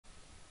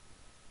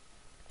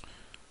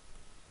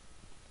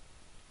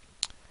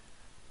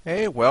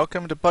Hey,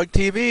 welcome to Bug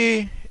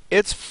TV.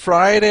 It's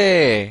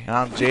Friday.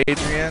 I'm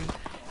Jadrian,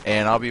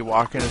 and I'll be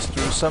walking us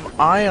through some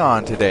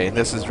Aion today. And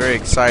this is very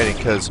exciting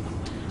because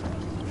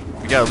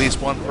we got at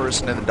least one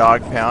person in the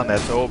dog pound.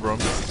 That's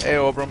Obram. Hey,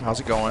 Obram, how's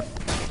it going?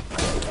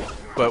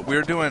 But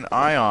we're doing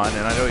Aion,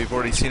 and I know you've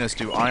already seen us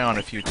do Aion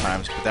a few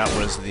times, but that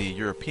was the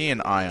European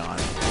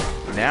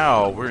Aion.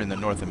 Now we're in the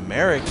North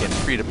American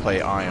free-to-play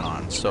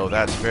Aion, so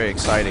that's very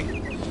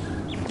exciting.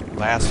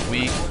 Last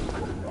week,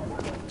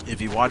 if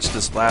you watched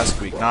this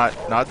last week,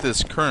 not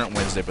this current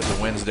Wednesday, but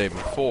the Wednesday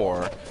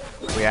before,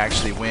 we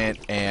actually went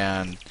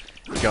and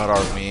got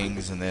our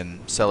wings and then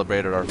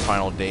celebrated our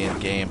final day in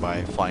game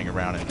by flying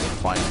around and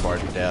flying far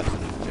to death.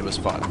 And it was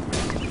fun.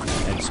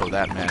 And so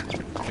that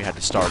meant we had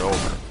to start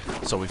over.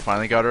 So we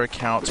finally got our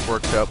accounts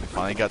worked up. We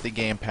finally got the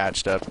game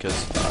patched up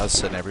because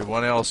us and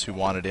everyone else who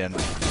wanted in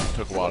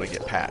took a while to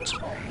get patched.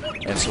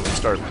 And so we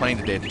started playing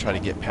today to try to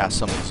get past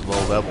some of these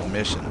low-level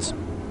missions,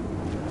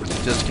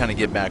 just to kind of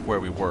get back where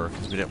we were,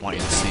 because we didn't want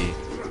you to see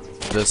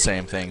the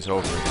same things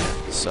over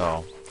again.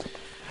 So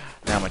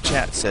now my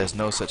chat says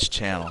no such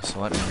channel, so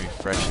let me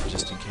refresh it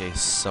just in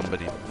case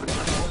somebody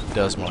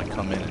does want to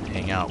come in and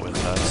hang out with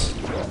us.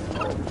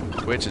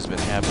 Twitch has been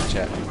having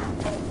chat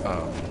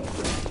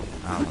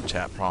I don't know,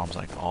 chat problems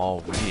like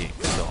all week,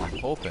 so I'm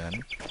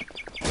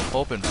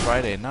hoping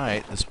Friday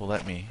night this will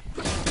let me.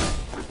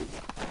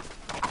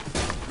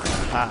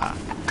 Aha!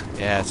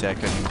 Yeah, see, I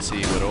couldn't even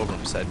see what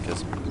Obram said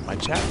because my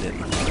chat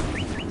didn't.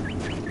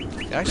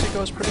 It actually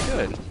goes pretty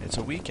good. It's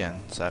a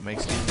weekend, so that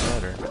makes it even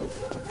better.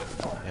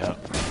 Yep.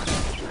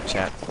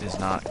 Chat is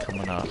not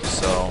coming up,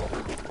 so.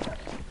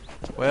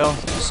 Well,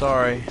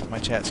 sorry, my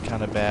chat's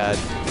kind of bad.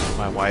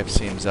 My wife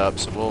seems up,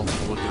 so we'll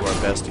do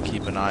our best to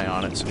keep an eye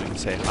on it so we can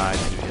say hi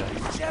to you.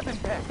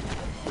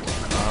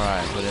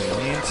 Alright, but in the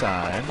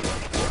meantime,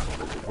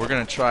 we're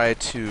going to try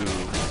to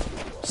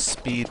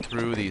speed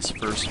through these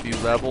first few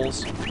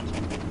levels,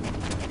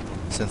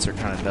 since they're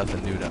kind of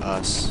nothing new to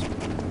us.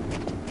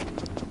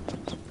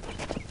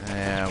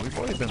 And we've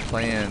only been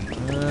playing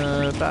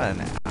about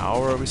an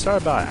hour. We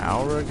started about an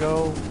hour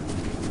ago.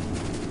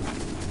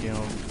 You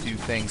know, a few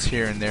things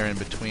here and there in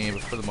between,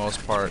 but for the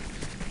most part,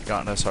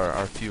 gotten us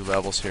our few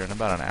levels here in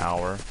about an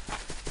hour.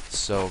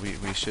 So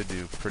we should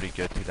do pretty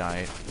good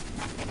tonight.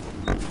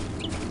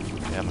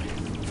 Yeah,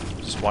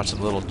 just watching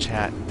the little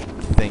chat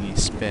thingy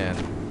spin.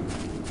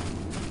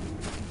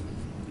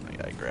 I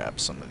gotta grab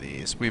some of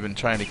these. We've been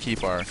trying to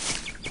keep our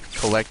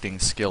collecting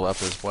skill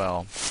up as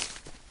well.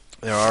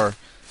 There are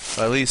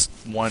at least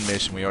one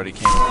mission we already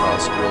came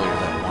across earlier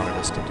that wanted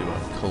us to do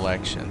a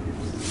collection.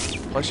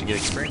 Plus you get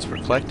experience for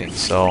collecting,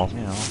 so,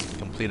 you know,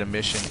 complete a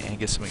mission and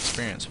get some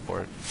experience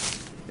for it.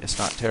 It's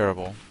not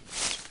terrible.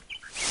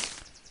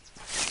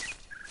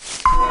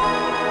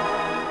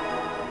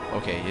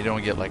 Okay, you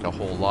don't get like a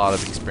whole lot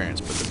of experience,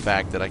 but the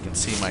fact that I can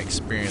see my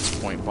experience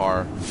point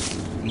bar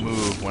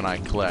move when I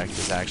collect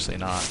is actually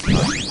not too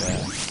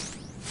bad.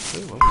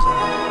 Ooh, what was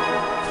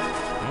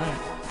that?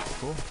 Alright,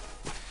 cool.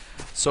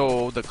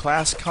 So the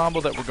class combo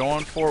that we're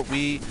going for,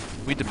 we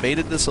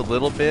debated this a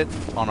little bit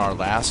on our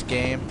last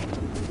game.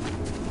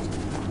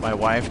 My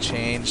wife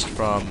changed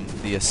from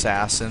the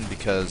assassin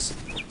because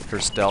her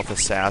stealth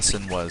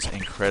assassin was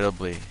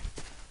incredibly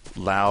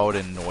loud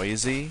and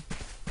noisy,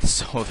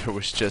 so there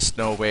was just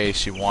no way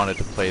she wanted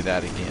to play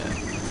that again.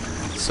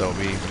 So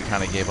we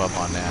kind of gave up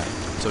on that.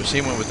 So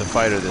she went with the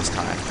fighter this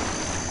time.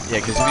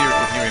 Yeah, because if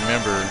you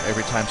remember,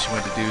 every time she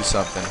went to do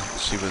something,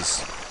 she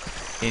was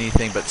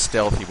anything but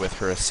stealthy with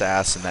her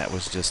assassin. That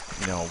was just,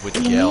 you know, would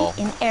yell.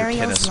 Her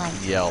tennis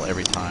would yell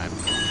every time.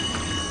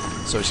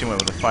 So she went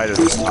with the fighter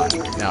this time.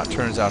 Now it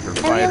turns out her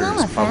fighter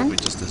is probably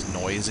just as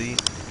noisy,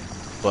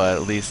 but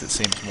at least it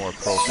seems more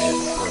appropriate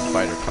for a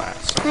fighter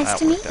class. So Nice that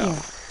to meet worked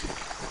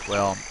out.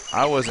 Well,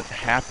 I wasn't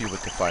happy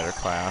with the fighter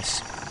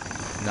class,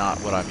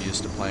 not what I'm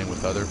used to playing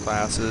with other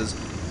classes,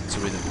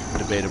 so we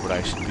debated what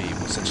I should be.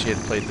 Well, since she had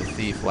played the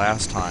thief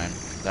last time,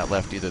 that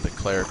left either the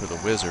cleric or the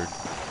wizard.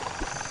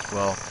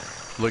 Well,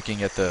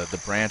 looking at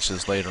the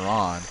branches later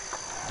on,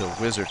 the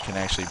wizard can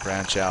actually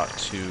branch out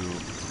to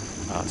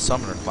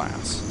summoner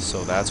class,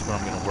 so that's what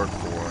I'm going to work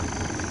for,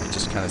 and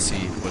just kind of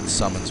see what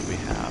summons we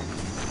have.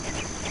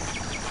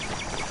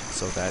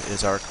 So that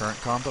is our current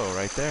combo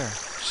right there.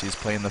 She's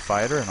playing the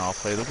fighter and I'll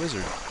play the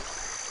wizard.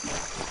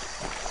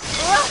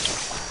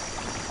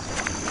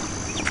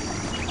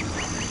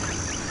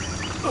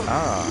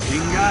 Ah.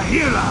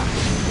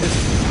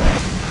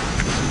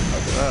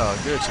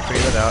 Oh, good. She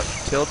figured it out.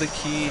 Tilde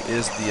key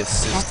is the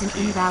assist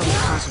key.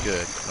 That's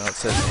good. Well, it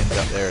says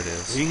invalid. There it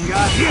is.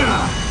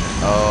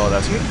 Oh,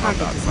 that's going to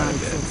help out quite a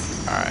bit.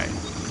 Alright.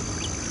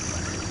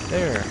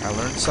 There. I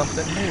learned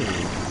something new.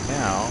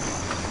 Now,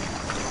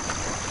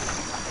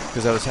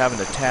 because I was having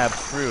to tab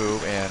through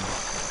and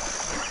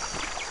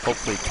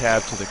hopefully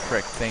tab to the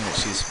correct thing that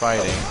she's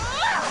fighting.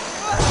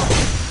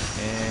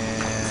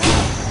 And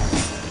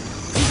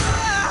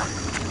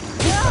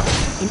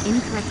An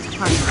incorrect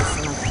target is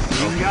selected.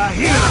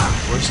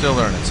 we're still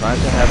learning, so I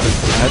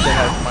had to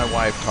have my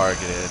wife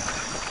targeted.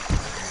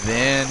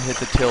 then hit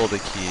the tilde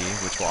key,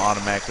 which will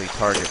automatically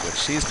target what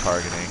she's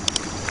targeting,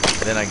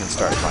 and then I can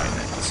start fighting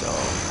it. So,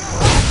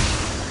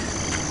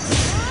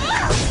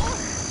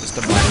 just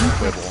a minor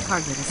quibble.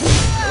 Target is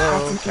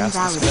Hello, That's an cast a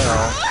invalid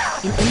spell. target.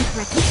 An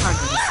incorrect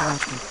target is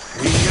selected.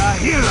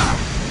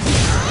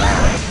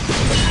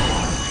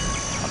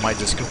 I might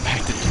just go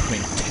back to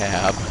doing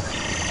tab.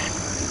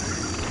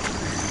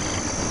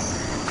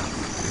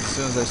 As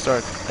soon as I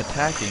start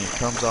attacking, it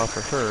comes off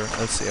of her.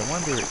 Let's see, I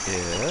wonder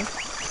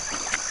if...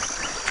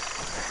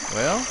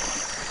 Well,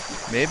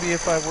 maybe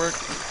if I work...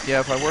 Yeah,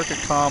 if I work a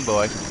combo,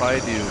 I can probably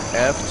do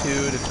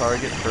F2 to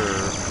target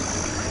her,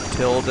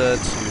 tilde to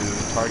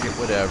target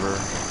whatever,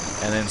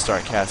 and then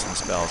start casting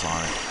spells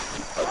on it.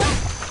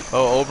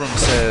 Oh, Obram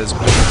says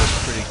Wizard was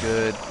pretty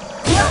good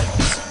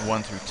at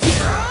 1 through 10.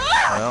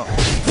 Well,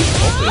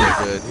 hopefully they're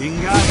good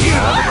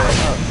all the way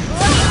up.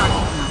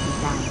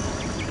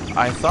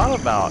 I thought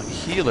about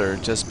healer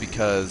just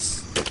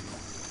because,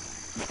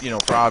 you know,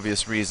 for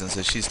obvious reasons.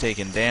 If she's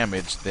taking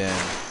damage, then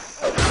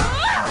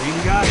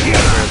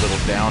very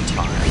little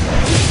downtime.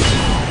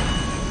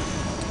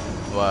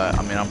 But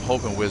I mean, I'm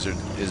hoping Wizard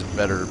is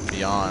better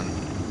beyond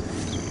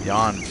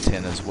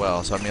 10 as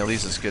well. So I mean, at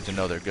least it's good to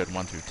know they're good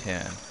 1 through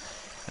 10.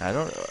 And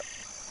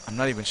I'm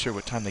not even sure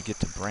what time they get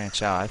to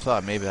branch out. I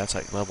thought maybe that's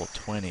like level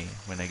 20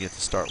 when they get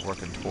to start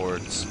working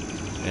towards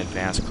an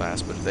advanced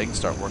class. But if they can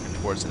start working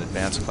towards an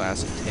advanced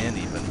class at 10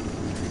 even,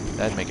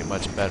 that'd make it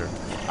much better.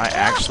 I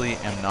actually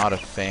am not a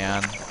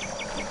fan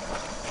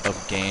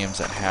of games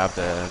that have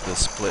the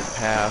split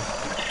path.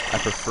 I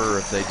prefer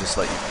if they just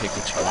let you pick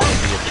what you want to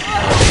be at the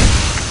beginning.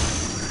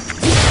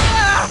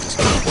 Just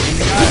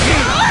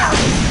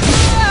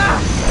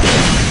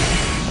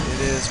it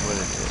is what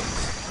it is.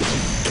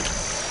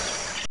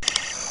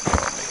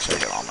 Make sure I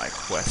get all my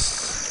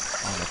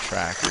quests on the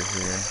tracker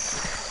here.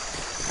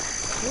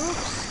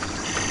 Whoops.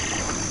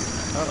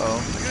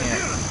 Uh-oh, I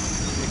can't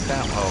pick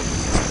that one. Oh,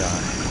 it's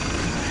done.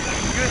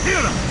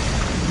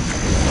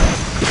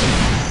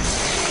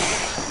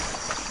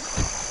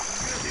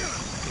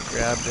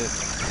 Grabbed it.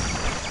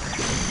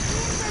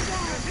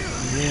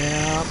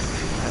 Yeah,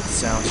 that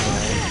sounds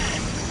right.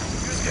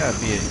 There's gotta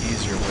be an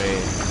easier way.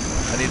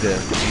 I need to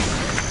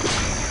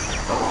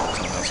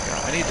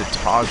I need to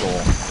toggle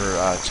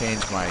or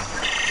change my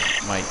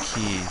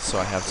key so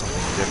I have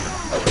something different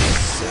for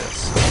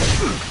assist.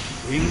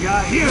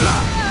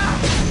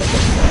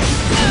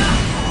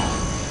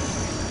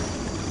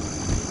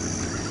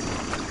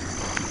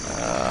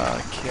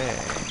 Okay.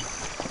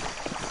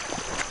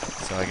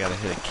 So I gotta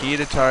hit a key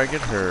to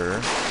target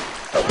her.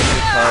 Key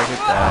to target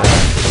that.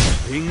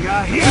 There and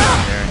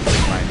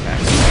get my attack.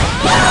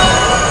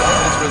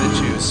 That's where they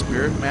choose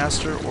Spirit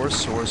Master or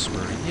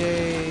Sorcerer.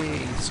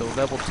 Yay! So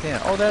level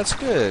 10. Oh, that's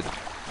good.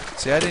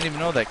 See, I didn't even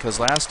know that because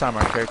last time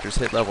our characters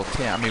hit level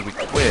 10. I mean, we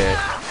quit.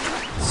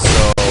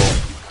 So,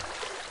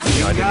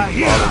 you know, I didn't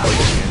even bother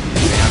looking at the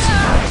advanced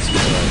ones,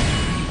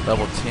 but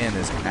level 10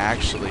 is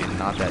actually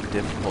not that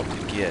difficult to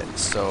get.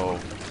 So,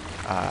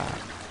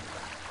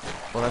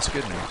 well, that's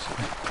good news.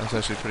 That's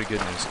actually pretty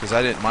good news because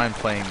I didn't mind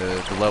playing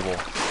the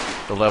levels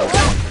 1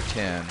 through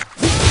 10.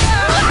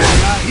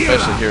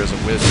 Especially here as a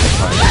wizard, it's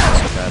probably not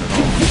so bad at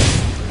all.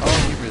 Oh,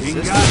 he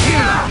resisted.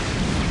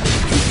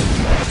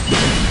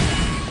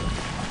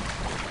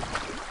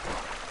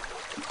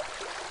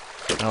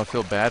 I don't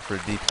feel bad for a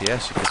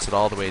DPS. She gets it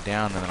all the way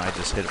down, and then I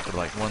just hit it for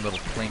like one little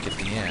plink at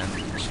the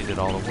end. She did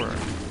all the work.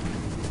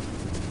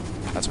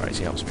 That's right,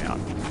 she helps me out.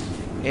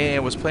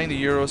 And was playing the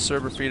Euro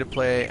server free to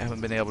play. I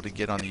haven't been able to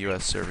get on the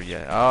US server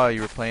yet. Oh,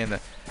 you were playing the...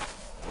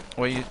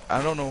 Well,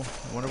 I don't know.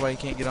 I wonder why you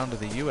can't get onto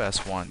the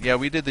US one. Yeah,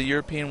 we did the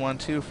European one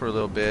too for a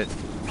little bit.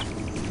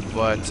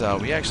 But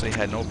we actually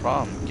had no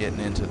problem getting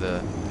into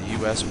the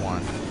US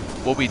one.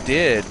 What we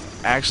did,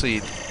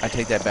 actually, I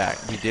take that back.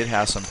 We did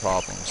have some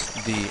problems.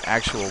 The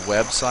actual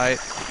website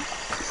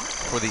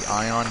for the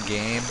Aion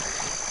game,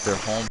 their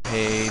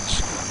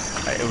homepage,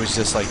 it was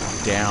just like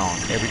down.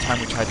 Every time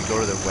we tried to go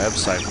to their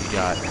website, we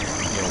got,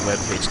 you know,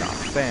 webpage not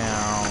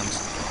found.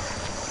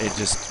 It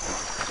just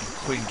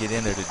couldn't get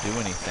in there to do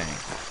anything.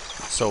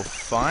 So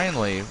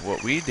finally,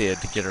 what we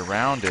did to get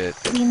around it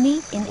was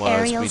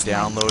we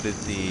downloaded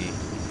the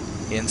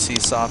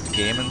NCSoft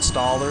game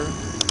installer,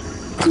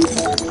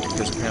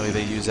 because apparently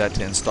they use that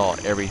to install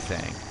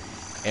everything.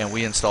 And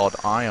we installed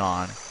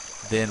Aion.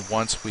 Then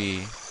once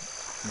we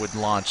would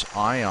launch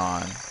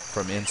Aion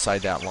from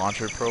inside that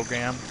launcher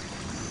program,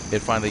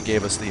 it finally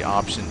gave us the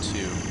option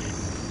to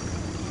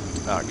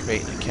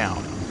create an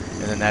account.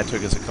 And then that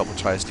took us a couple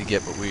tries to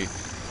get, but we,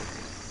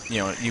 you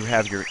know, you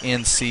have your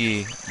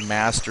NC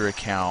master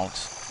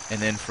account, and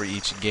then for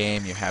each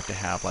game you have to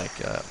have like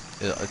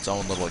its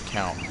own little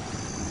account.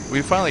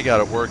 We finally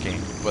got it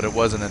working, but it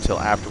wasn't until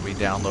after we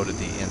downloaded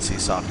the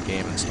NCSoft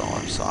game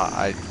installer. So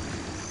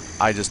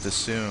I just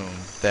assumed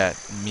that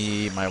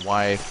me, my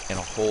wife, and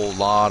a whole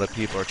lot of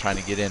people are trying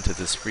to get into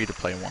this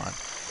free-to-play one.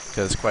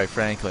 Because quite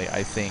frankly,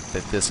 I think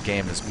that this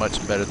game is much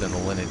better than the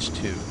Lineage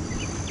 2.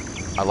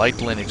 I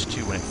liked Lineage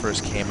 2 when it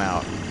first came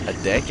out a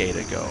decade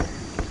ago.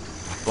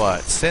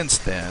 But since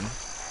then,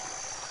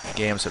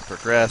 games have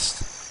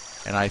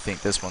progressed, and I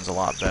think this one's a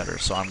lot better.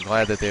 So I'm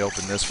glad that they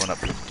opened this one up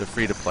to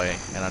free-to-play,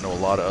 and I know a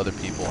lot of other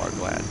people are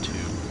glad too.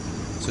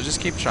 So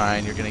just keep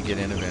trying. You're going to get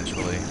in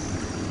eventually.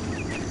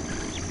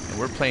 And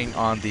we're playing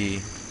on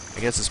the, I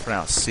guess it's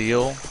pronounced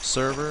Seal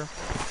server.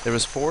 There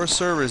was 4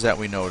 servers that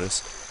we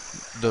noticed.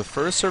 The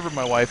first server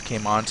my wife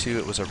came onto,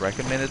 it was a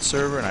recommended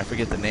server, and I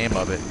forget the name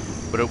of it,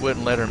 but it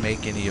wouldn't let her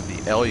make any of the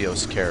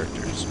Elios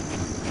characters.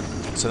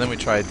 So then we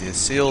tried the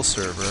Seal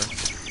server,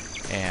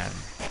 and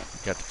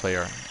got to play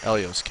our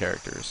Elios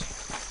characters.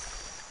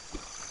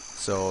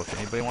 So if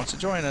anybody wants to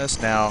join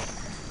us, now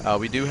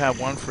we do have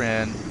one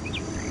friend,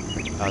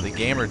 the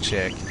gamer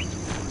chick.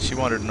 She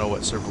wanted to know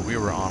what server we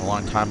were on a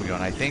long time ago,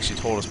 and I think she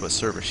told us what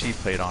server she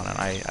played on, and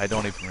I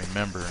don't even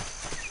remember.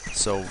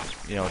 So,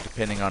 you know,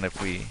 depending on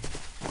if we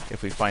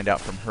find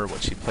out from her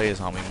what she plays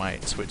on, we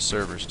might switch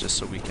servers just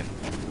so we can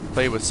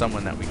play with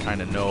someone that we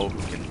kind of know who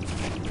can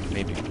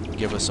maybe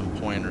give us some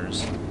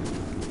pointers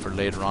for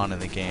later on in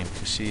the game.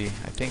 Because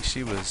I think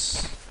she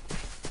was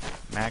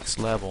max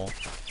level,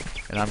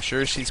 and I'm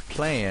sure she's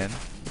playing.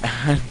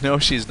 I know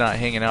she's not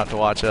hanging out to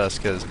watch us,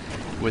 because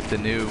with the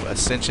new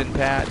Ascension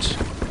patch,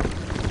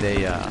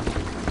 they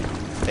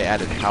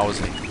added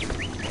housing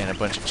and a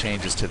bunch of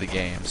changes to the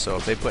game. So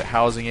if they put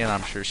housing in,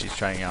 I'm sure she's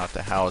trying out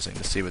the housing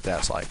to see what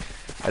that's like.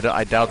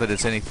 I doubt that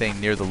it's anything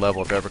near the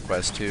level of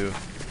EverQuest 2,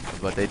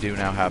 but they do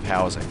now have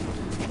housing.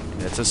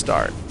 And it's a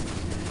start.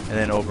 And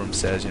then Obram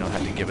says, you know,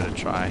 have to give it a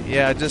try.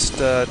 Yeah, just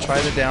try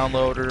the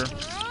downloader.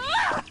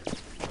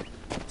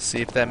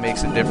 See if that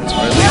makes a difference.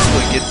 Or at least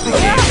we'll get the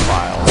game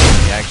files. So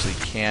you actually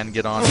can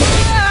get on the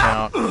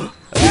account. At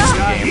least the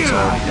game is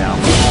already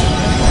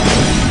downloaded.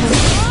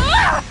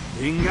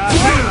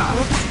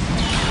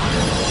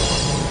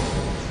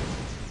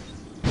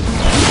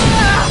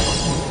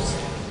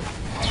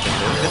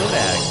 Bit of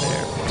lag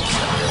there for a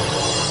second.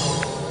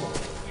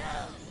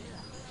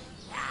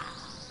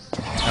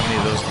 How many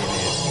of those do you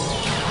need?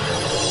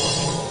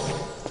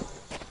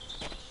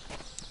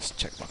 Let's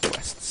check my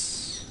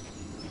quests.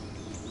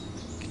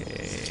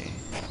 Okay,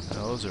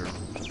 those are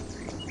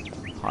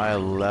high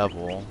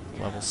level.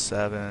 Level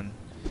 7.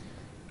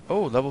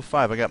 Oh, level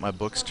 5. I got my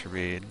books to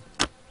read.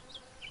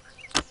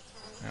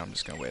 I'm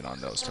just gonna wait on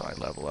those till I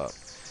level up.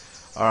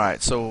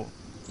 Alright, so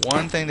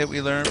one thing that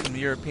we learned from the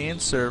European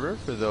server,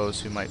 for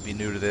those who might be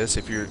new to this,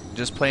 if you're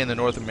just playing the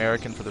North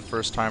American for the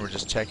first time or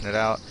just checking it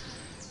out,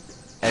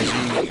 as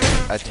you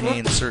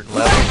attain certain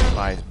levels, you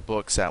buy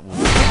books that will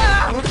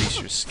increase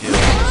your skills,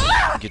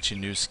 get you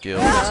new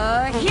skills.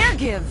 Here,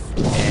 give.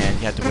 And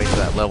you have to wait for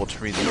that level to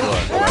read the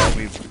book.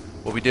 Well,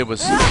 what we did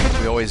was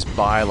we always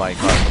buy like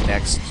our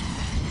next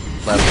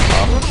level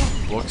up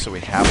book, so we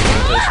have it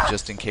with us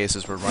just in case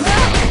as we're running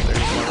down. There's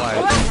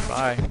my wife.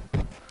 Bye.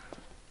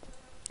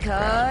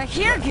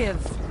 Here, give.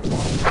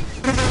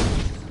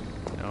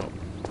 No.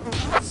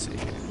 Let's see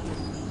here.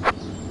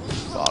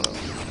 Bottom.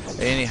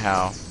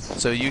 Anyhow,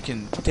 so you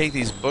can take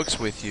these books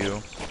with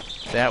you.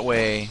 That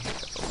way,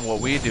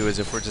 what we do is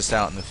if we're just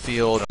out in the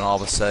field and all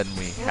of a sudden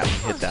we have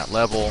to hit that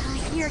level,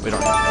 we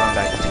don't have to run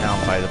back to town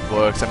and buy the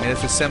books. I mean,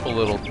 it's a simple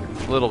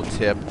little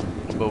tip,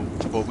 but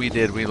what we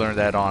did, we learned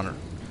that on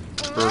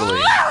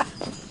early.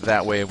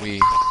 That way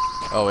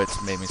oh, it's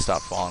made me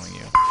stop following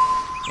you.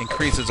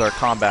 Increases our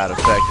combat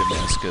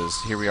effectiveness, because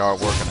here we are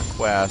working a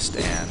quest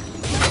and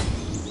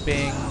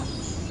bing,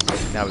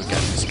 now we've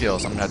got new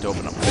skills. I'm gonna have to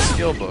open up my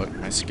skill book,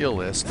 my skill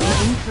list.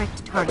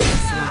 Incorrect target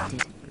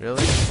selected.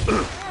 Really?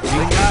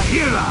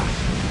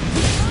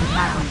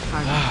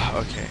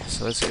 Okay,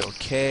 so let's go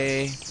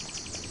K.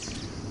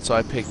 So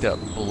I picked up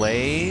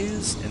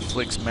Blaze,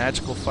 inflicts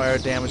magical fire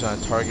damage on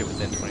a target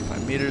within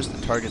 25 meters.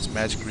 The target's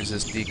magic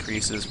resist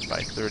decreases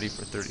by 30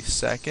 for 30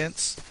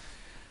 seconds.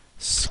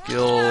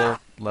 Skill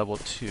level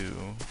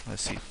 2.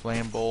 Let's see,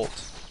 Flame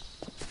Bolt.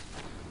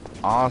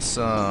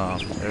 Awesome.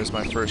 There's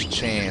my first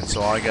chain.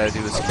 So all I gotta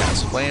do is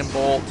cast Flame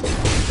Bolt,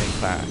 then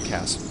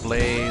cast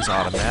Blaze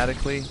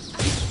automatically.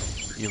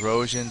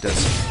 Erosion does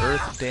some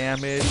earth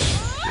damage.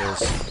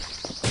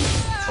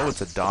 Oh,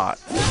 it's a dot.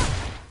 I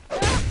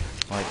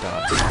like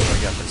dots.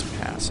 I got this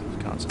passive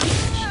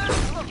concentration.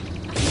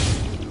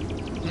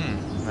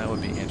 That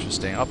would be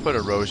interesting. I'll put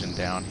erosion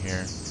down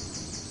here.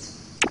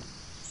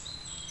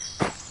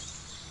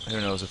 Who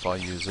knows if I'll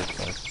use it,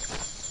 but...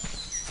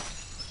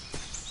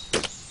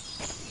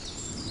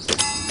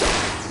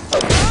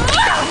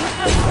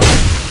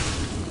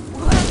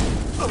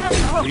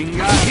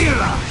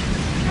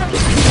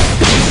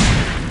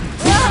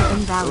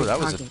 Oh, that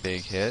was a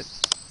big hit.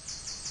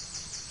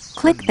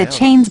 Click the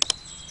chains.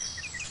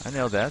 I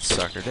nailed that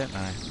sucker, didn't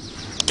I?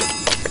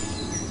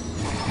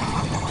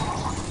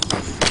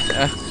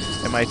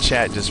 And my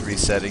chat just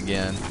reset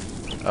again.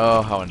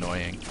 Oh, how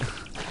annoying.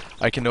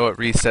 I can know it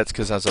resets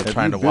because as I'm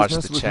trying to watch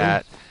the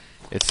chat,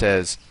 it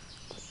says,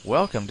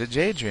 "Welcome to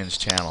Jadrian's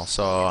channel."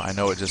 So I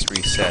know it just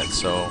reset.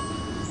 So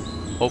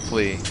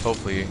hopefully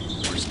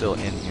we're still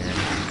in here.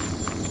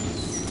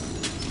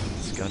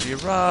 It's gonna be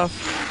rough.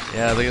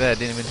 Yeah, look at that.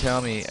 Didn't even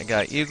tell me. I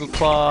got Eagle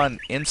Claw and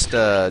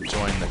Insta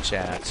join the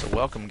chat. So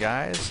welcome,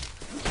 guys.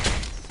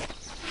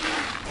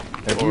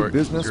 Have or you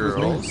business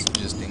girls, with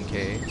me? just in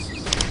case.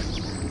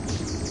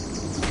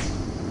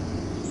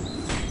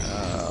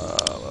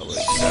 We'll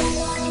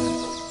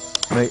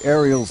accept. May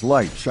Ariel's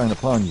light shine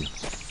upon you.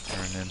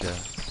 Turn into.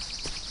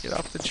 Get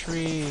off the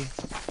tree.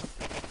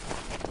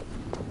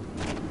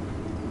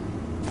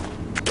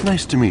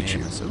 Nice to meet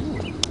you. Ooh.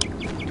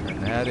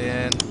 Turn that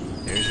in.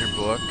 Here's your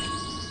book.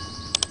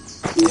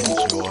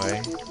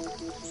 Enjoy.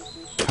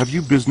 Have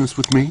you business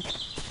with me?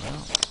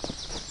 Well,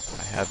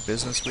 I have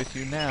business with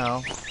you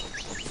now.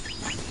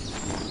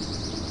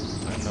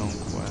 Unknown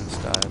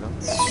quest item.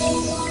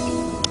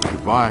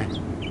 Goodbye.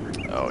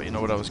 Oh, you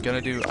know what I was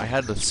gonna do? I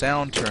had the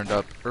sound turned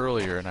up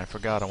earlier and I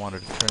forgot I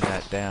wanted to turn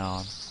that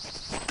down.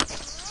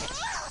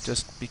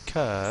 Just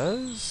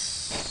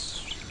because...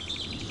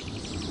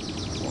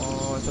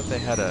 Oh, I thought they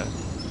had a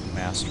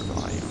master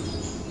volume.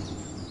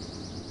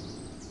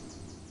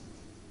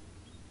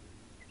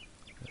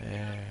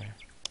 There.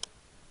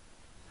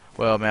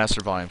 Well,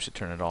 master volume should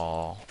turn it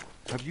all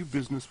Have you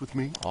business with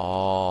me?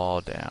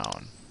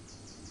 down.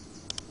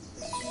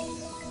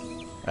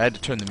 I had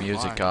to turn the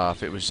music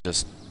off. It was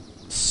just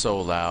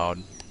so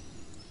loud.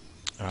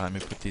 Alright, let me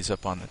put these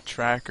up on the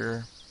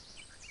tracker.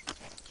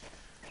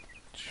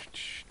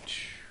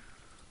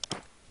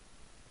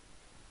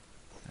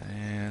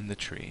 And the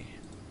tree.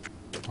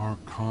 Our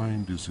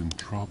kind is in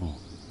trouble.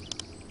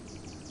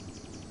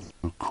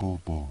 The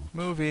kobolds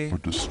Movie. are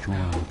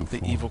destroying the The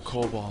forest. evil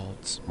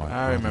kobolds. My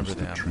I remember brothers,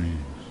 them. the trees,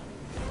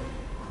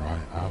 cry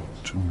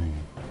out to me.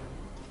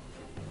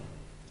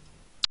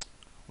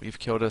 We've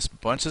killed us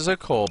bunches of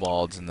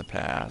kobolds in the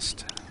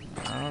past.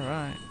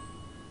 Alright.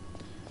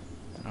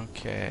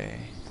 Okay.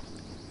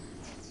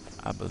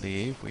 I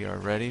believe we are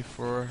ready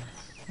for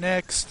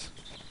next.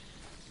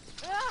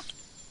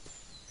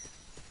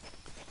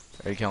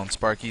 Are you killing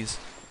Sparkies?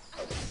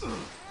 Your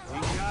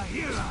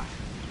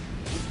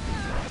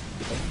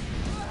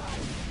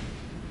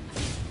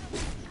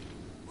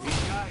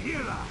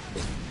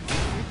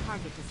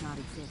target does not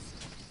exist.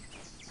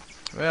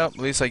 Well, at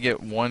least I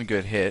get one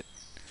good hit.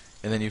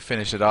 And then you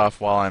finish it off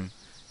while I'm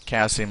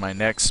casting my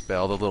next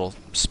spell. The little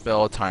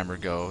spell timer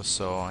goes.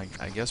 So I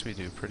guess we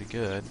do pretty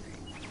good.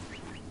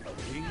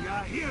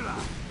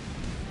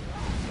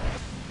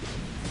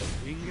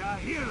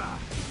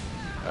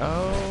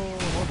 Oh,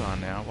 hold on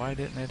now. Why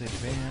didn't it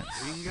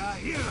advance? You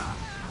have your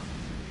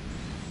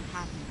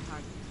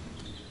target.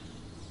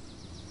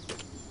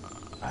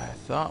 I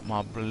thought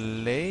my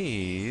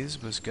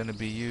blaze was going to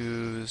be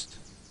used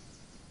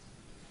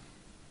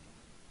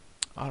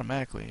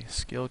automatically.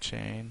 Skill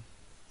chain.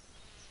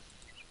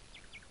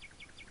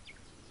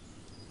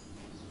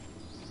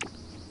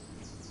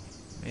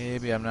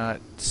 Maybe I'm not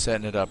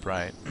setting it up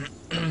right.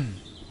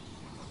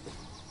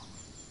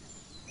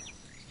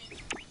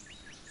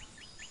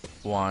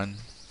 One.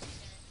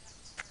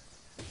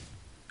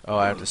 Oh,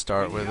 I have to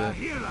start with it.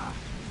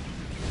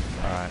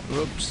 Alright,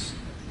 whoops.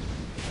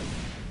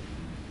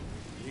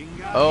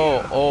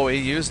 Oh, it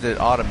used it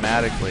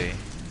automatically.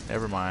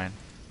 Never mind.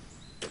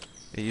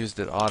 It used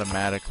it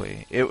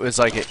automatically. It was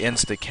like an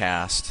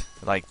insta-cast.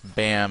 Like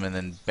bam and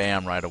then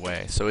bam right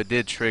away. So it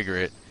did trigger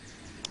it.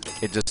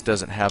 It just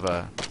doesn't have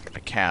a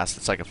cast.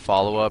 It's like a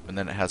follow-up and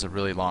then it has a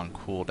really long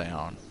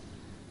cooldown.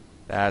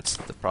 That's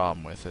the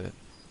problem with it.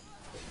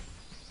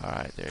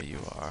 Alright, there you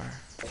are.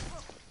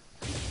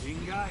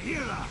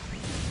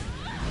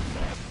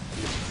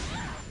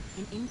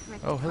 An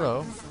incorrect Oh,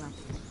 hello. target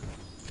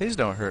selected. Please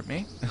don't hurt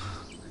me.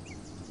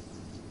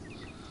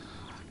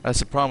 That's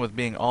the problem with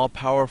being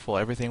all-powerful.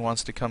 Everything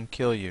wants to come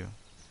kill you.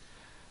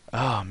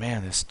 Oh,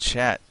 man, this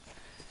chat.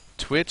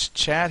 Twitch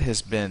chat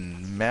has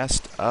been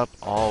messed up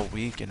all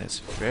week, and it's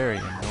very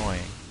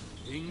annoying.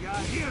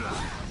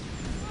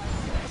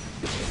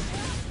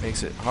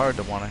 Makes it hard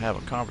to want to have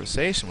a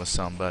conversation with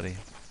somebody.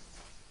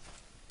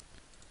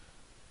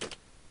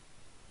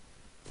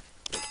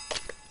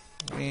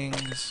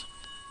 Wings.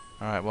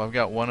 Alright, well, I've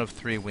got one of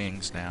 3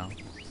 wings now.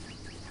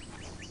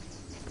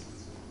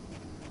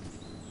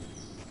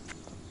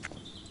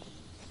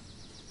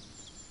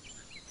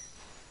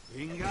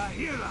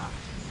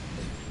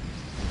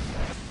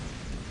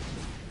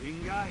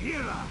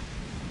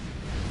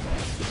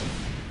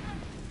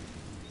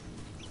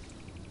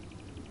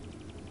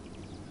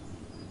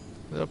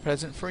 Little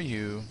present for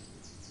you.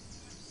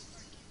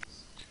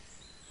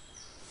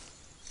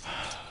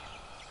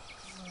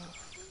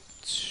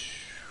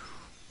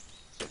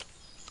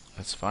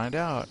 Let's find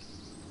out.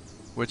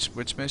 Which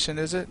mission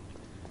is it?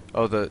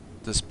 Oh, the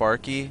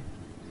Sparky.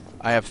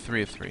 I have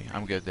 3 of 3.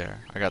 I'm good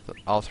there. I got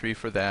all 3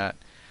 for that.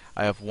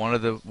 I have one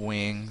of the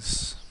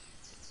wings.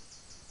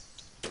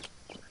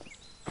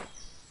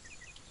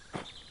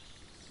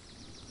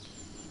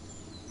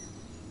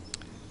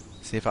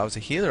 See, if I was a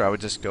healer, I would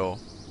just go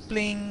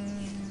bling.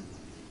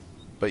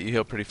 But you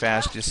heal pretty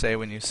fast, you say,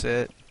 when you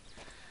sit.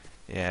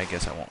 Yeah, I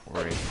guess I won't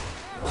worry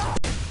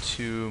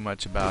too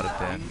much about it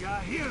then.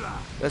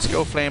 Let's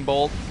go, Flame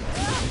Bolt.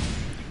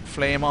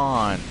 Flame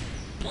on.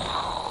 Look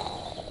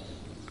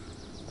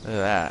at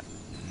that.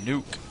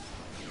 Nuke.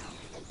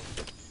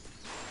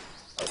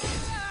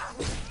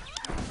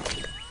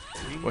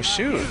 Well,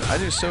 shoot, I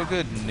do so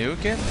good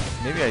nuking.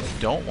 Maybe I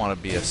don't want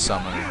to be a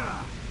summoner.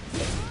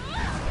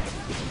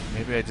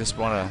 Maybe I just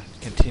want to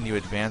continue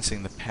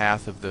advancing the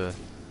path of the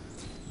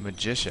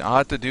magician. I'll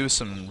have to do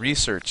some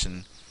research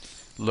and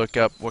look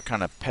up what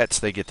kind of pets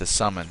they get to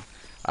summon.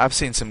 I've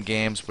seen some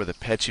games where the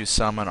pets you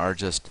summon are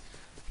just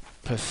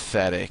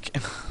pathetic.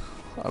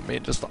 I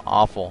mean, just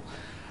awful.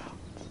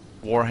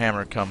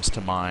 Warhammer comes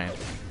to mind.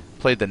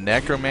 Played the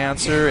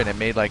Necromancer and it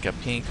made like a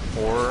pink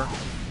horror,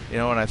 you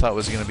know, and I thought it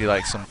was going to be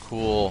like some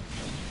cool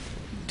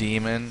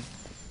demon.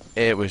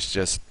 It was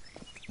just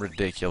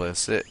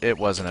ridiculous. It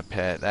wasn't a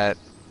pet.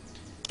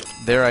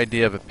 Their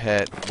idea of a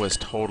pet was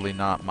totally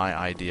not my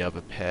idea of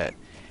a pet.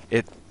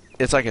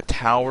 It's like a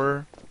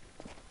tower,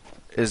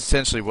 is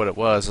essentially what it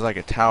was. It's like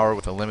a tower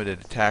with a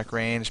limited attack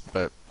range,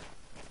 but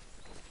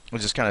it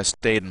just kind of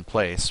stayed in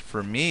place.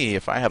 For me,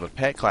 if I have a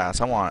pet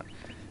class, I want,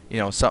 you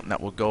know, something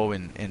that will go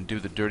and do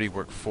the dirty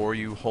work for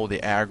you, hold the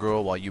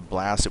aggro while you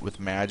blast it with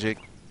magic.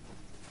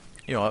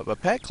 You know, a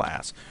pet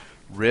class.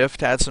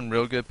 Rift had some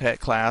real good pet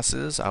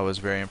classes. I was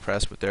very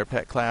impressed with their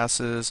pet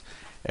classes.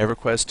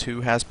 EverQuest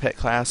 2 has pet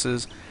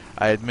classes.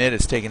 I admit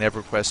it's taken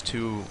EverQuest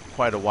 2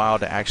 quite a while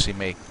to actually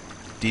make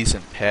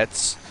decent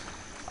pets.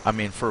 I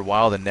mean, for a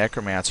while the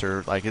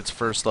Necromancer, like its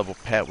first level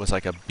pet was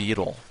like a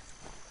beetle.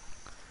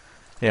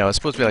 You know, it's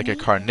supposed to be like a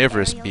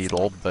carnivorous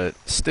beetle, but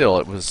still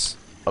it was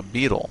a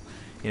beetle.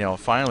 You know,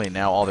 finally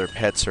now all their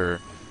pets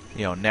are,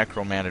 you know,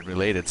 necromantic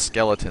related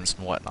skeletons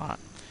and whatnot.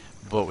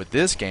 But with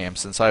this game,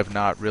 since I've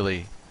not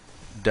really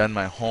done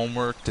my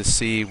homework to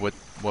see what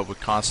would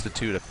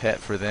constitute a pet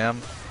for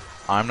them,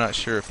 I'm not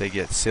sure if they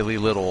get silly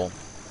little,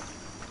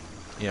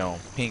 you know,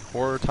 pink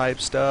horror type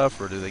stuff,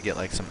 or do they get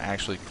like some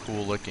actually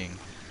cool looking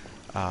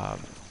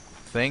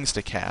things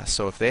to cast.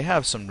 So if they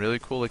have some really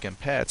cool looking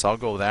pets, I'll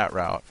go that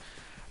route.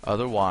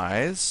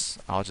 Otherwise,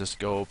 I'll just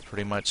go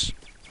pretty much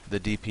the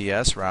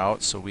DPS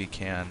route so we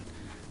can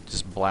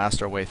just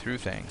blast our way through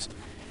things.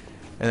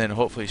 And then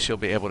hopefully she'll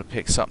be able to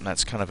pick something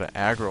that's kind of an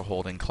aggro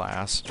holding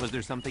class. Was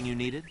there something you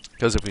needed?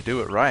 Because if we do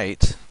it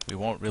right, we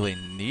won't really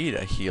need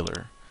a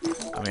healer.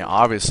 I mean,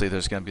 obviously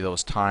there's going to be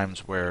those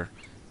times where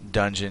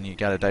dungeon, you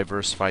got to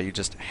diversify, you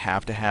just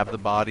have to have the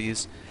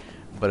bodies.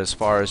 But as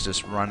far as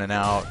just running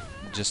out,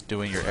 just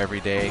doing your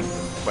everyday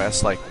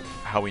quests like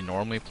how we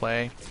normally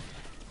play,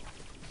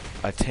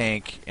 a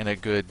tank and a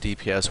good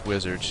DPS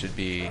wizard should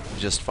be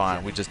just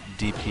fine. We just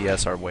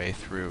DPS our way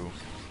through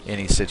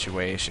any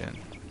situation.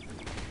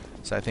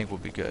 So I think we'll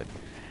be good.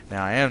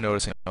 Now I am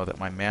noticing though that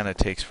my mana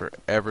takes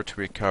forever to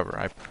recover.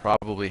 I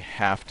probably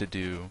have to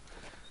do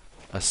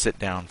a sit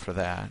down for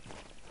that.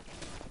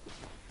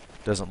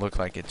 Doesn't look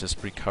like it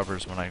just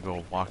recovers when I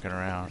go walking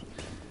around.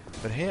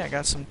 But hey, I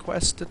got some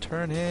quests to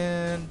turn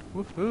in.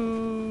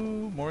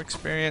 Woohoo! More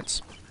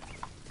experience.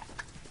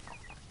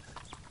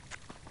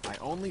 I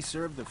only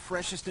serve the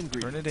freshest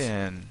ingredients. Turn it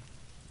in.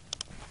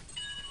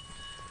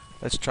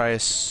 Let's try a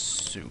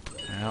soup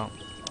now.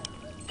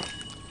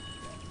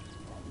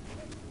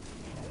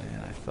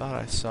 And I thought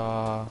I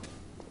saw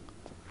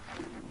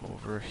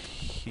over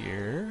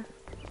here.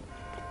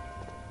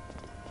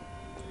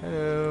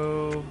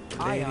 Hello,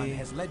 lady. Aion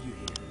has led you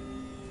here.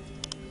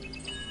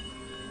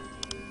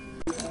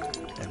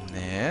 And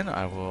then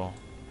I will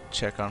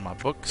check on my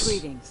books.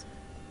 Greetings.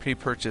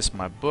 Pre-purchase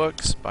my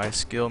books, buy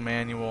skill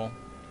manual.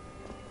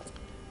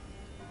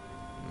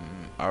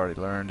 I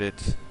already learned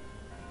it.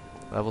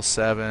 Level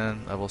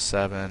 7, level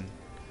 7.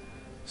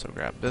 So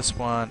grab this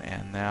one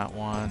and that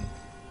one.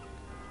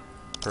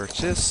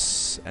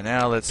 Purchase. And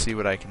now let's see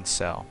what I can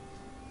sell.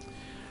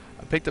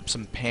 I picked up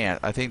some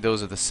pants. I think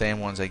those are the same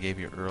ones I gave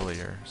you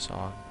earlier. So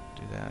I'll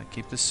do that.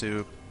 Keep the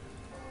soup.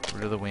 Get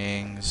rid of the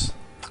wings.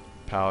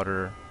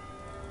 Powder.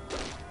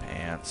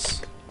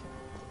 Pants.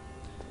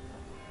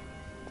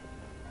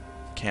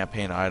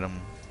 Campaign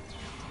item.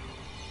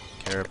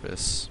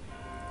 Carapace.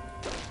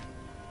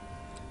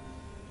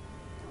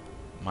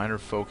 Minor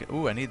focus.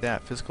 Ooh, I need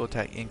that. Physical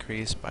attack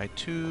increase by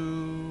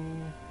 2.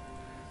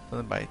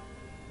 Something by a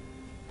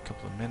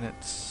couple of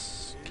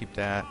minutes. Keep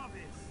that.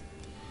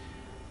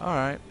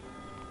 Alright.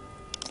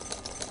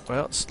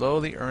 Well,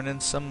 slowly earning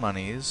some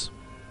monies.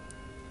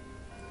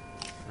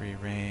 Free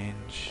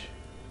range.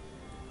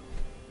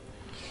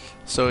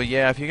 So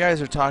yeah, if you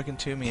guys are talking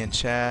to me in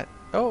chat.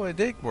 Oh, it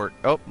did work.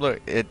 Oh,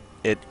 look. It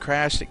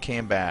crashed. It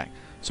came back.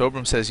 So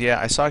Obram says, yeah,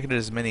 I socketed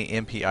as many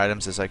MP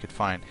items as I could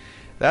find.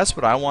 That's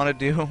what I want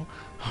to do.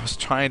 I was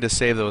trying to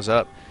save those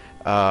up.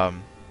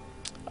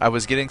 I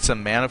was getting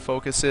some mana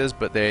focuses,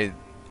 but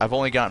I've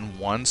only gotten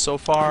one so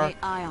far,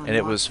 and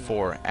it was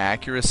for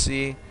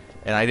accuracy,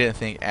 and I didn't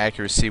think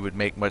accuracy would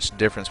make much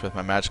difference with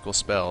my magical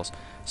spells.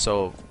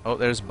 So, oh,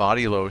 there's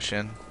body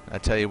lotion. I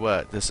tell you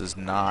what, this is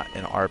not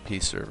an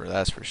RP server,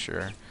 that's for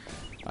sure.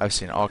 I've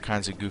seen all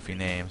kinds of goofy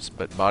names,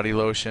 but body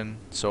lotion,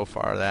 so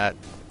far, that's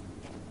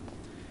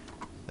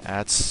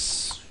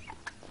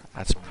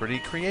pretty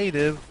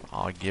creative.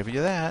 I'll give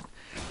you that.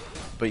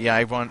 But yeah,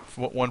 I want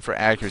one for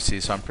accuracy,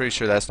 so I'm pretty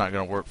sure that's not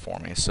going to work for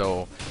me.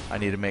 So I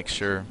need to make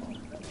sure.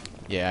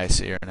 Yeah, I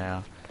see her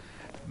now.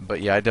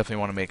 But yeah, I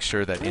definitely want to make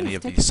sure that any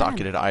of these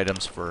socketed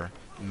items for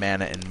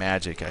mana and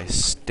magic. I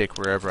stick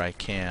wherever I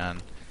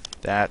can.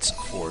 That's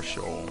for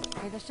sure.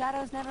 May the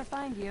shadows never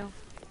find you.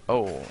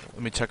 Oh,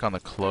 let me check on the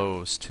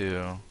clothes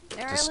too.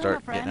 There, Just Luna,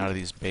 start getting friend. out of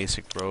these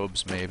basic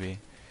robes, maybe.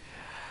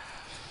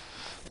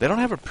 They don't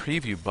have a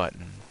preview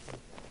button.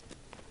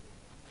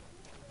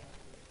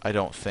 I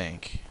don't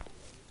think.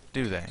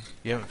 Do they?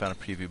 You haven't found a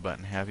preview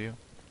button, have you?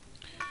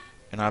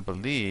 And I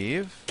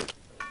believe...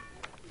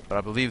 But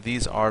I believe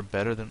these are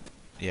better than...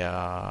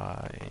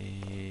 Yeah...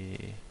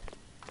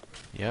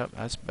 Yep,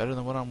 that's better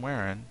than what I'm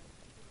wearing.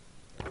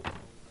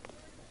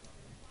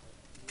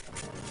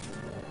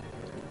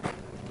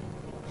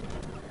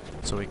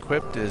 So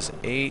equipped is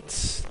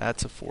 8.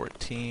 That's a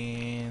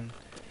 14.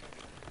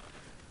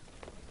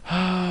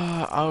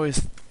 I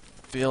always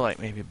feel like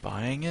maybe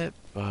buying it,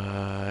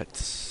 but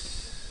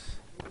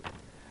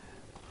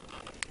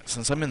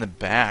since I'm in the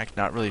back,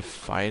 not really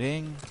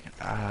fighting,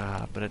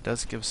 but it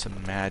does give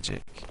some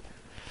magic.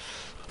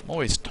 I'm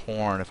always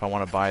torn if I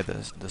want to buy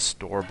the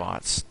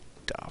store-bought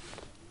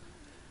stuff,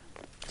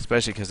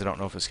 especially because I don't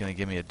know if it's going to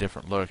give me a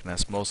different look, and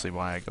that's mostly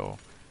why I go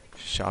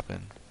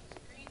shopping.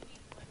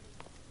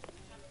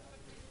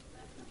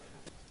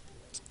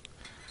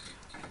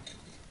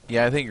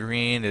 Yeah, I think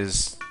green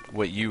is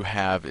what you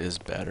have is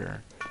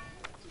better.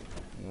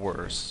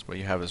 Worse. What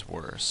you have is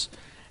worse.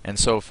 And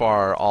so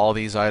far, all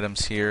these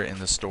items here in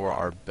the store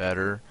are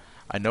better.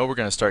 I know we're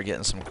going to start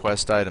getting some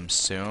quest items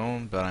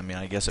soon, but I mean,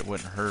 I guess it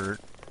wouldn't hurt.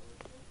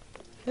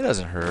 It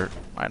doesn't hurt.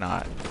 Why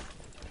not?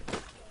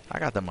 I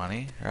got the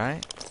money,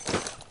 right?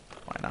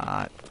 Why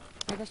not?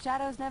 May the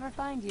shadows never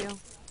find you.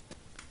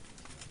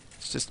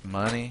 It's just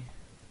money.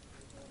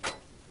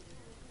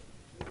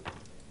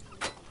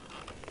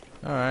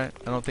 Alright,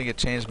 I don't think it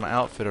changed my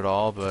outfit at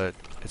all, but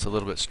it's a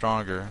little bit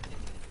stronger.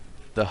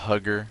 The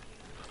hugger.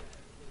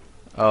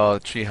 Oh, the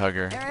tree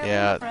hugger. There,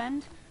 Yeah,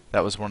 friend.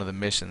 that was one of the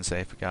missions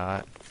they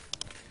forgot.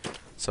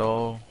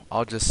 So,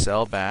 I'll just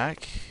sell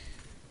back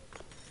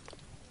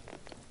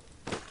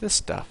this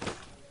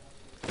stuff.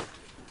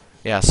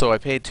 Yeah, so I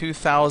paid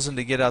 2,000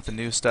 to get out the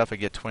new stuff, I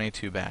get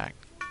 22 back.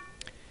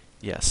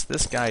 Yes,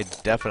 this guy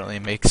definitely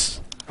makes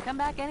Come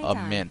back a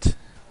anytime. mint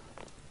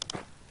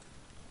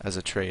as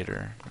a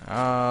trader.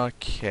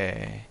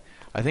 Okay.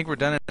 I think we're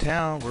done in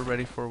town. We're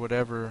ready for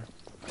whatever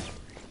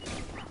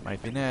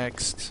might be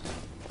next.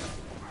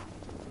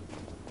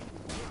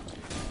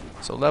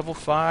 So level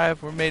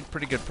 5, we made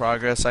pretty good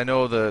progress. I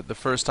know the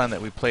first time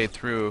that we played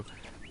through,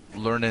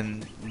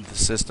 learning the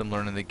system,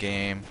 learning the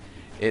game,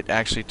 it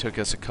actually took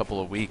us a couple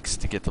of weeks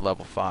to get to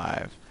level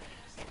 5.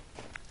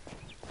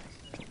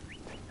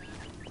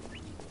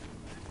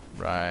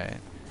 Right.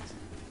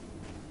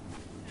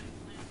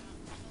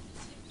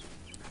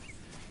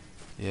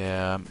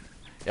 Yeah.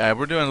 Yeah,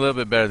 we're doing a little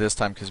bit better this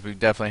time because we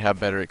definitely have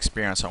better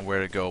experience on where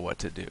to go, what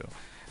to do.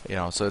 You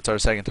know, so it's our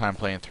second time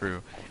playing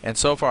through. And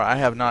so far I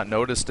have not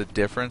noticed a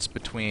difference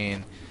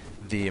between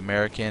the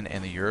American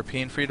and the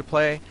European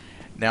free-to-play.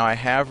 Now I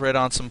have read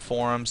on some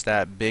forums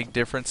that big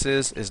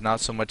differences is not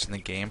so much in the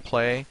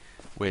gameplay,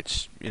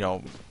 which, you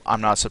know,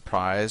 I'm not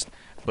surprised,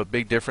 but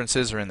big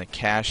differences are in the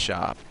cash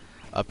shop.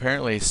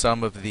 Apparently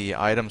some of the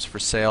items for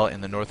sale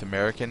in the North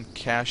American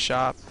cash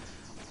shop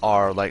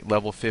are like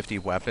level 50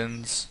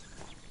 weapons,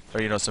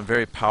 or, you know, some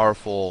very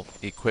powerful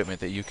equipment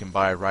that you can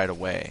buy right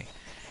away.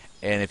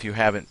 And if you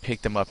haven't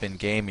picked them up in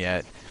game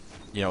yet,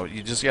 you know,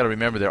 you just got to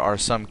remember there are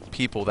some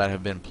people that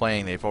have been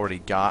playing, they've already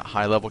got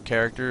high level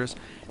characters,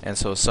 and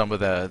so some of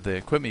the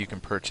equipment you can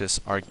purchase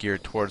are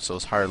geared towards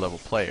those higher level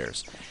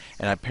players.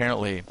 And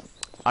apparently,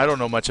 I don't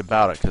know much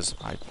about it because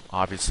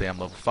obviously I'm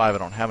level 5, I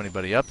don't have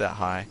anybody up that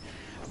high,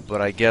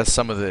 but I guess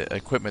some of the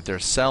equipment they're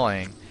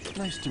selling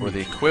were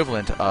the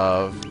equivalent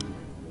of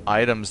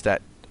items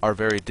that are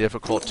very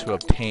difficult to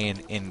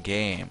obtain in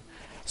game.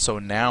 So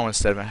now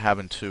instead of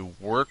having to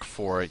work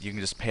for it, you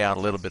can just pay out a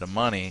little bit of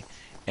money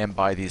and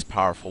buy these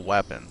powerful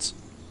weapons.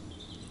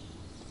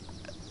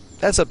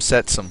 That's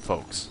upset some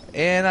folks.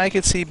 And I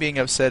could see being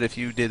upset if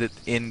you did it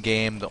in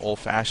game the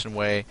old-fashioned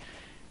way,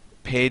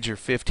 paid your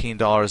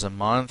 $15 a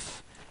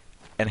month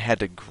and had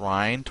to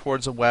grind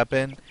towards a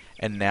weapon,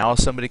 and now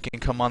somebody can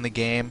come on the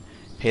game,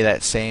 pay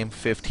that same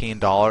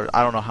 $15.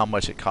 I don't know how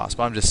much it costs,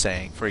 but I'm just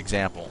saying, for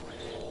example,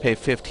 pay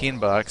 15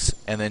 bucks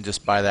and then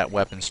just buy that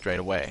weapon straight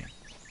away.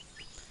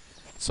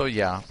 So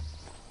yeah,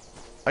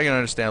 I can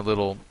understand a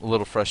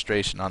little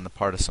frustration on the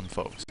part of some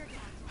folks.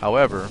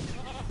 However,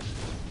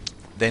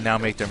 they now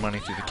make their money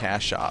through the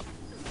cash shop.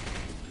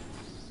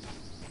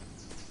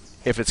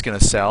 If it's going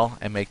to sell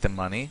and make them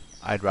money,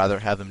 I'd rather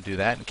have them do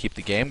that and keep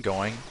the game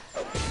going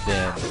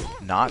than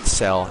not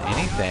sell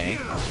anything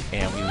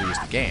and we lose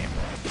the game.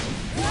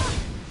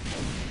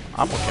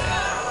 I'm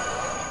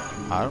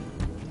okay.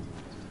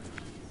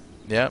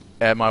 Yep,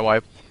 and my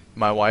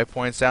wife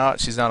points out,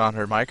 she's not on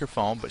her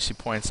microphone, but she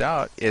points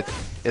out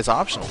it's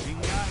optional.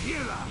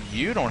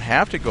 You don't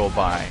have to go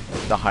buy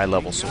the high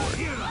level sword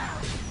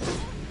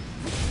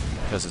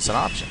because it's an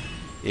option.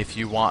 If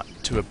you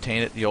want to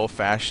obtain it the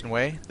old-fashioned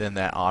way, then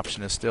that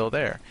option is still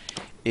there.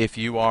 If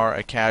you are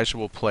a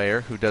casual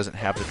player who doesn't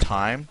have the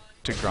time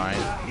to grind,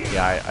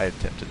 yeah, I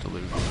attempted to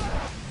lose.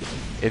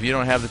 if you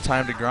don't have the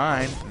time to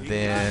grind,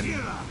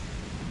 then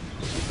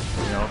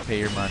pay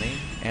your money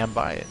and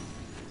buy it.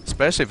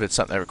 Especially if it's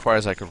something that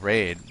requires like a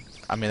raid.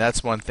 I mean,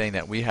 that's one thing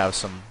that we have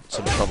some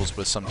troubles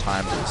with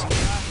sometimes is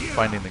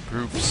finding the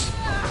groups,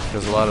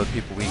 because a lot of the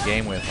people we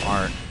game with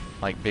aren't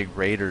like big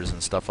raiders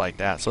and stuff like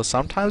that. So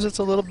sometimes it's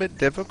a little bit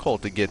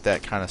difficult to get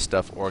that kind of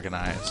stuff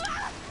organized.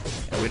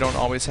 And we don't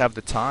always have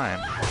the time.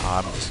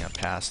 Oh, I'm just going to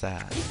pass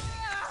that.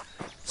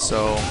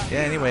 So, yeah,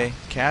 anyway,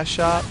 Cash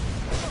Shop,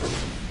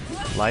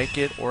 like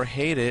it or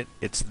hate it,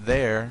 it's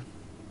there.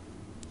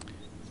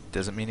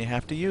 Doesn't mean you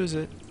have to use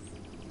it.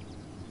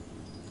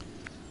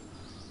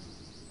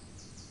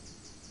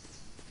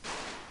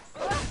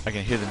 I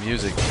can hear the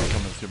music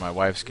coming through my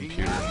wife's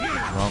computer.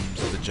 The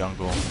drums of the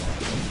jungle.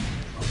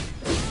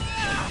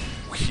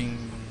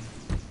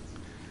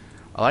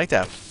 I like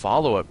that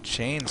follow-up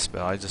chain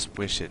spell. I just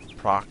wish it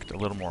procced a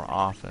little more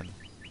often.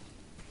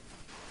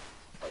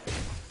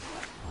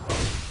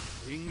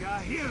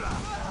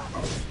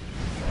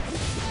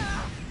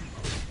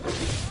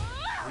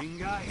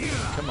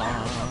 Come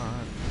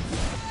on.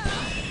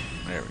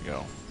 There we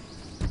go.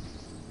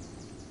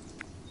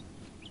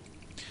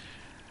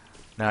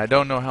 Now I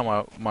don't know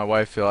how my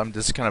wife feels.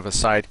 This is kind of a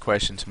side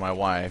question to my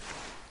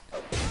wife.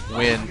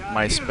 When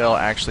my spell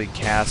actually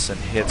casts and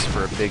hits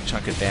for a big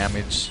chunk of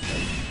damage,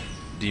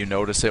 do you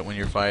notice it when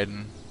you're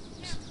fighting?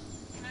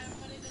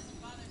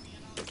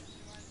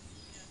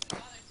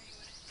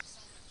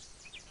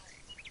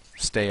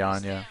 Stay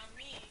on ya.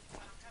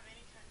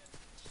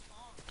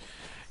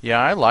 Yeah,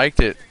 I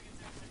liked it.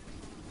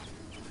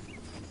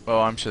 Oh,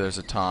 I'm sure there's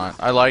a taunt.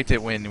 I liked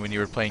it when you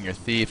were playing your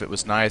thief. It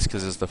was nice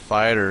because as the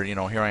fighter,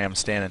 here I am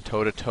standing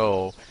toe to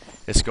toe.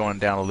 It's going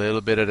down a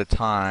little bit at a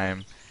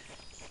time,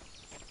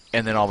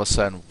 and then all of a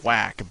sudden,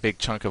 whack! A big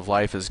chunk of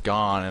life is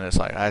gone, and it's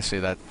like actually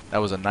that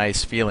was a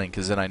nice feeling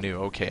because then I knew,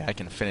 okay, I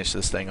can finish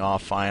this thing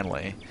off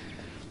finally.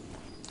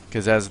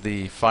 Because as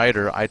the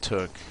fighter, I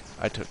took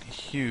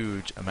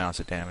huge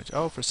amounts of damage.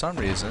 Oh, for some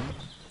reason,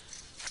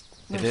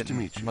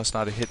 it must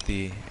not have hit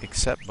the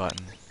accept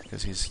button.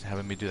 Because he's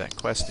having me do that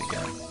quest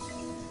again.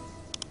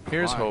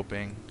 Here's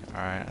hoping.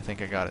 Alright, I think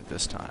I got it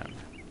this time.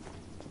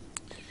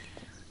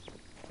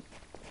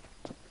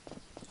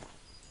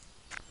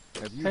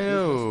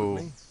 Hello,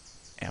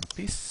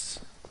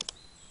 Ampies.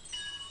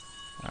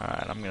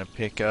 Alright, I'm going to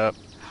pick up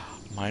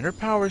minor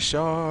power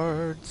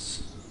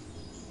shards.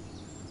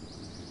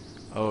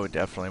 Oh,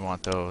 definitely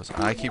want those.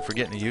 I keep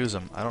forgetting to use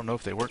them. I don't know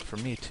if they work for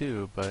me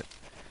too, but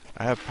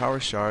I have power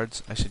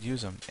shards. I should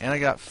use them. And I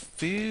got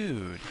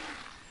food.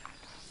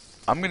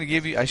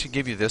 I should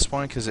give you this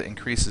one because it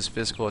increases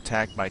physical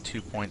attack by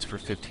 2 points for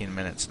 15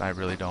 minutes, and I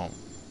really don't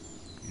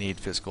need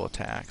physical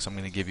attack, so I'm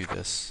going to give you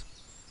this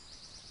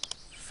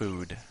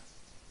food.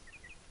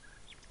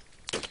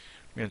 I'm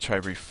going to try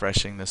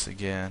refreshing this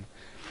again.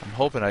 I'm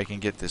hoping I can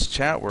get this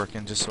chat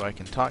working just so I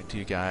can talk to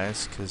you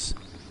guys, because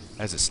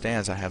as it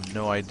stands, I have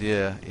no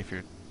idea if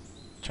you're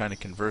trying to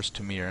converse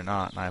to me or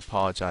not, and I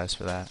apologize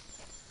for that.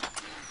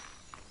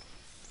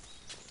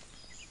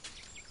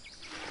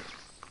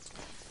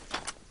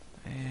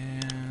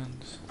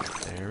 And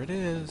there it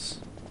is.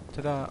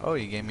 Ta-da. Oh,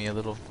 you gave me a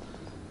little...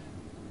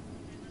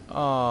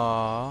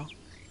 Aww.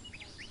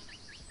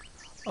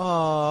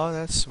 Aww,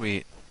 that's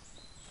sweet.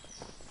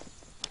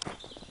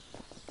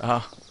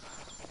 Oh,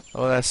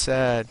 that's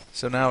sad.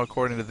 So now,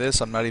 according to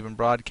this, I'm not even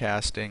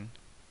broadcasting.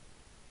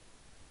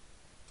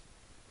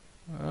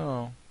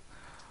 Oh.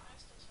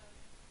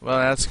 Well,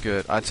 that's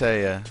good. I tell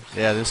you.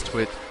 Yeah, this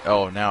Twitch...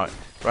 Oh, now,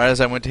 right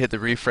as I went to hit the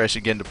refresh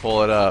again to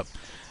pull it up,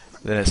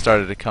 then it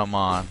started to come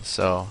on.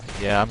 So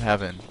yeah, I'm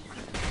having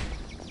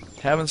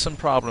some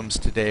problems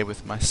today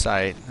with my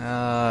site.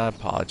 I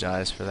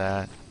apologize for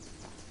that.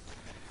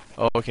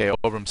 Oh, okay,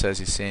 Obram says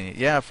he's seeing it.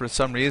 Yeah, for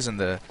some reason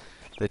the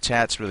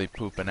chat's really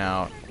pooping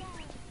out.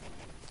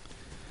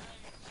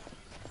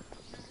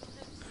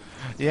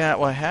 Yeah,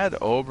 well, I had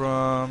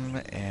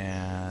Obram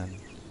and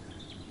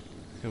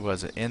who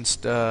was it?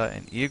 Insta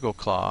and Eagle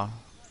Claw.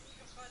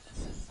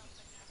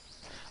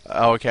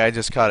 Oh, okay, I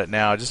just caught it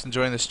now. Just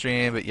enjoying the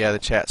stream, but yeah, the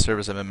chat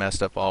servers have been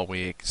messed up all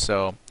week.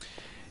 So,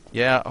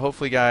 yeah,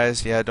 hopefully,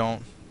 guys, yeah,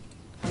 don't.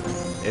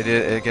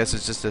 I guess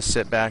it's just to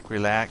sit back,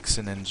 relax,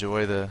 and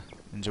enjoy the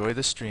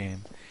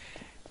stream.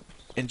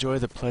 Enjoy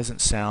the pleasant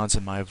sounds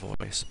in my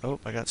voice. Oh,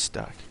 I got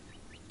stuck.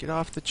 Get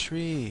off the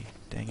tree!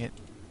 Dang it!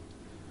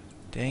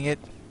 Dang it!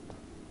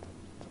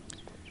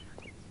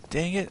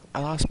 Dang it! I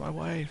lost my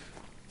wife.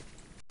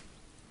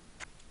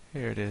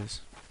 Here it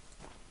is.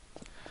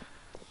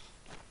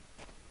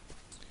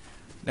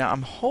 Now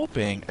I'm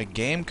hoping a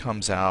game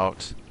comes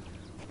out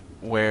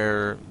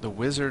where the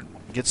wizard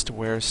gets to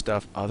wear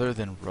stuff other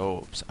than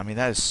robes. I mean,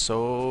 that is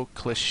so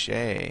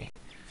cliche.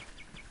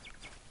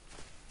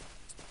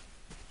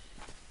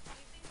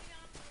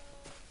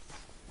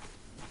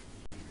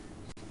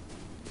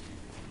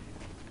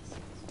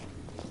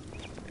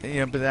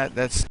 Yeah, but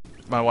that's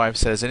my wife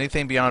says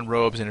anything beyond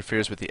robes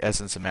interferes with the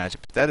essence of magic.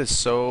 But that is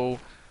so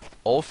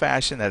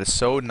old-fashioned. That is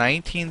so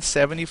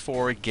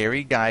 1974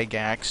 Gary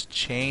Gygax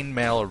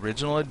chainmail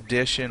original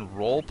edition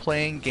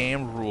role-playing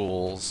game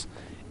rules.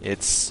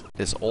 It's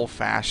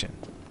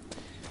old-fashioned.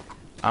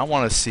 I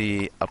want to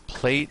see a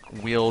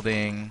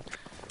plate-wielding,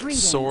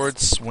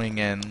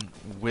 sword-swinging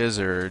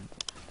wizard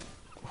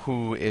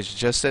who is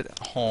just at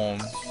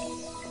home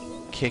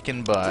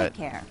kicking butt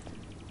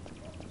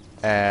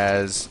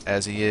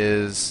as he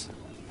is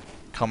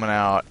coming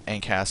out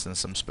and casting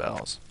some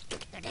spells.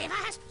 Did Dave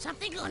have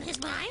something on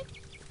his mind?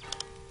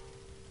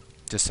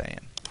 Just saying.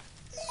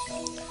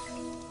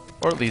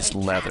 Or at least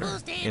leather.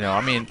 You know,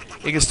 I mean,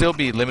 it can still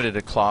be limited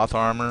to cloth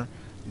armor,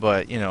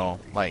 but, you know,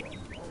 like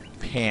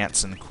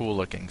pants and cool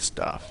looking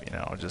stuff, you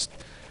know, just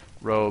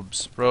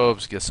robes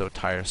get so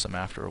tiresome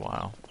after a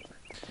while.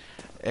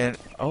 And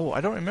oh,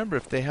 I don't remember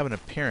if they have an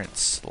appearance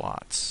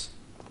slots.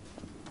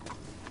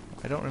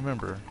 I don't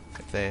remember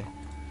if they,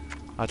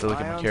 I'll have to look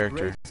at my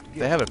character. If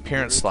they have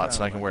appearance slots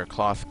and I can wear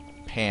cloth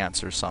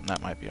pants or something,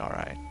 that might be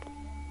alright.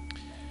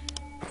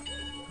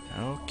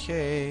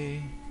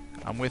 Okay,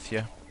 I'm with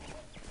you.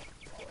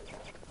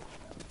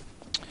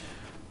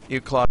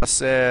 Uclaw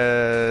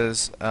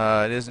says,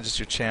 it isn't just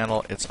your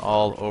channel, it's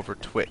all over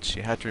Twitch.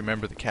 You have to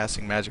remember the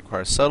casting magic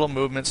requires subtle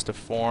movements to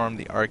form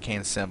the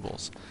arcane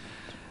symbols.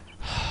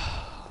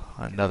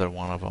 Another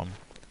one of them.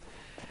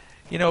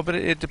 You know, but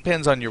it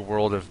depends on your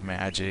world of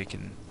magic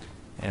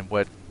and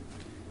what,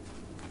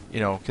 you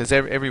know, because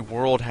every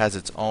world has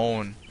its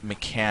own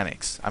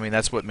mechanics. I mean,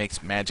 that's what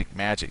makes magic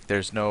magic. There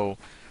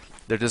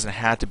doesn't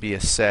have to be a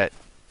set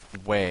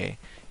way.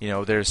 You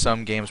know, there's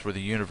some games where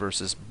the universe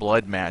is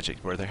blood magic,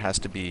 where there has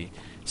to be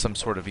some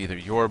sort of either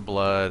your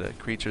blood, a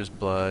creature's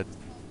blood.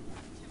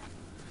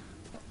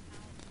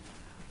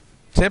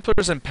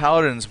 Templars and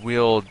Paladins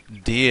wield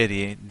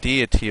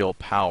deityal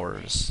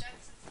powers.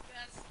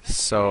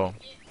 So,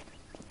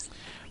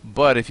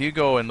 but if you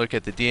go and look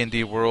at the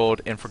D&D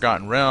world in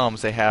Forgotten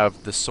Realms, they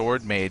have the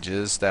sword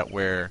mages that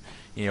wear,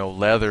 you know,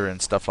 leather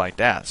and stuff like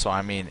that. So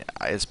I mean,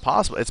 it's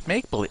possible. It's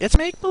make-believe. It's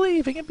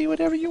make-believe. It can be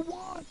whatever you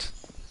want.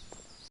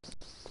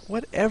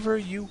 Whatever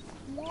you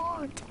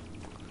want.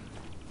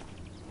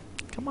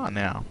 Come on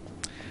now.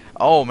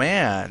 Oh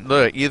man,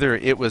 look, either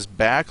it was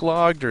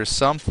backlogged or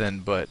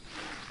something, but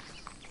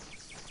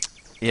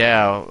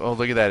yeah. Oh,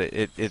 look at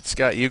that. It's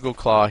got Eagle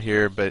Claw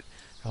here, but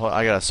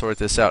I gotta sort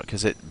this out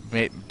because it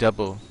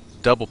double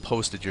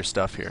posted your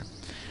stuff here.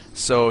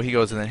 So he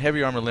goes, and then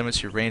heavy armor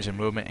limits your range and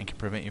movement and can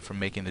prevent you from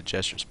making the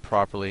gestures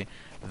properly.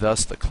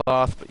 Thus the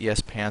cloth, but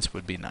yes, pants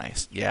would be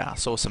nice. Yeah,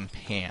 so some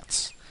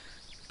pants.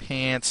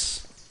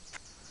 Pants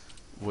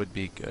would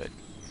be good.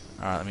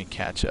 Alright, let me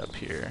catch up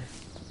here.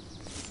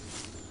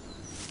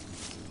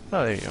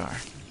 Oh, there you are.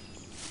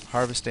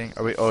 Harvesting.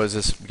 Are we? Oh, is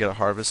this? We got a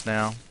harvest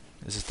now?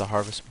 Is this the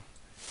harvest?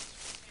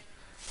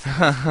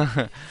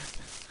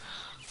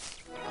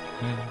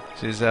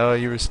 She said, oh,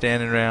 you were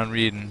standing around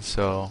reading,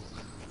 so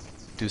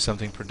do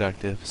something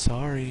productive.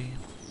 Sorry.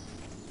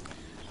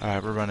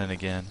 Alright, we're running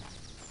again.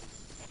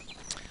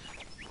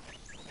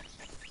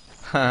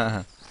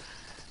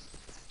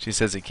 She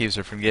says it keeps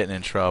her from getting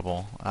in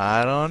trouble.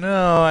 I don't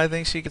know. I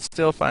think she could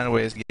still find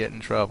ways to get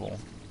in trouble.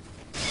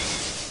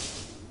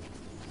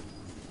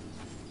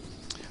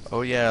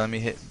 Oh yeah, let me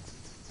hit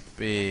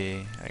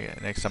B.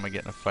 Next time I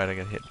get in a fight, I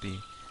gotta hit B.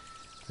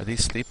 Are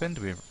these sleeping?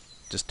 Do we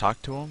just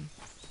talk to them?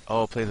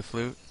 Oh, play the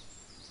flute?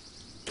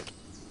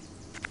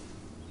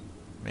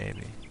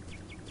 Maybe.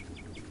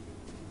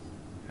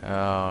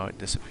 Oh, it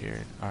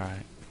disappeared.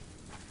 Alright.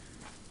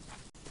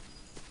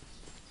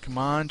 Come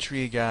on,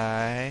 tree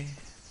guy.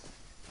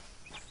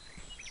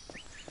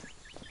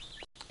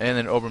 And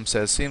then Obram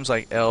says, seems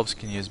like elves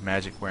can use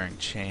magic wearing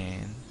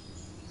chain.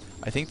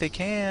 I think they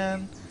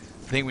can.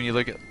 I think when you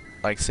look at,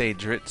 like, say,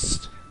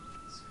 Dritz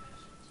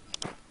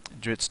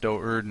Do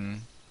Urden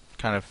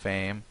kind of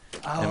fame,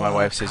 and my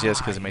wife says yes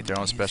because they make their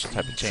own special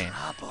type of chain.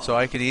 So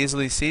I could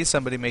easily see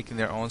somebody making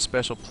their own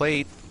special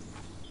plate.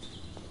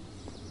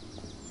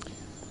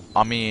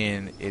 I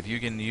mean, if you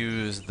can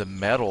use the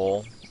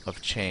metal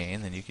of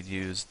chain, then you could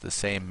use the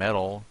same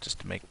metal just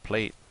to make a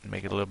plate and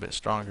make it a little bit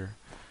stronger.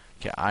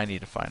 Okay, I need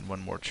to find one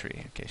more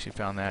tree. Okay, she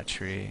found that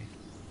tree.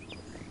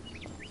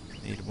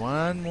 Need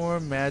one more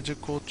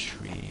magical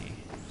tree,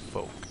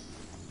 folk.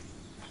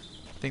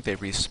 I think they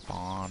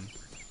respawn.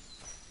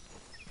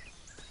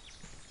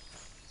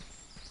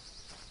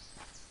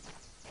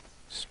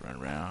 Just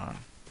run around.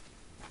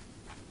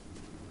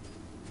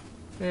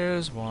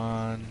 There's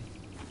one.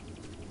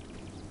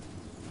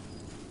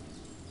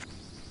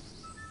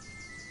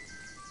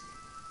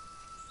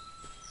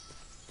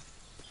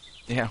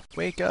 Yeah,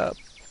 wake up.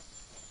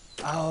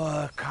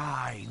 Our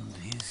kind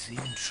is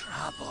in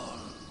trouble.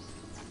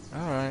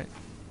 Alright.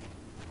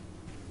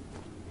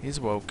 He's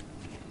woke.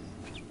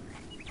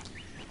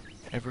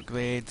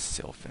 Everglades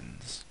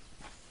Sylphans.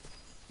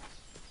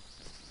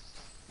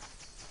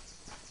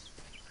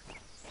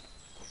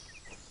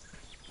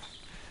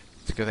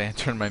 It's a good thing I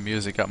turned my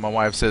music up. My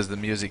wife says the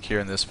music here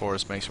in this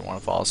forest makes her want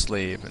to fall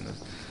asleep. And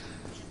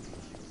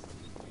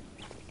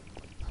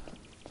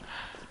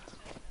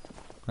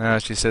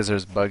She says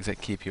there's bugs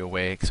that keep you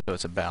awake, so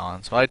it's a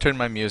balance. Well, I turned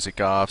my music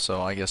off,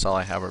 so I guess all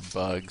I have are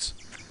bugs.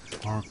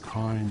 Our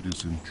kind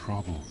is in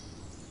trouble.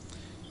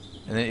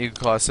 And then Eagle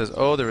Claw says,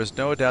 oh, there is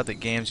no doubt that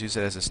games use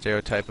it as a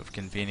stereotype of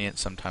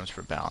convenience, sometimes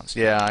for balance.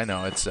 Yeah, I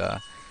know, it's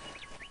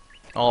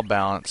all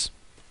balance.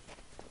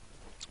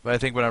 But I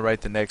think when I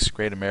write the next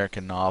great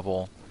American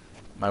novel,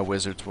 my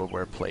wizards will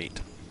wear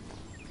plate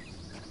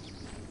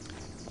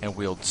and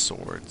wield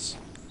swords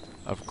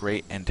of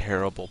great and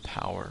terrible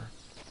power.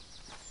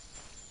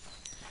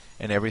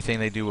 And everything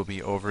they do will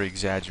be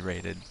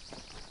over-exaggerated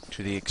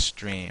to the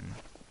extreme.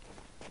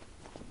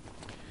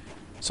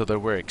 So they'll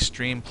wear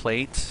extreme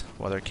plate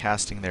while they're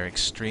casting their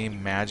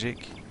extreme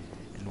magic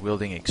and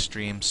wielding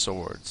extreme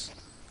swords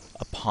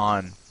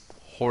upon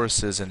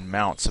horses and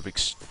mounts of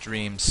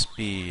extreme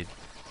speed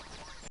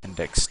and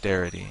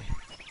dexterity.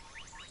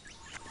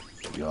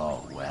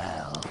 You're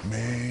well.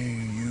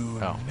 May you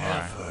Oh,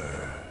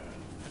 never.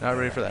 Not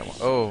ready for that one.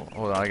 Oh,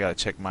 hold on, I gotta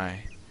check my...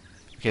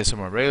 Okay, so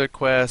my regular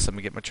quests, I'm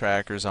gonna get my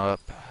trackers up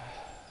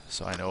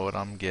so I know what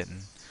I'm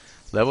getting.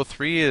 Level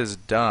 3 is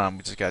done,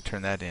 we just gotta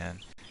turn that in.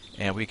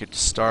 And we could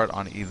start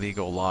on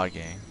illegal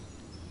logging.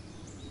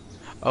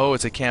 Oh,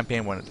 it's a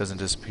campaign one, it doesn't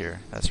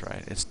disappear. That's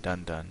right, it's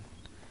done.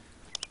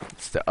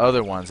 It's the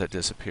other ones that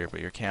disappear, but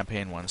your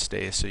campaign one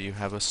stays, so you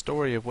have a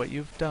story of what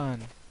you've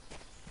done.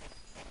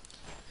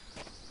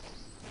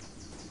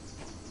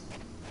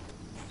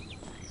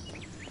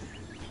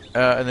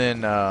 And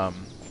then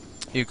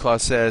Uclaw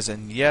says,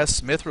 and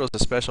yes, Mithril is a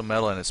special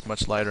metal and it's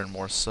much lighter and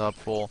more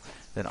supple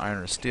than iron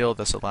or steel,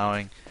 thus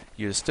allowing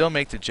you to still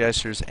make the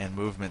gestures and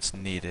movements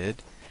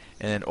needed.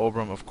 And then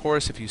Obram, of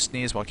course, if you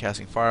sneeze while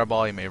casting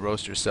Fireball, you may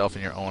roast yourself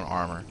in your own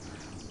armor.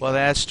 Well,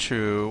 that's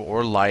true,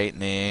 or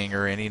lightning,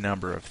 or any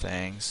number of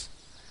things.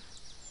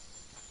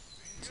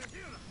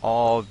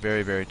 All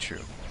very, very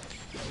true.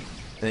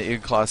 And the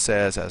Uclaw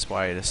says that's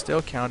why it is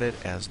still counted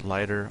as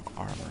lighter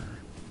armor.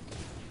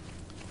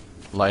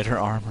 Lighter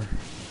armor.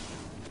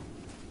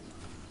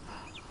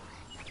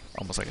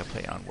 Almost like a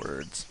play on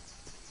words.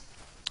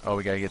 Oh,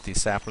 we gotta get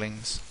these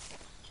saplings.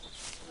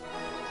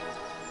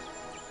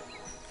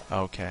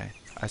 Okay.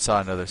 I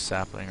saw another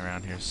sapling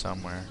around here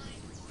somewhere.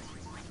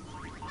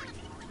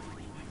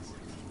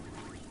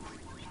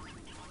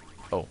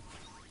 Oh.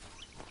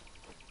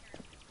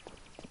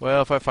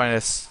 Well, if I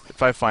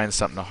find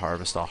something to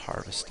harvest, I'll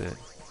harvest it.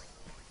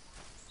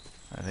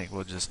 I think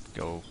we'll just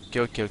go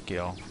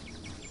kill.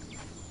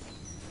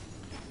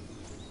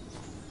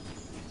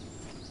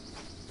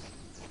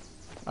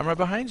 I'm right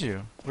behind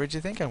you. Where'd you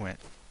think I went?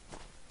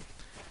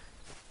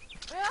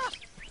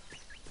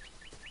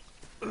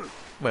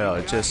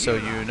 Well, just so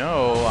you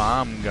know,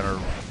 I'm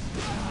gonna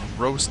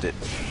roast it.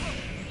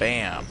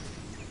 Bam.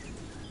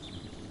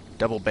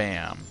 Double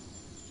bam.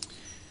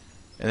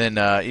 And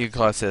then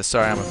Eagle says,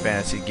 sorry, I'm a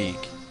fantasy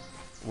geek.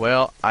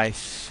 Well, I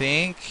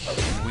think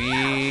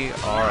we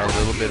are a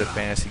little bit of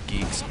fantasy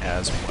geeks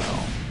as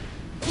well.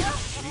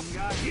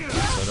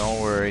 So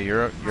don't worry,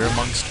 you're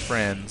amongst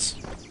friends.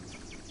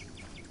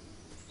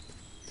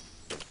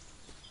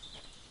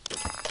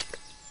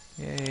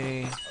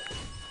 Yay.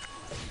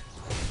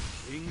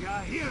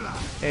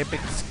 Epic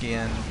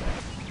skin.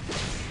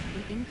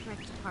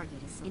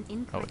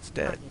 Oh, it's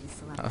dead.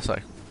 I was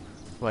like,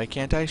 why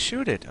can't I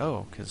shoot it?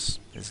 Oh, because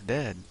it's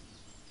dead.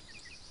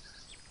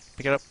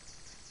 Pick it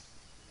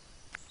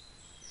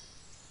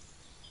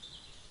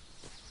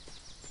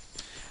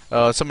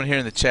up. Someone here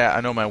in the chat,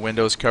 I know my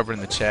window's covered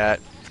in the chat.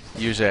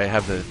 Usually I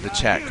have the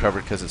chat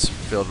covered because it's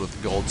filled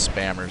with gold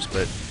spammers,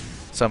 but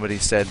somebody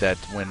said that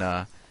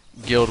when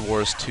Guild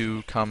Wars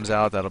 2 comes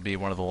out, that'll be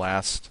one of the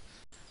last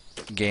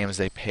games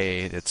they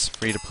pay. It's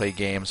free-to-play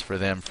games for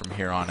them from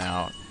here on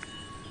out.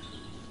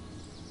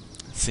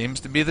 It seems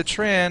to be the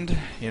trend,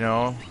 you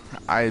know.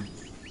 I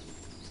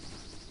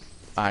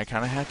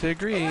kind of have to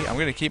agree. I'm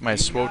going to keep my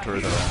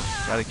SWOTR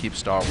though. Got to keep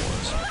Star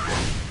Wars.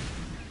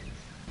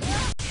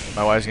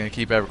 My wife's going to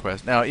keep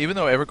EverQuest. Now, even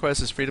though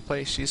EverQuest is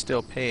free-to-play, she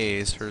still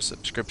pays her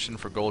subscription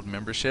for gold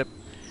membership,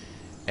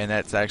 and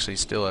that's actually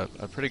still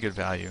a pretty good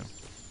value.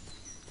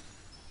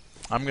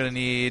 I'm going to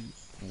need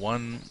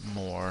one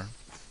more.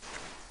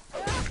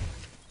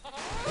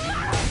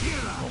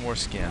 One more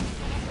skin.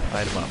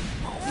 Light them up.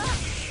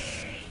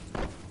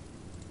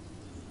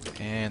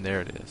 And there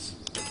it is.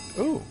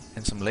 Ooh,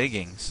 and some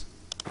leggings.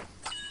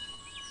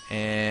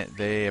 And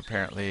they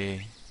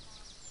apparently...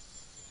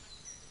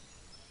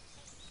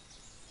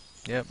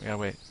 Yep, we gotta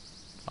wait.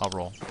 I'll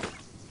roll.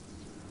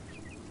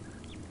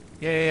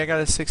 Yay, I got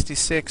a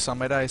 66 on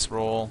my dice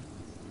roll.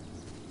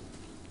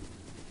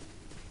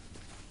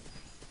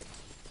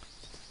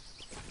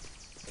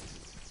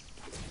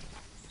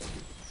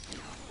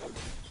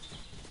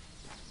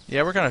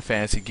 Yeah, we're kind of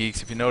fantasy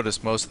geeks. If you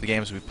notice, most of the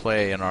games we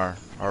play in our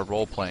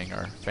role-playing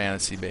are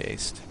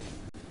fantasy-based.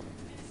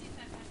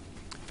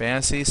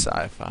 Fantasy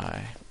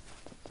sci-fi.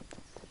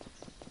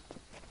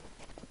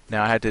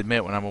 Now, I have to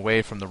admit, when I'm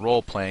away from the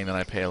role-playing, then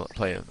I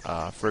play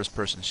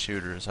first-person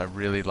shooters. I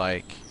really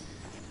like...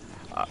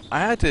 I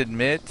have to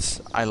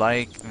admit, I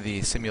like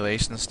the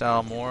simulation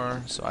style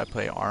more, so I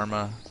play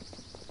Arma.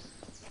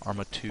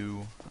 Arma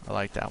 2. I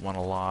like that one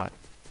a lot.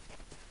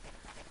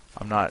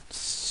 I'm not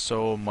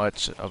so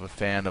much of a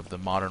fan of the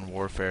Modern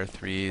Warfare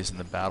 3s and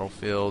the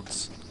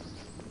Battlefields,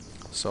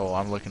 so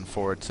I'm looking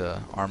forward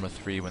to Arma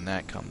 3 when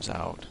that comes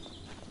out.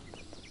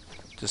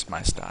 Just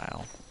my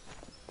style.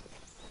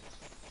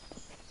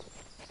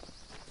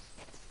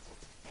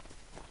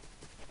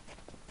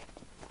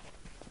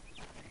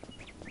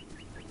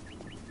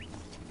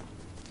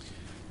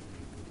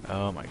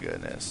 Oh my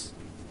goodness.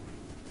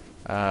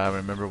 I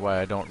remember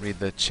why I don't read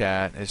the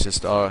chat. It's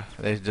just, oh,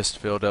 they just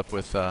filled up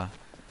with,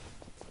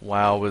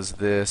 WoW was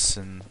this,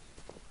 and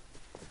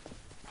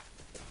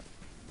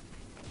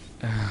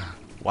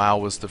WoW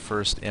was the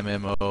first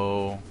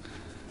MMO.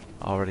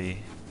 Already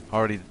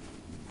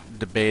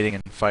debating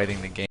and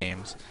fighting the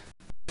games.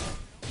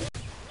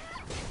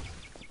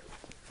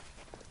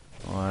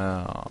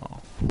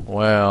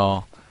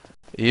 Well,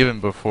 even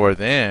before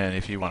then,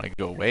 if you want to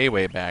go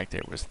way back,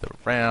 there was The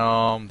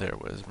Realm, there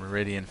was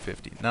Meridian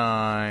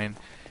 59,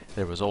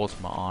 there was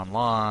Ultima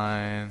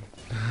Online.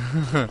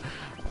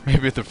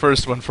 Maybe the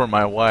first one for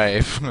my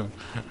wife.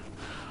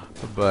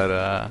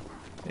 But,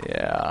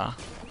 yeah.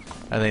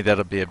 I think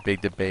that'll be a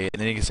big debate. And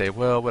then you can say,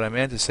 well, what I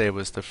meant to say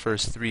was the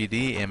first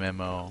 3D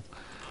MMO.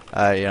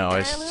 You know,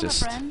 it's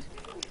just...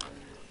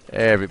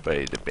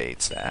 everybody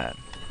debates that.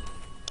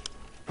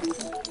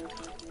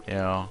 You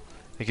know,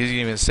 because you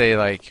can even say,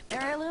 like...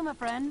 Heirloom, a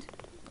friend.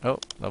 Oh,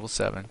 level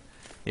 7.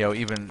 You know,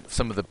 even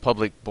some of the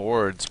public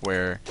boards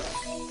where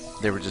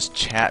they were just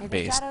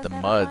chat-based, the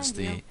MUDs,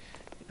 the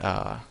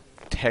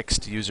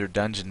text user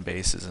dungeon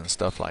bases and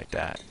stuff like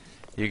that.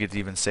 You could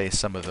even say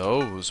some of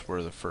those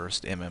were the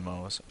first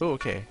MMOs. Oh,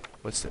 okay.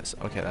 What's this?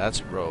 Okay,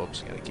 that's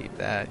ropes. Gotta keep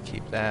that.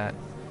 Keep that.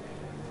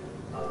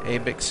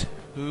 Abix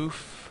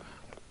hoof.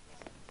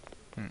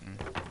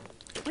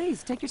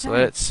 Please take your So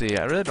time. let's see.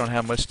 I really don't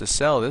have much to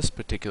sell this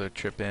particular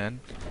trip in,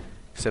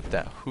 except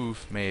that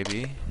hoof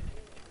maybe.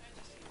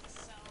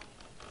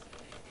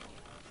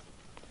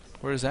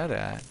 Where's that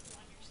at?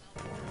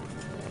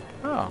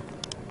 Oh.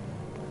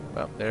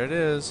 Well, there it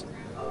is.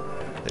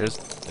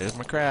 There's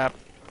my crap.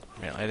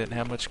 Apparently I didn't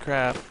have much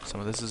crap.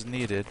 Some of this is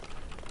needed.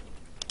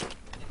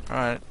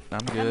 Alright, I'm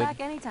Come good. back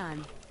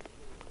anytime.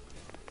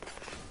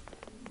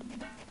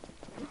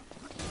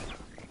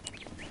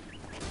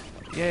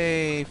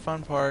 Yay,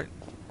 fun part.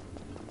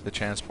 The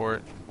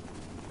transport.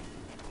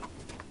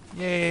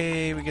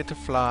 Yay, we get to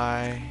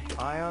fly.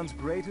 Aion's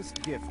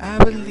greatest gift.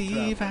 I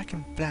believe I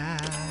can fly.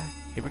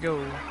 Here we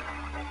go.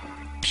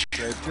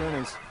 Safe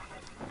journeys.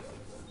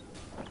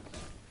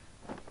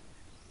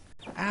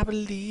 I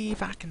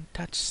believe I can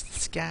touch the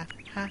sky.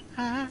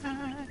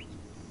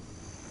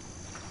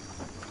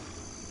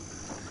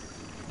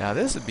 Now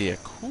this would be a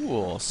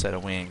cool set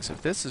of wings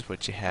if this is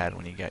what you had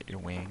when you got your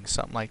wings.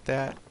 Something like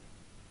that.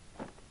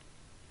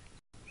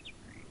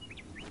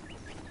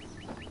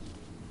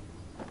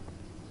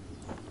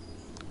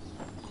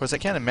 Of course, I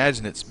can't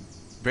imagine it's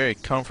very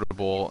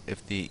comfortable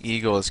if the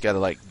eagle has got to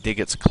like dig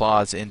its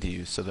claws into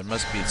you, so there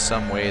must be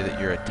some way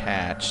that you're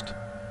attached.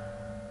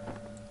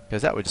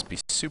 Because that would just be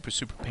super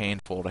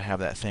painful to have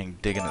that thing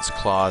digging its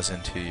claws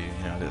into you,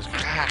 you know, just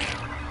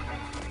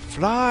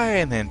fly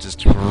and then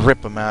just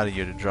rip them out of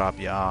you to drop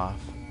you off.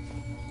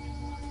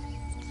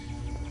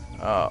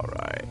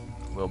 Alright,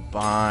 we'll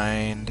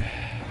bind.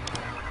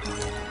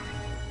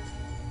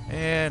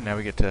 And now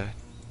we get to,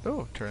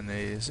 turn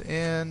these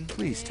in.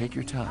 Please take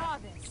your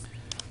time.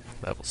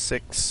 Level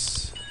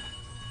 6.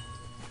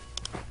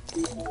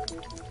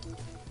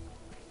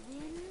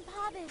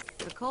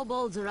 The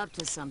kobolds are up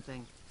to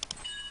something.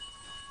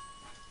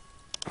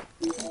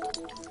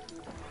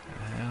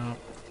 Well,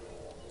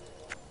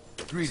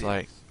 it's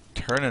like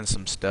turning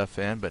some stuff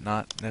in, but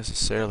not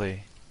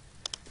necessarily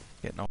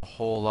getting a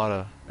whole lot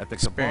of At the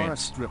Kabara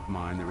experience. strip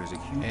mine, there is a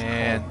huge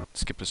And cauldron.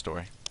 skip the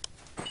story.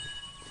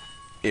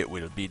 It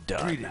will be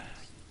done.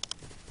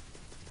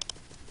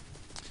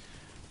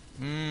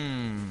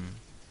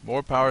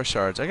 More power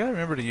shards. I gotta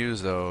remember to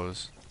use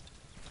those.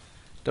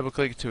 Double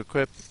click to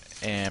equip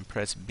and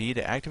press B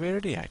to activate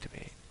or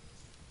deactivate.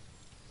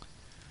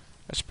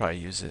 I should probably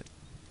use it.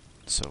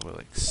 So we'll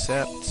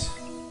accept.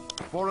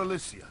 For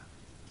Alicia.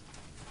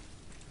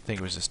 I think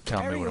it was just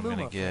telling me what I'm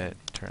gonna get.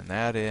 Turn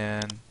that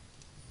in.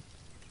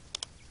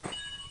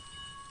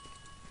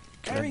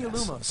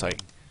 Goodness, it's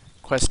like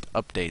quest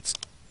updates.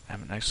 I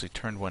haven't actually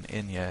turned one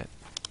in yet.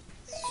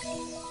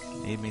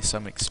 Need me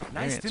some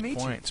experience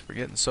points. We're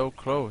getting so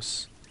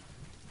close.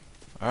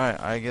 Alright,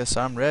 I guess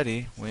I'm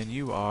ready when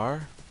you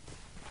are.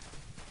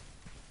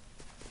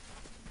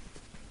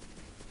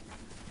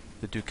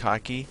 The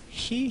Dukaki.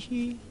 Hee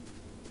hee.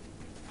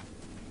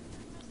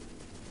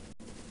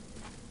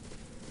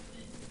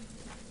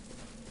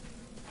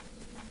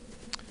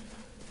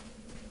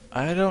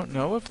 I don't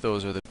know if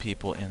those are the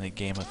people in the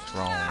Game of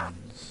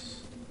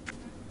Thrones.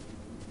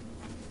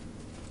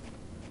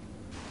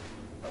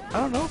 I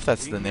don't know if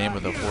that's the name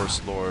of the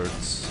Horse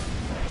Lords.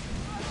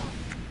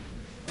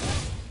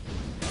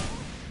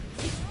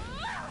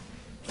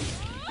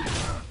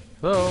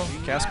 Hello,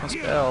 cast my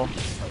spell.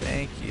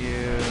 Thank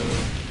you.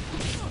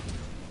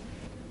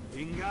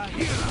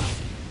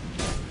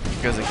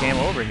 Because it came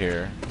over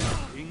here.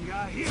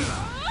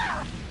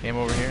 Came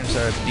over here and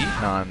started beating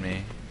on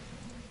me.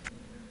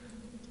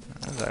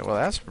 I was like, well,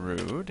 that's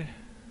rude.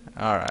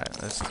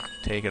 Alright, let's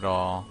take it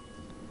all.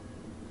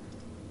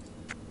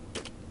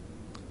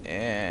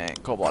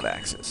 And cobalt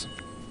axes.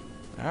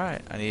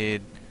 Alright, I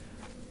need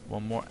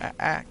one more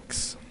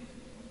axe.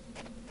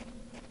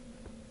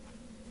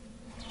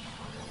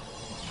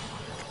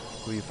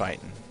 Who are you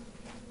fighting?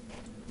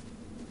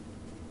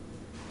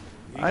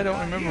 I don't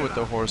remember what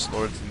the horse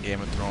lords in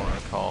Game of Thrones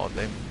are called.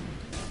 They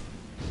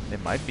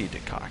might be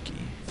Dekaki.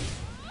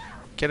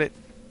 Get it?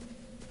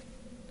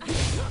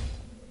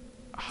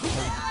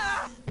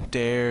 How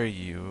dare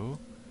you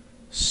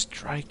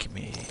strike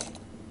me?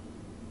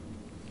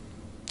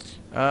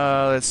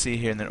 Let's see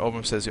here. And then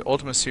Obram says the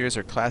Ultima series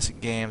are classic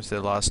games. Did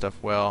a lot of stuff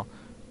well.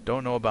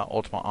 Don't know about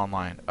Ultima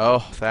Online.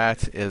 Oh,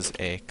 that is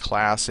a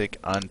classic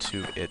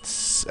unto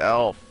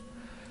itself.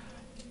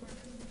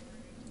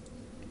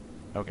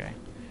 Okay.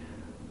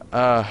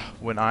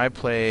 When I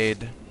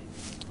played...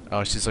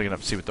 Oh, she's looking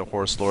up to see what the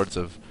horse lords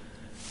of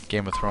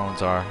Game of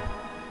Thrones are.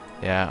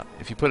 Yeah,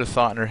 if you put a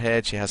thought in her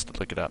head, she has to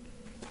look it up.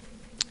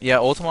 Yeah,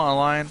 Ultima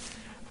Online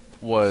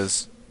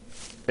was...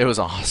 It was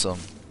awesome.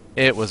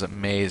 It was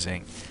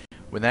amazing.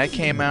 When that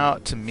came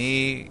out, to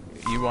me,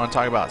 you want to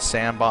talk about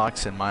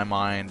sandbox, in my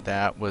mind,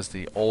 that was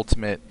the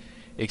ultimate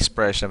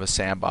expression of a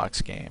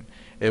sandbox game.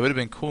 It would have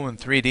been cool in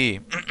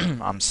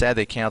 3D. I'm sad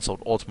they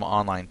canceled Ultima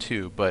Online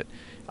 2, but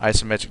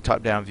isometric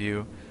top-down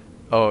view.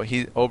 Oh,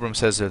 Obram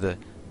says they're the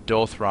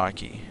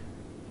Dothraki.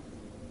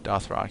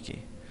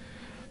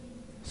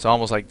 It's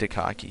almost like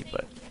Dekaki,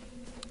 but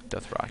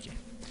Dothraki.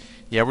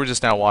 Yeah, we're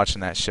just now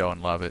watching that show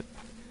and love it.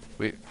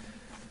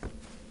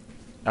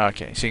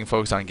 Okay, so you can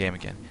focus on game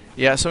again.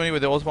 Yeah, so anyway,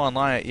 the Ultima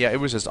Online, yeah, it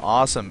was just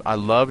awesome. I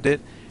loved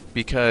it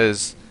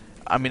because,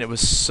 I mean, it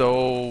was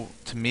so,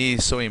 to me,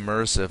 so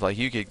immersive. Like,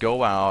 you could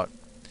go out,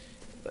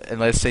 and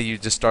let's say you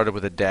just started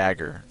with a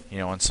dagger, you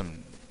know, and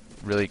some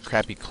really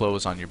crappy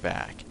clothes on your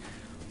back.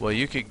 Well,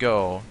 you could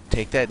go,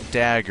 take that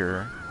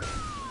dagger,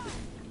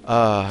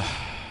 go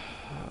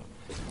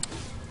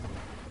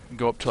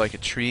up to like a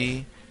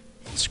tree,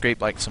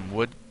 scrape like some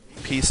wood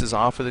pieces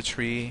off of the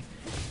tree,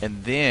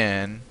 and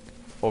then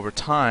over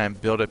time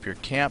build up your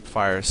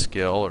campfire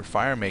skill or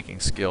fire making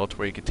skill to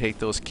where you could take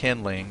those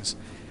kindlings,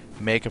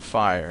 make a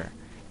fire.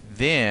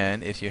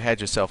 Then if you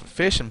had yourself a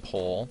fishing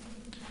pole,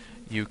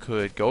 you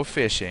could go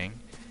fishing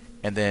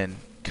and then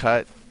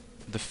cut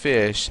the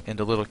fish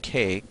into little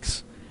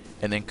cakes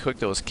and then cook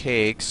those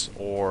cakes,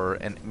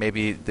 and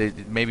maybe you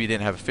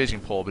didn't have a fishing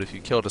pole, but if you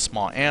killed a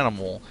small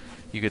animal,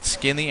 you could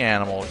skin the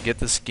animal, get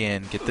the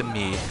skin, get the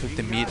meat, cook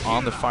the meat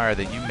on the fire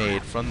that you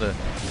made from the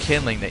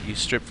kindling that you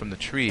stripped from the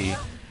tree.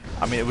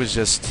 I mean, it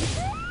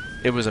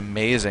was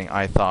amazing,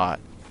 I thought.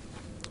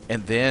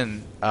 And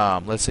then,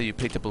 let's say you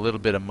picked up a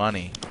little bit of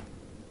money,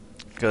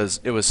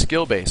 because it was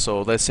skill-based.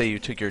 So let's say you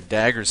took your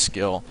dagger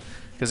skill,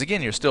 because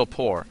again, you're still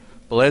poor.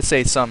 But let's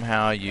say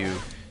somehow you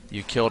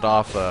killed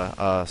off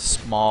a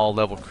small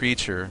level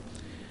creature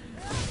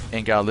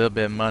and got a little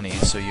bit of money,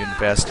 so you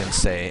invest in,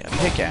 say, a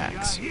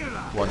pickaxe.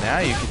 Well, now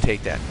you can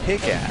take that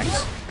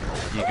pickaxe,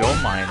 you go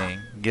mining,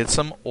 get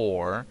some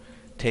ore,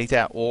 take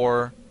that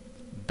ore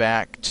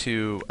back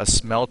to a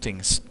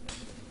smelting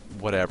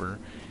whatever,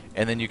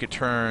 and then you could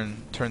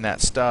turn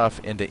that stuff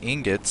into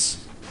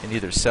ingots and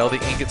either sell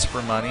the ingots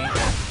for money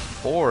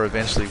or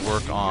eventually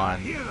work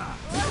on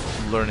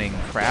learning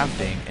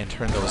crafting and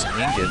turn those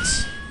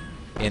ingots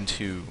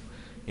into,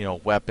 you know,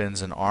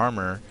 weapons and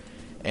armor,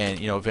 and,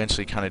 you know,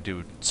 eventually kind of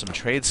do some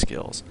trade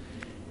skills.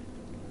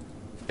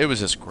 It was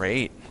just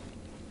great.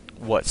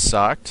 What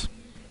sucked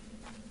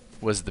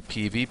was the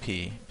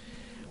PvP.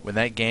 When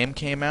that game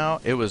came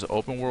out, it was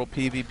open world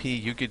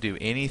PvP. You could do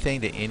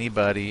anything to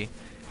anybody,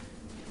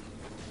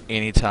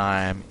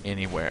 anytime,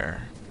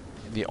 anywhere.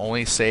 The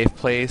only safe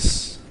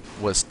place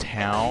was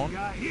town,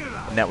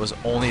 and that was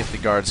only if the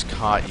guards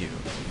caught you.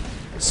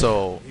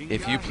 So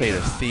if you played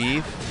a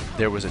thief,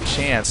 there was a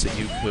chance that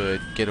you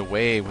could get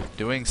away with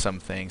doing some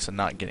things and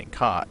not getting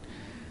caught,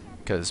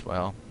 because,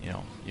 well, you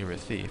know, you were a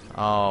thief.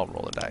 I'll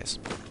roll the dice.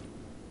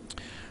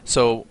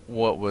 So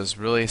what was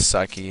really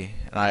sucky,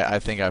 and I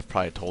think I've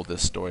probably told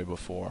this story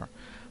before,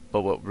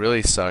 but what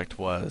really sucked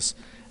was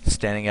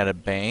standing at a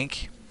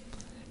bank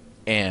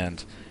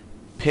and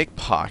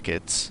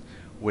pickpockets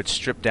would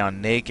strip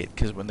down naked,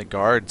 because when the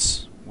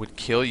guards would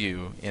kill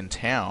you in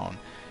town,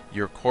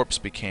 your corpse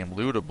became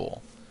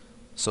lootable.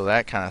 So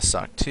that kind of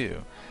sucked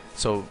too.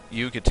 So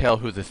you could tell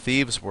who the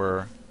thieves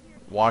were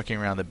walking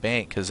around the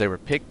bank because they were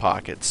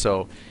pickpockets.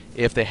 So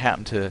if they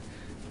happened to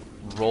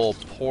roll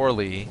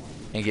poorly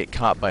and get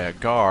caught by a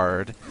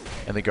guard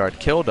and the guard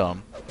killed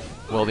them,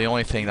 well, the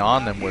only thing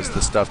on them was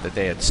the stuff that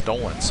they had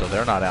stolen, so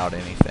they're not out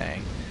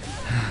anything.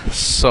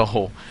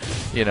 So,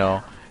 you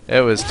know,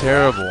 it was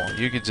terrible.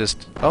 You could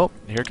just, oh,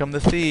 here come the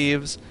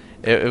thieves.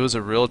 It was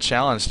a real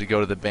challenge to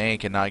go to the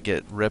bank and not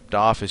get ripped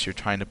off as you're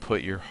trying to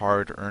put your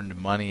hard-earned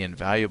money and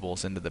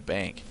valuables into the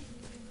bank.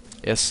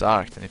 It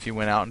sucked. And if you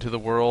went out into the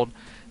world,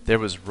 there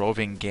was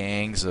roving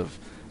gangs of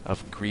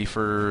of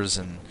griefers,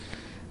 and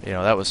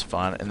that was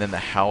fun. And then the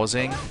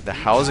housing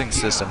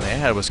system they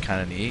had was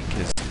kind of neat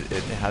because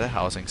it had a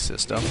housing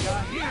system.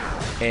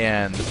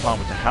 And the problem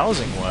with the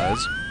housing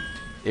was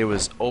it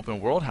was open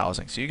world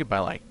housing, so you could buy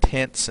like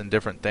tents and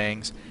different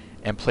things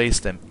and place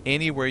them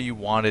anywhere you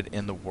wanted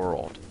in the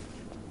world,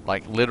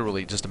 like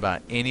literally just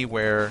about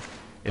anywhere.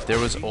 If there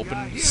was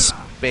open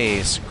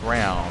space,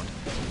 ground,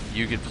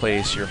 you could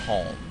place your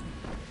home.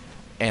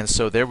 And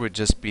so there would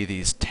just be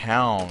these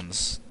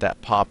towns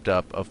that popped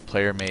up of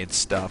player-made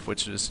stuff,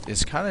 which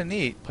is kind of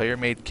neat.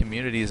 Player-made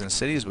communities and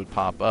cities would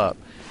pop up,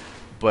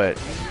 but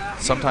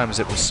sometimes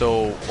it was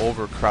so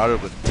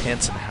overcrowded with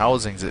tents and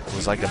housings, it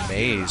was like a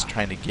maze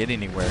trying to get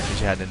anywhere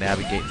because you had to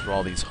navigate through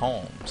all these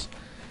homes.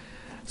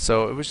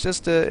 So it was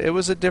just it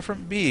was a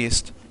different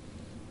beast.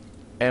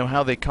 And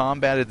how they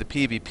combated the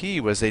PvP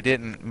was they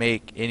didn't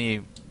make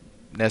any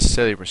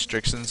necessarily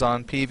restrictions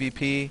on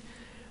PvP,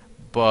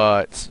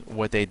 but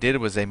what they did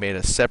was they made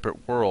a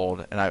separate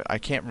world, and I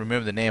can't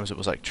remember the names. It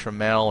was like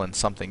Tremel and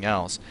something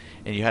else,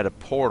 and you had a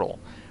portal.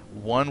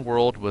 One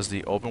world was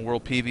the open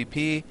world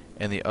PvP,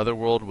 and the other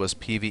world was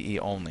PvE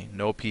only,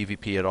 no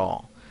PvP at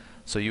all.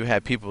 So you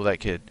had people that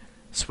could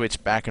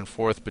switch back and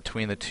forth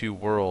between the two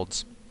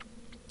worlds.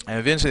 And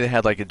eventually they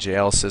had like a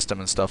jail system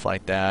and stuff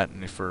like that,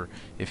 and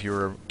if you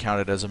were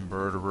counted as a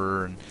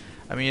murderer, and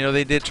I mean,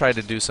 they did try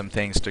to do some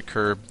things to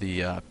curb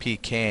the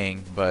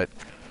PKing, but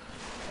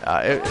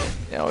it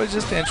was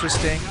just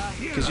interesting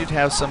because you'd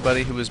have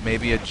somebody who was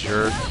maybe a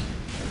jerk,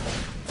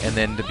 and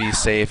then to be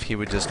safe, he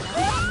would just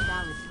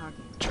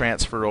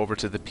transfer over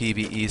to the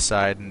PvE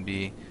side and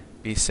be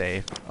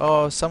safe.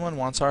 Oh, someone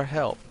wants our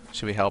help.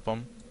 Should we help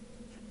them?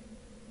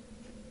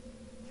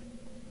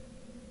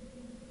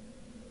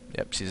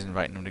 Yep, she's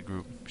inviting him to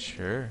group.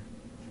 Sure.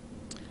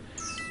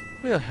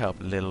 We'll help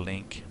little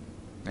Link.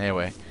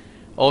 Anyway,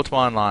 Ultima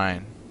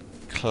Online.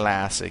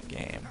 Classic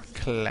game.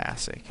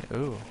 Classic.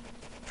 Ooh.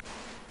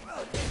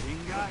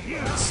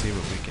 Let's see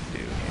what we can do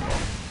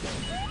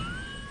here.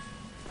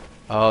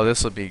 Oh,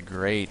 this will be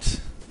great.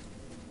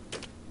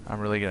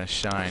 I'm really going to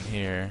shine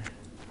here.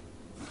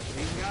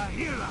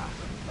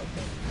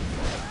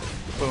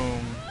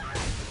 Boom.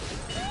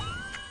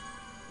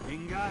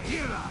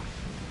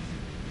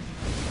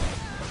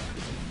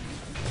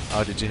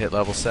 Oh, did you hit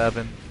level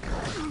 7?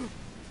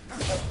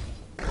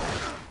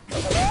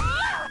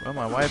 Well,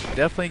 my wife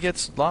definitely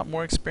gets a lot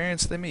more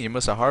experience than me. You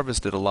must have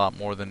harvested a lot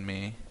more than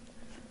me,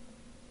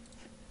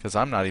 because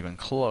I'm not even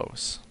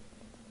close.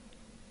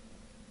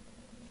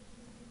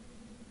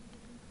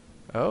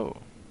 Oh.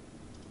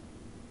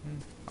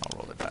 I'll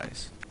roll the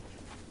dice.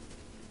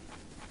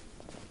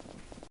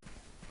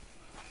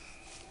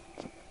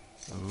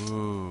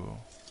 Ooh.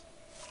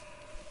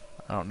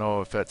 I don't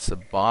know if that's a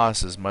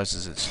boss as much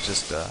as it's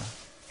just a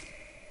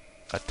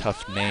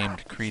tough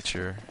named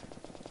creature.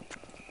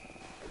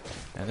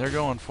 And they're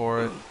going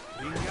for it.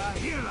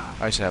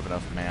 I should have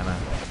enough mana.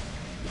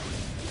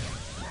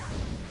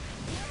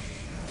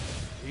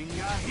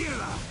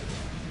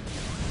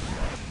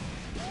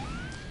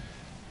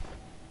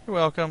 You're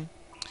welcome.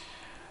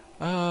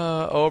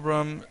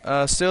 Obram,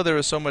 still there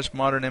was so much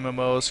modern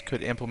MMOs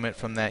could implement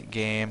from that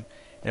game,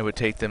 and it would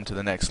take them to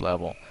the next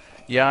level.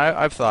 Yeah,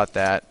 I've thought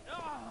that.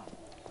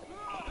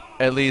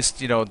 At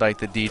least, like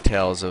the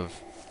details of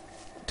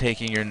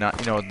taking your,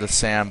 the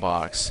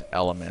sandbox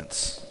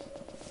elements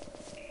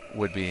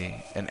would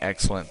be an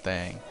excellent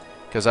thing.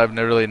 Because I've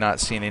really not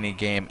seen any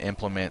game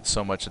implement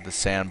so much of the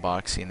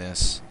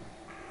sandboxiness,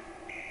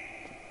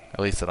 at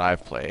least that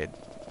I've played.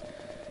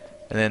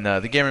 And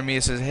then the Gamer Me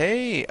says,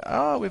 hey,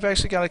 we've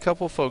actually got a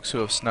couple folks who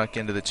have snuck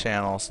into the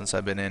channel since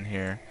I've been in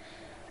here.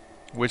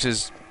 Which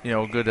is,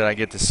 good that I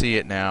get to see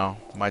it now.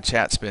 My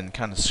chat's been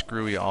kind of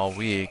screwy all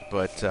week,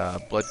 but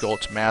Blood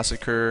Gulch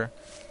Massacre,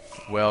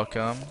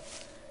 welcome.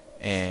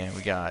 And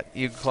we got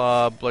Eagle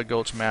Claw, Blood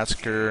Gulch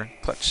Massacre,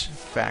 Clutch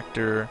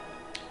Factor.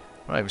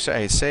 Well, should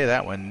I say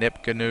that one?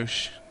 Nip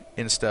Ganoush,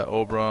 Insta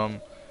Obram,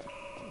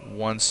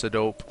 One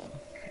Sadope,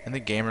 and the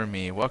Gamer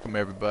Me. Welcome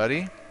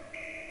everybody.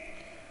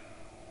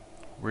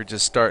 We're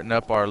just starting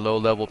up our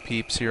low-level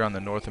peeps here on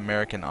the North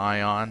American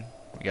Aion.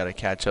 We got to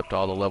catch up to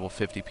all the level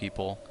 50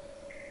 people.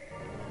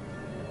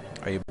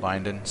 Are you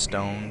binding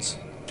stones?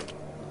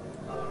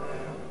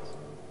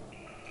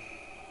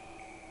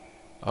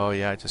 Oh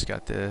yeah, I just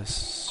got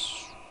this.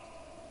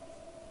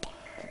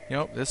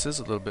 This is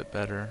a little bit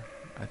better.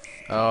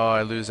 Oh,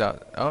 I lose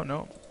out. Oh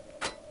no,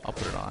 I'll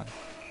put it on.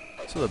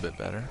 It's a little bit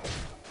better.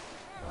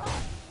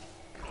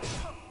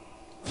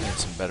 Need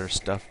some better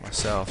stuff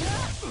myself.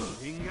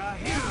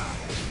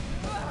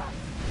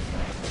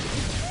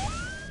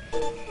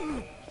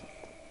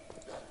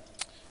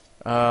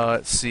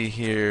 Let's see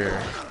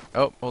here.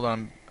 Oh, hold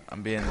on.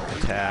 I'm being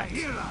attacked.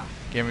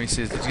 Gamer Me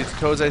says, did you get the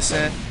codes I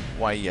sent?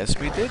 Why, yes,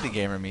 we did, the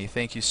Gamer Me.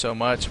 Thank you so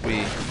much.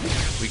 We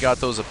got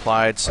those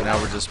applied, so now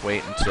we're just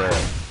waiting to...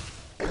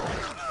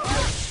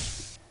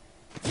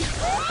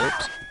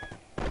 Oops.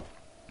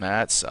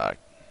 That sucked.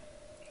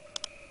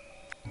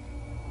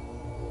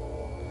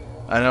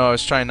 I know, I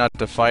was trying not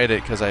to fight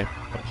it because I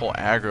pull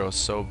aggro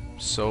so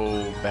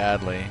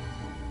badly.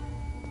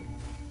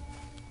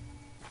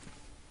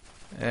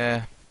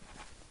 Eh,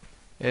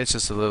 it's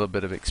just a little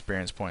bit of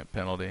experience point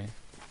penalty.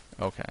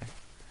 Okay.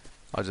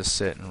 I'll just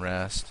sit and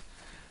rest.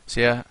 So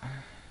yeah.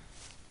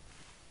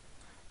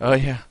 Oh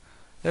yeah.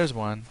 There's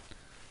one.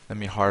 Let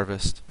me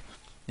harvest.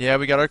 Yeah,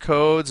 we got our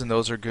codes and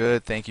those are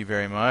good. Thank you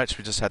very much.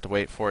 We just have to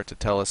wait for it to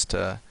tell us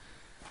to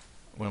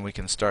when we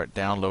can start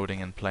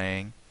downloading and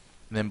playing.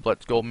 And then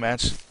Blood Gold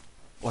Match.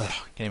 Well,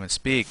 can't even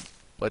speak.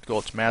 Blood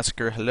Gulch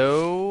Massacre.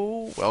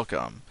 Hello,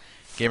 welcome.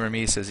 Gamer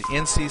Me says the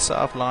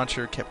NCSoft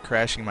launcher kept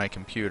crashing my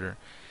computer.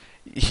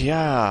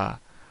 Yeah.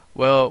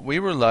 Well, we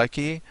were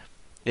lucky.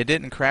 It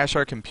didn't crash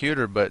our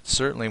computer, but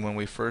certainly when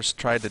we first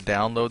tried to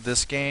download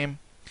this game,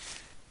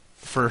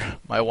 for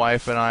my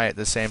wife and I at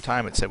the same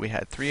time, it said we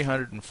had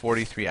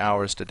 343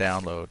 hours to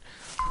download.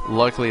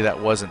 Luckily that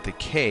wasn't the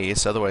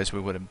case, otherwise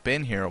we would have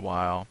been here a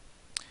while.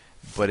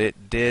 But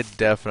it did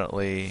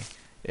definitely,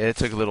 it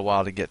took a little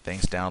while to get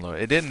things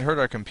downloaded. It didn't hurt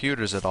our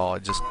computers at all,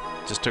 it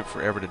just took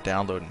forever to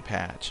download and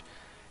patch.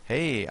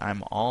 Hey,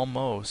 I'm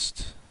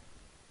almost...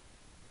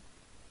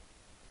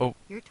 Oh,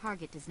 Your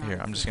target does not here,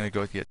 I'm just going to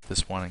go get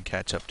this one and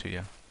catch up to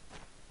you.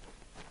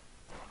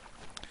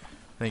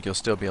 I think you'll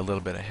still be a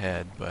little bit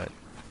ahead, but...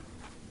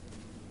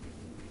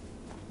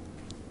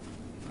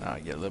 I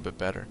get a little bit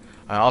better.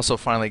 I also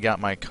finally got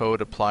my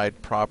code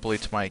applied properly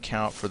to my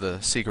account for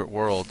the Secret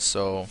World,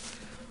 so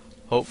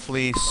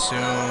hopefully soon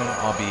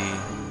I'll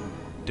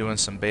be doing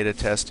some beta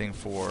testing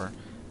for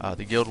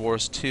the Guild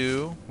Wars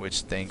 2,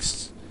 which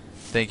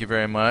thank you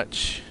very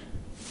much.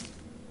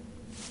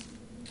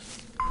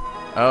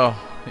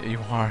 Oh, you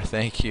are,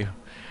 thank you.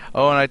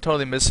 Oh, and I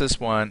totally missed this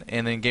one.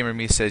 And then Gamer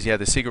Me says, yeah,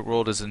 the Secret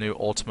World is the new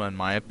Ultima in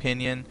my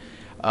opinion.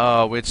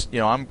 Which, you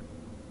know,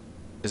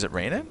 is it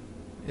raining?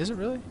 Is it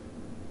really?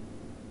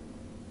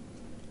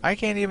 I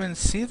can't even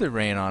see the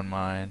rain on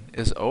mine.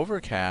 It's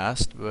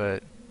overcast,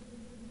 but...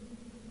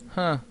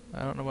 Huh,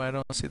 I don't know why I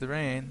don't see the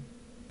rain.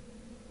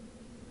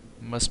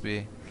 Must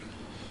be.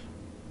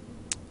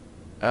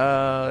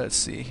 Let's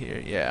see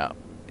here, yeah.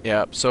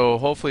 Yep, so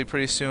hopefully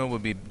pretty soon we'll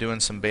be doing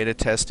some beta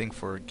testing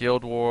for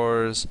Guild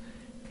Wars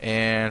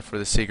and for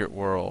the Secret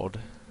World.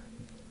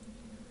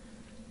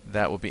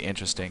 That will be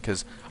interesting,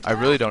 because I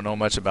really don't know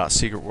much about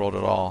Secret World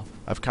at all.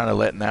 I've kind of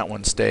letting that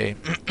one stay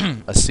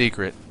a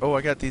secret. Oh,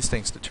 I got these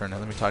things to turn in.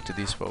 Let me talk to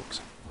these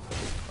folks.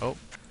 Oh.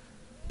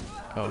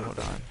 Oh, hold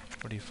on.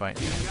 What are you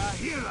fighting?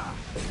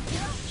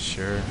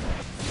 Sure.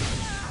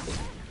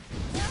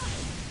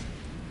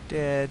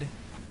 Dead.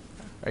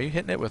 Are you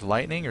hitting it with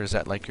lightning, or is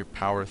that like your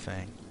power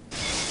thing?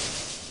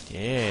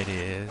 Yeah, it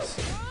is.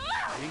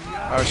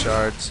 Power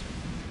shards.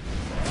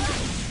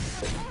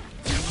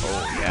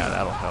 Oh, yeah,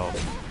 that'll help.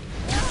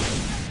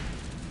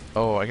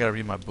 Oh, I gotta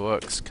read my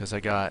books because I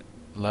got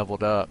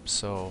leveled up,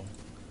 so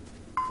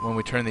when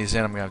we turn these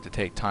in I'm gonna have to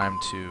take time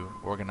to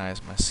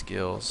organize my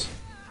skills.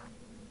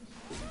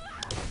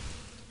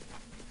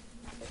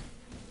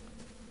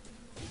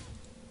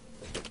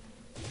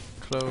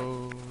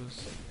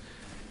 Close.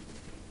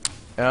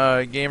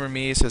 Gamer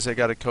Me says I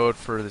got a code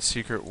for the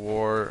Secret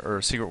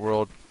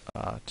World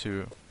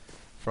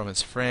from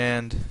his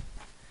friend.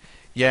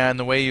 Yeah, and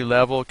the way you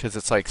level, because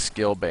it's like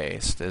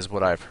skill-based, is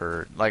what I've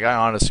heard. Like, I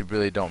honestly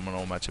really don't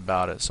know much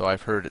about it, so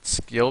I've heard it's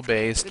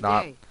skill-based,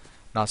 not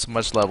so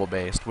much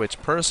level-based, which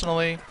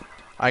personally,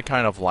 I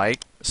kind of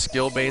like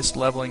skill-based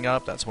leveling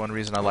up. That's one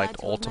reason I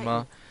liked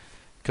Ultima,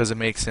 because it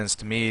makes sense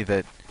to me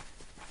that,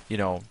 you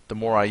know, the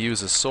more I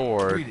use a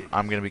sword,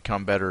 I'm going to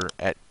become better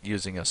at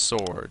using a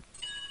sword.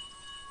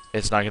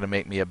 It's not going to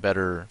make me a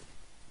better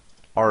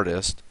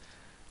artist,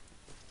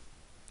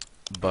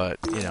 but,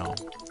 you know...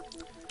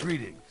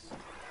 Greetings.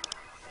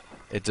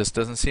 It just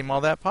doesn't seem all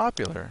that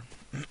popular.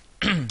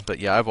 But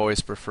yeah, I've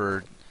always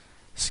preferred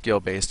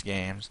skill-based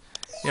games.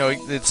 You know,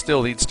 it still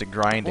leads to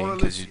grinding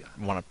because you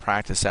want to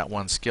practice that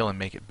one skill and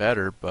make it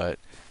better, but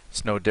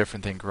it's no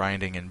different than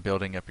grinding and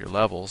building up your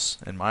levels,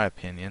 in my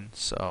opinion.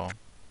 So,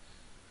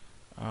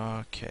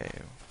 okay,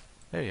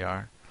 there you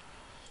are.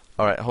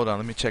 Alright, hold on,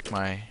 let me check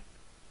my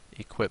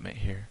equipment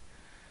here.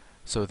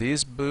 So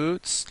these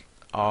boots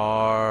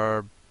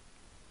are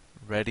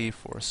ready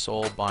for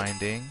soul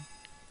binding.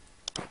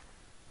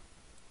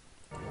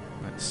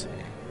 Let's see.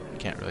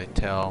 Can't really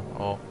tell.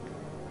 Oh,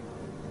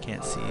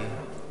 can't see.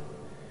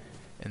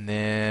 And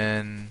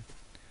then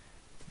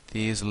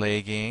these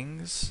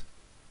leggings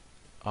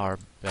are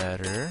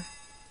better.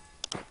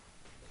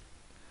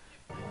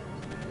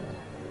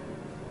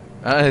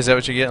 Is that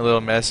what you're getting? A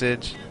little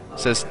message? It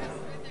says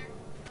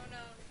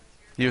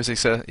you were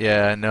success.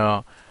 Yeah,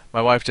 no.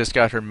 My wife just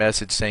got her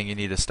message saying you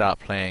need to stop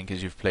playing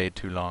because you've played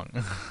too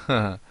long.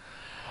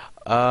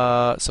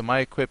 So my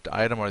equipped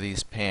item are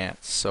these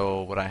pants,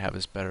 so what I have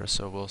is better,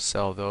 so we'll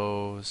sell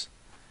those.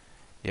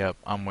 Yep,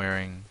 I'm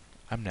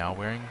now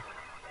wearing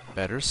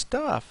better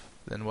stuff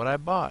than what I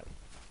bought.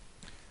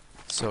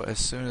 So as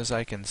soon as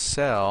I can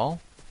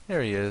sell,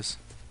 there he is.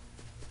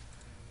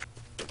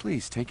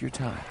 Please take your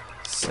time.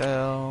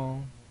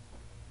 Sell.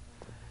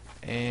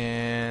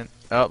 And,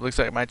 oh, looks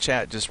like my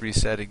chat just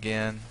reset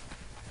again.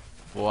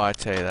 Well, I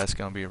tell you, that's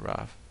going to be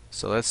rough.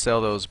 So let's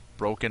sell those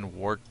broken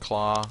wart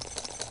claw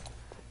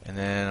And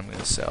then I'm going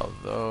to sell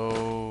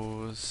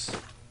those.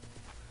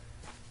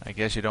 I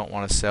guess you don't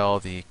want to sell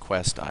the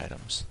quest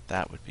items.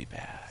 That would be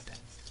bad.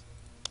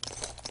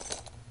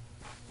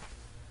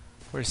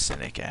 Where's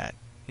Cynic at?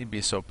 He'd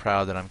be so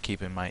proud that I'm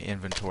keeping my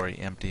inventory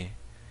empty.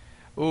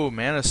 Ooh,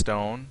 Mana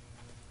Stone.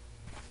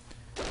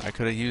 I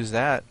could have used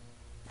that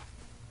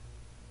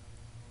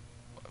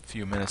a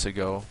few minutes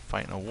ago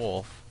fighting a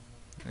wolf.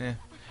 Eh.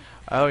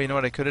 Oh, you know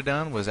what I could have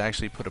done was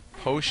actually put a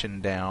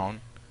potion down.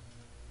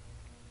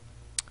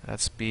 That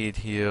speed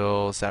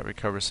heals, that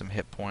recovers some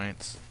hit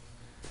points.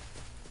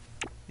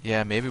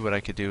 Yeah, maybe what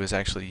I could do is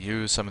actually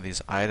use some of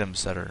these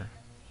items that are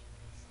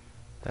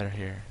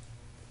here.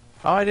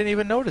 Oh, I didn't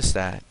even notice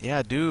that.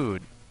 Yeah,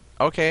 dude.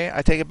 Okay,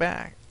 I take it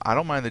back. I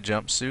don't mind the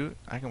jumpsuit.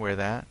 I can wear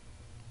that.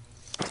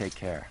 Take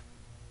care.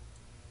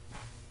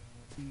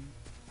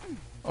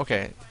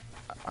 Okay,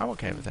 I'm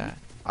okay with that.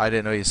 I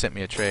didn't know you sent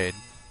me a trade.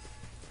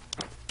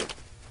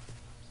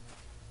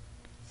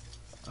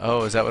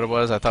 Oh, is that what it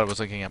was? I thought it was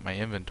looking at my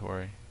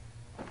inventory.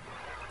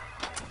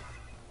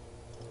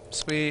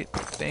 Sweet.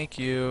 Thank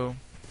you.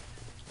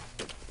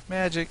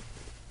 Magic.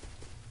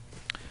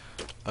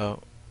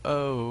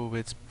 Oh,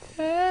 it's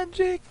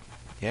magic.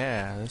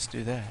 Yeah, let's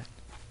do that.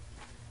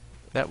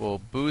 That will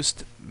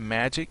boost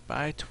magic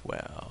by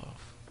 12.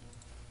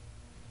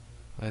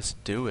 Let's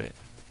do it.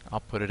 I'll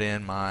put it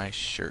in my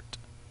shirt.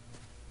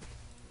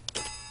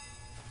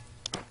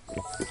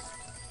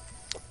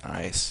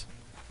 Nice.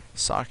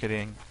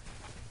 Socketing.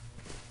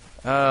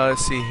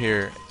 Let's see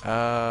here.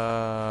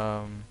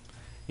 Yeah,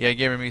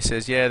 Gamer Me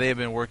says, yeah, they've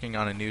been working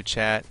on a new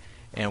chat,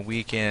 and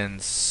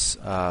weekends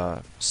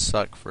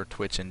suck for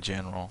Twitch in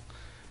general.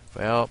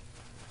 Well,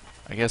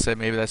 I guess that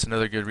maybe that's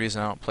another good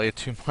reason I don't play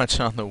too much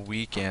on the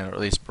weekend, or at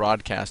least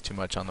broadcast too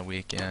much on the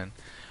weekend.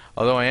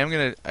 Although I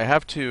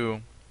have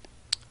to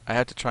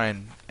try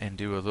and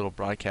do a little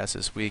broadcast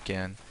this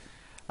weekend.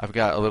 I've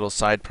got a little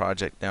side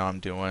project now I'm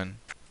doing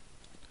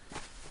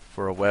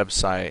for a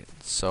website,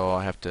 so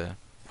I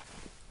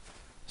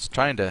was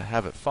trying to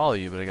have it follow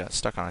you, but I got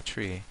stuck on a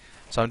tree.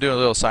 So I'm doing a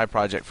little side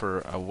project for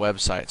a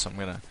website, so I'm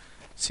going to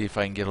see if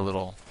I can get a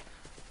little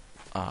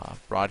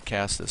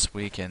broadcast this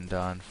weekend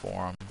done for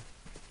them.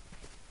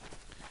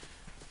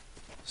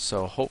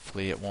 So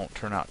hopefully it won't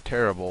turn out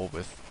terrible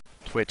with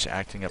Twitch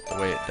acting up the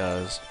way it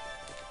does.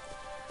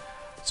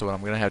 So what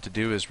I'm going to have to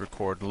do is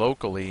record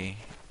locally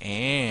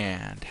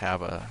and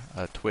have a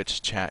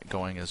Twitch chat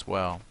going as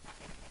well.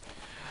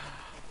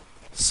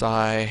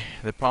 Sigh.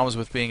 The problems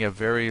with being a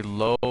very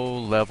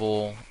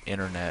low-level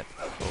internet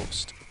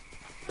host.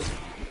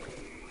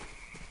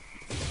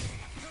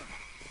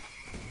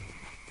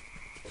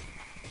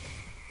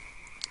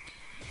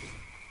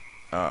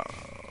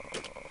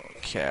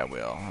 Okay, I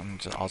will. I'm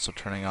just also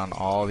turning on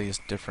all these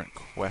different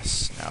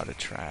quests now to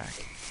track.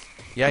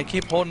 Yeah, I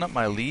keep holding up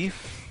my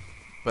leaf,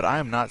 but I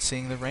am not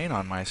seeing the rain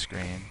on my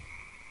screen,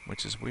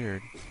 which is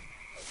weird.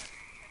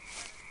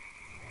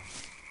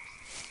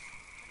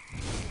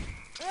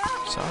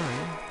 Sorry.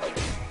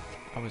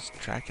 I was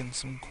tracking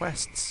some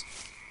quests.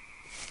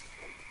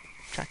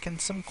 Tracking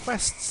some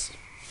quests,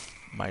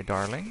 my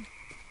darling.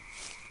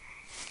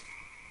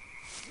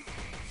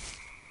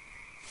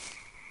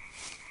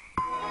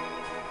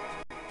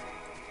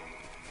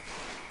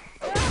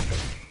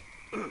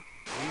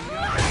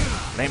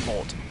 Name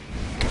bolt.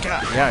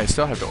 God. Yeah, I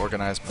still have to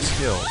organize my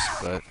skills,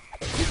 but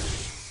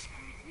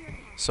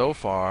so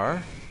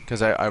far,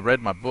 because I read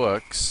my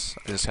books,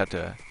 I just had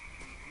to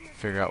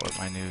figure out what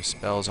my new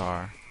spells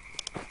are.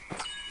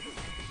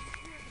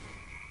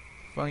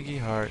 Funky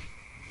Heart.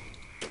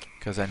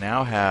 Because I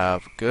now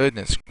have,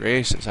 goodness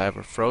gracious, I have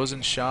a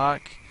Frozen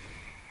Shock.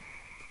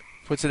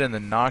 Puts it in the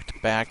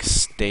knocked back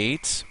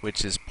state,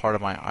 which is part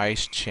of my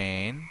ice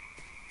chain.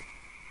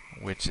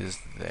 Which is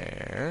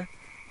there.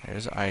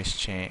 There's Ice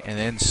Chain. And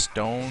then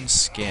Stone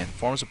Skin.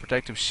 Forms a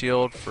protective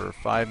shield for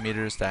 5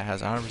 meters that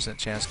has a 100%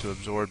 chance to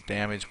absorb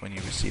damage when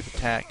you receive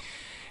attack.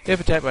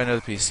 If attacked by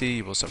another PC,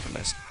 you will suffer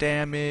less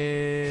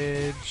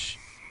damage.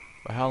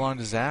 But how long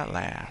does that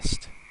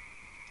last?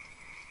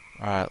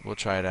 Alright, we'll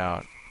try it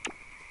out.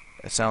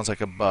 It sounds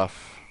like a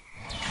buff.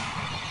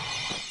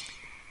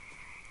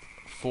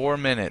 4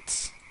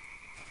 minutes.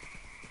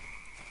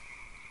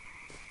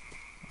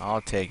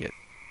 I'll take it.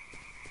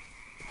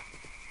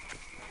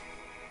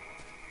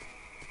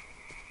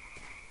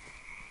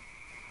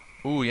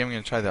 Ooh, yeah, I'm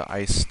gonna try the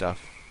ice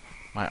stuff.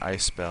 My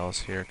ice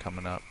spells here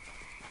coming up.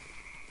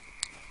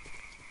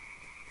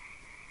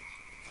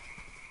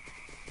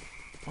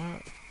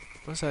 What?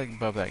 What's that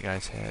above that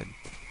guy's head?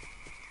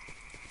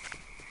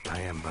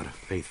 I am but a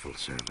faithful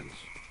servant.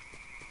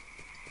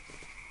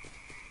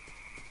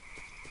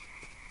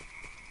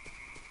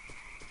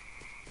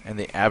 And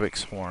the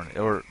Abax horn,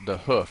 or the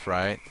hoof,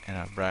 right? And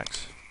a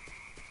Brax.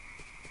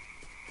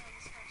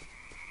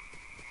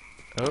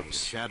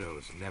 Oops.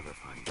 Shadows never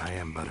find. I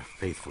am but a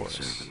faithful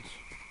servant.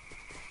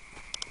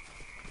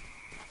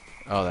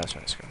 Oh, that's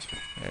right, Scarsford.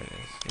 There it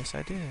is. Yes,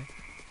 I did.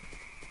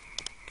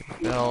 Get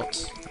the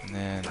belt, and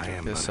then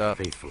pick this up.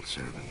 Faithful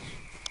servant.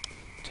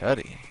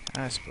 Tutty.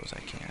 I suppose I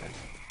can.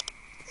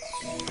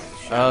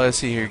 Let's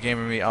see here.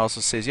 Gamer Me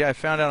also says, yeah, I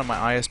found out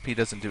my ISP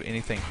doesn't do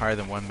anything higher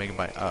than 1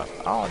 megabyte up.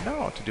 Oh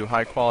no, to do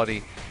high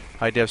quality,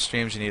 high def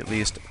streams you need at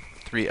least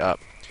 3 up.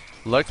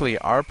 Luckily,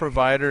 our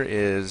provider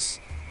is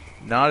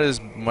not as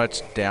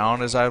much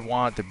down as I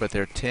want, but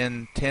they're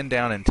 10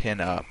 down and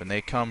 10 up, and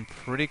they come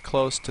pretty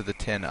close to the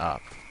 10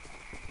 up.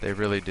 They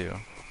really do.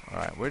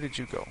 Alright, where did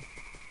you go?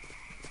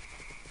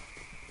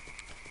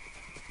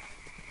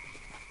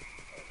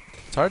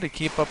 It's hard to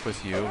keep up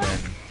with you when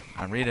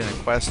I'm reading a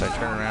quest, I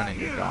turn around and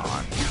you're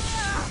gone.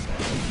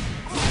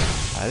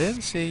 I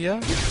didn't see ya.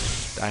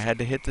 I had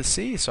to hit the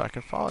C so I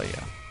could follow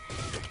ya.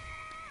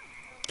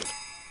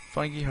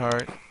 Funky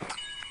heart.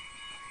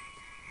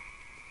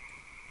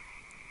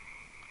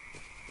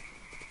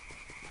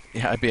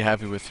 Yeah, I'd be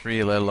happy with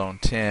 3, let alone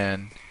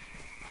 10.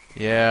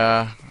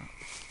 Yeah.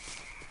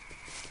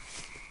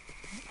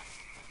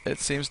 It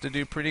seems to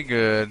do pretty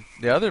good.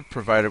 The other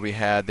provider we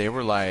had, they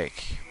were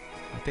like,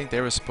 I think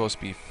they were supposed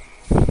to be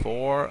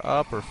 4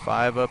 up or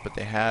 5 up, but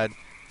they had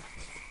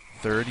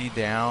 30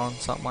 down,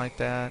 something like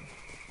that.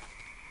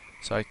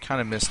 So I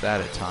kind of missed that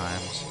at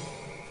times.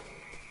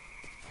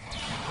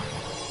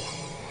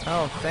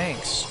 Oh,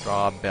 thanks,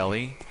 Straw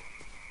Belly.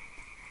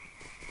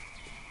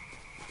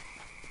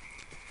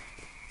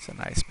 It's a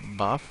nice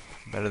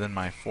buff. Better than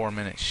my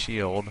 4-minute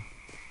shield.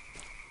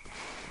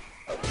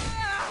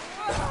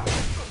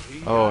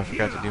 Oh, I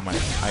forgot to do my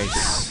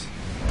ice.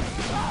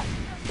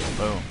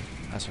 Boom.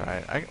 That's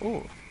right.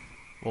 Ooh.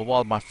 Well,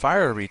 while my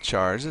fire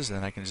recharges,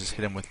 then I can just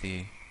hit him with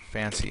the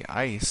fancy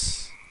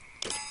ice.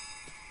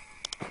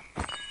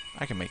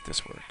 I can make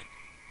this work.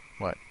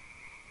 What?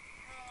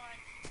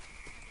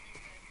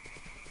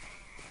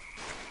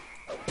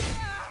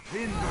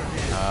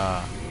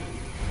 Ah.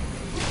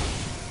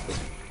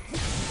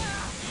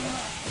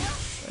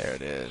 There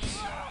it is.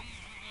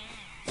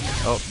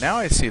 Oh, now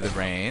I see the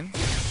rain.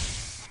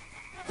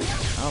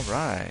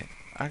 Alright.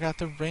 I got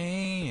the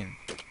rain.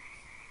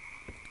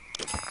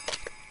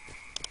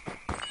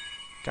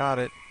 Got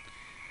it.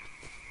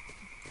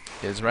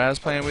 Is Raz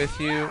playing with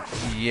you?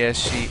 Yes,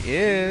 she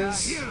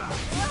is.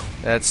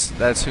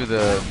 That's who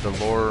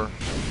the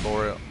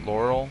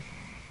Laurel.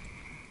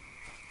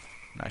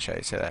 Not sure how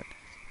you say that.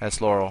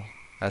 That's Laurel.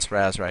 That's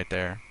Raz right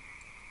there.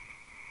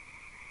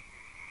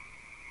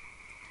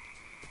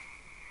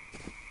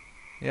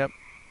 Yep.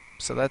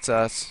 So that's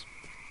us.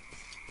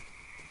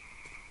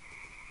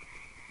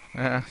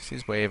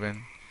 She's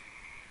waving.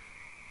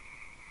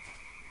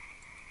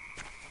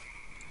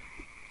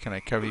 Can I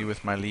cover you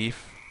with my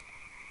leaf?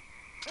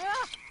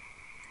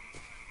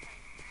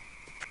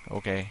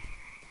 Okay.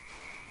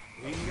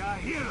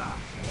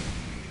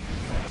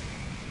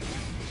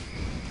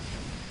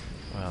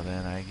 Well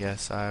then, I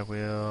guess I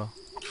will...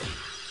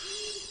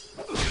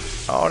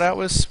 Oh, that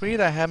was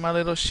sweet. I had my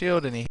little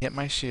shield and he hit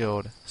my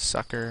shield.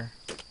 Sucker.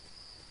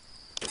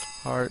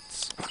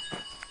 Hearts.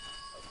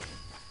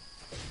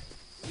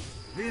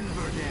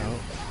 Oh.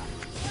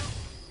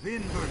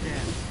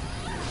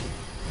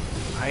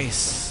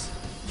 Nice.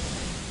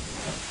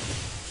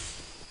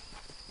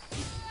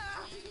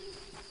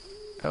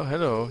 Oh,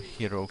 hello,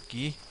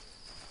 Hiroki.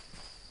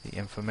 The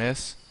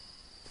infamous.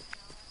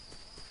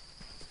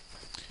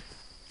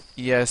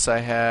 Yes, I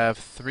have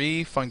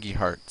 3 fungi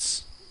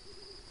hearts.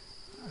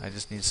 I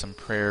just need some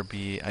prayer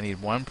bead. I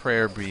need 1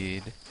 prayer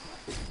bead.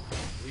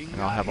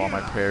 And I'll have all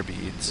my prayer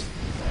beads.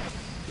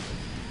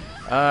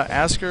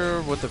 Ask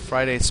her what the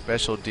Friday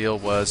special deal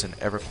was in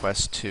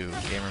EverQuest 2.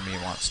 Gamer Me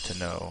wants to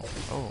know.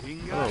 Oh,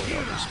 hello,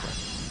 Elder Spring.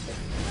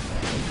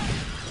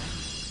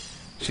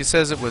 She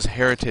says it was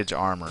heritage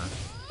armor.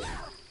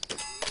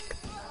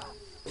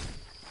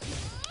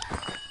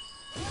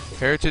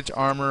 Heritage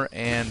armor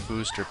and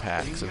booster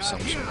packs of some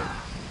sort.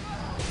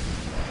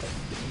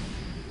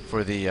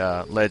 For the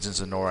Legends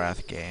of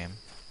Norath game.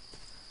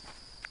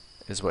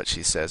 Is what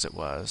she says it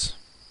was.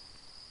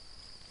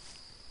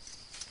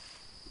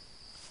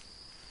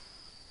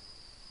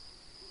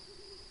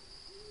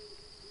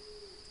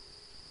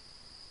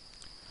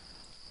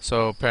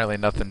 So apparently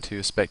nothing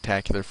too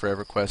spectacular for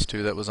EverQuest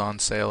 2 that was on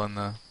sale in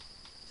the...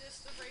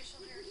 Just the racial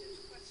heritage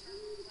quest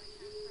armor was like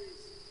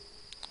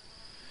half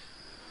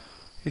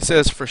price. He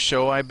says for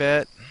show, I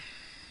bet.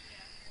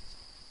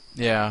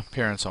 Yeah,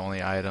 appearance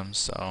only items,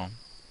 so...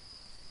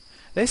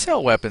 They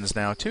sell weapons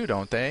now too,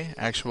 don't they?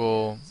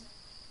 Actual...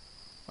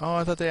 Oh,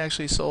 I thought they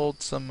actually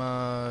sold some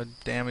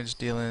damage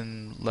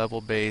dealing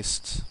level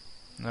based...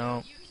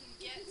 No. You can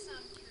get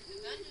some through the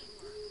dungeon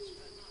marks,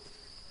 but not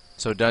through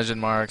the... So dungeon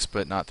marks,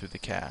 but not through the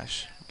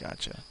cache.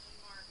 Gotcha.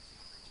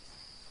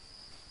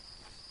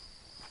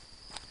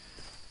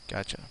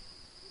 Gotcha.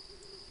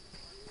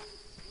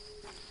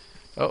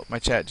 Oh, my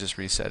chat just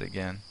reset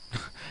again.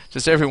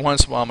 Just every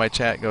once in a while my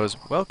chat goes,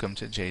 welcome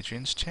to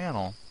Jadrian's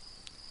channel.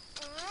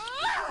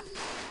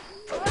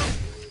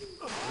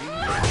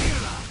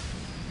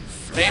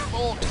 Flame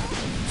bolt!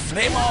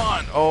 Flame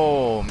on!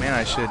 Oh, man,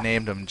 I should have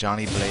named him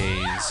Johnny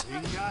Blaze.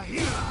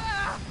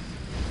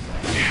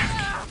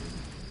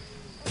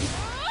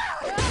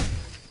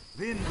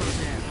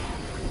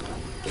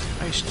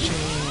 Ice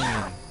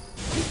chain.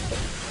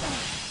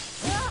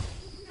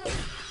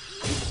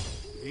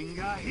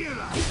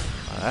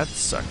 Oh, that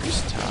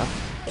sucker's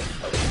tough.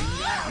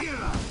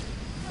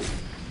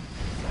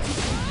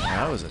 Yeah,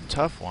 that was a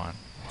tough one.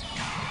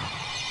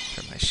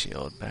 Turn my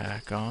shield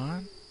back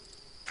on.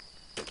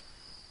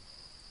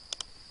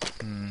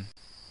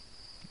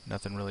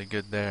 Nothing really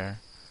good there.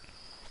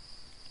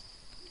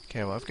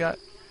 Okay, well I've got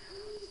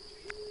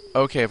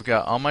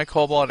all my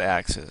cobalt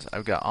axes.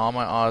 I've got all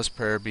my Oz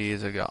prayer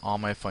beads. I've got all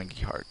my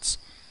funky hearts.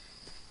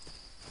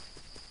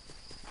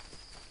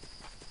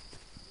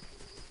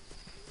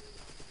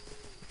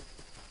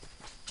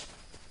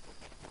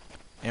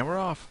 And we're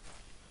off.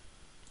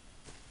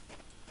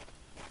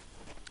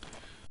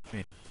 Let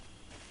me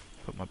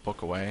put my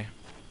book away.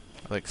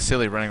 I look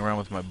silly running around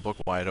with my book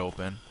wide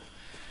open.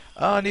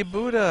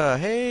 Nibuda!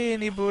 Hey,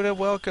 Nibuda,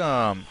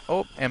 welcome!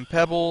 Oh, and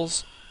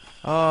Pebbles.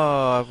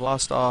 Oh, I've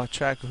lost all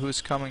track of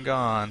who's come and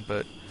gone,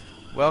 but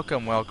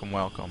welcome, welcome,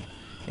 welcome.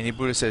 And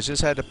Nibuda says,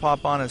 just had to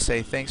pop on and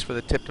say thanks for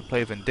the tip to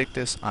play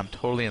Vindictus. I'm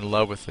totally in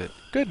love with it.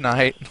 Good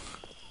night.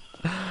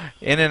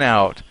 In and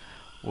out.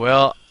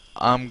 Well,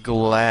 I'm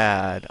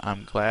glad.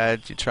 I'm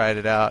glad you tried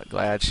it out.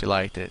 Glad she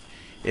liked it.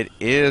 It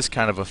is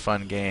kind of a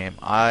fun game.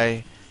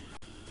 I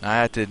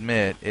have to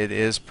admit, it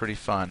is pretty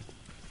fun.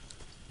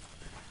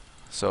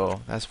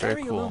 So that's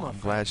very cool. I'm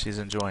glad she's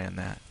enjoying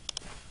that.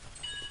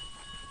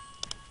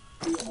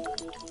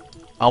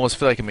 I almost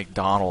feel like a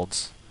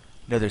McDonald's.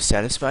 Another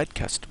satisfied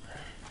customer.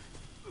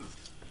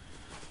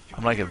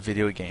 I'm like a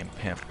video game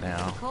pimp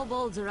now.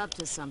 Kobolds are up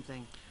to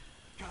something.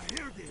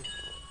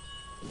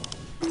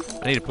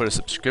 I need to put a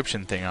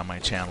subscription thing on my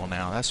channel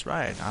now. That's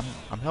right.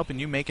 I'm helping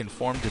you make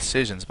informed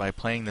decisions by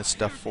playing this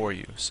stuff for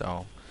you.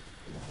 So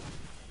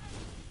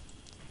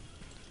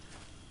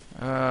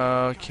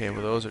okay,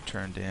 well those are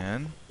turned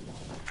in.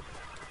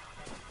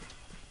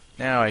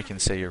 Now I can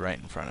say you're right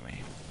in front of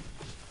me.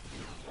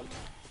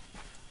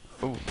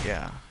 Oh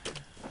yeah.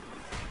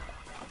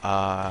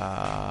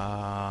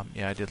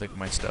 Yeah, I did look at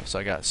my stuff. So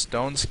I got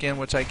stone skin,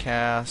 which I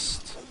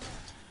cast.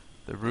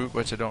 The root,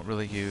 which I don't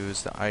really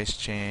use. The ice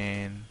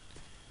chain.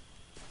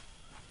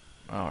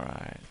 All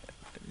right.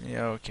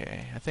 Yeah,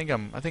 okay. I think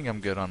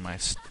I'm good on my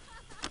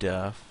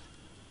stuff.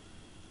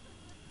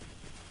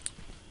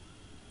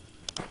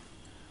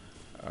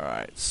 All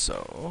right.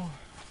 So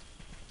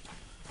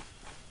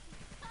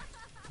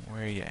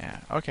where you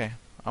at? Okay,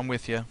 I'm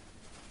with you.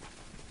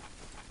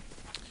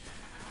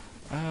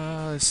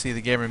 Let's see.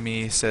 The gamer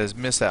me says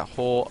miss that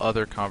whole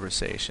other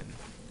conversation.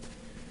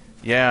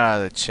 Yeah,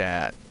 the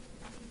chat.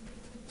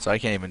 So I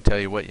can't even tell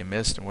you what you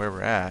missed and where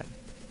we're at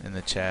in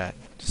the chat.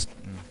 Just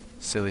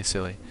silly,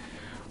 silly.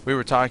 We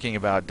were talking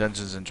about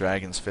Dungeons and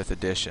Dragons 5th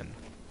edition.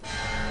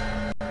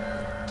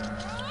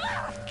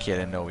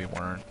 Kidding, no we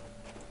weren't.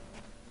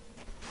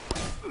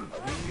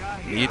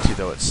 Need to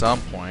though at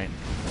some point.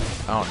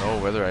 I don't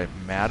know whether I'm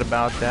mad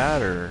about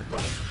that or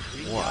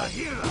what.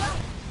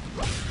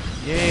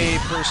 Yay,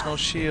 personal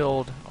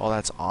shield. Oh,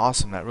 that's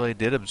awesome. That really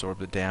did absorb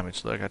the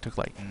damage. Look, I took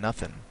like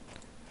nothing.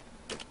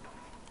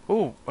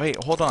 Oh,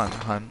 wait, hold on,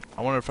 hun.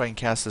 I wonder if I can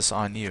cast this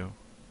on you.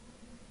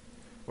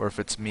 Or if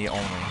it's me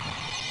only.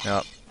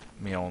 Nope,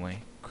 me only.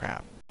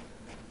 Crap.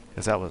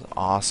 Because that was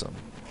awesome.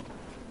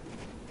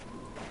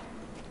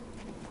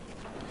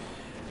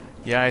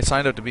 Yeah, I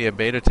signed up to be a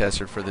beta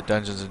tester for the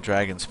Dungeons &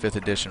 Dragons 5th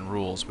edition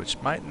rules,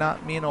 which might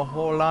not mean a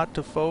whole lot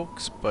to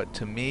folks, but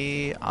to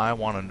me, I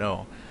want to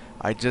know.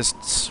 I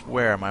just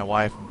swear my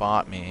wife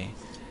bought me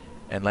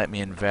and let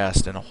me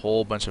invest in a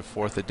whole bunch of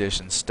 4th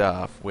edition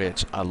stuff,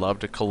 which I love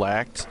to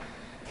collect,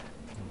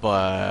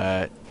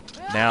 but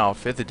now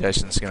 5th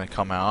edition is going to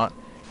come out,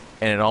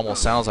 and it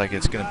almost sounds like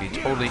it's going to be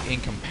totally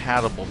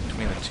incompatible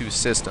between the two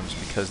systems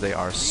because they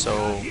are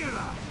so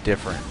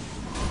different,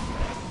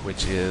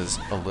 which is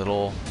a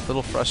little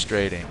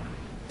frustrating.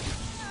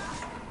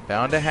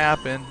 Bound to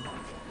happen.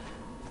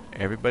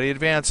 Everybody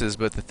advances,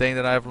 but the thing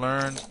that I've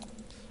learned,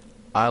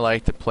 I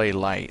like to play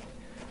light.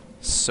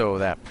 So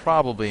that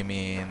probably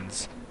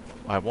means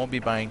I won't be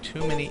buying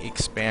too many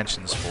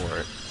expansions for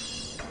it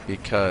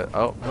because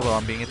oh, hello,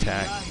 I'm being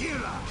attacked.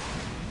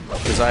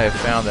 Because I have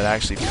found that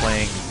actually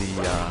playing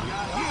the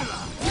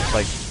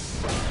like,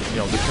 you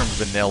know, the term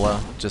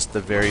vanilla, just the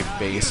very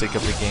basic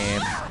of the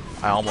game,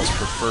 I almost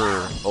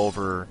prefer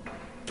over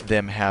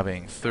them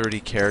having 30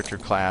 character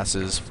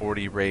classes,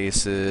 40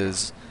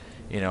 races,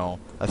 you know,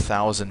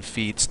 1,000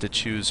 feats to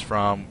choose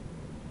from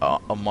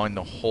among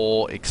the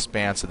whole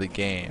expanse of the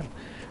game.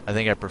 I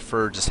think I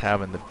prefer just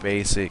having the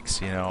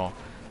basics, you know,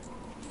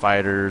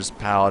 fighters,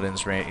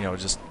 paladins, you know,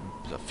 just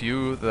a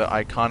few of the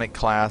iconic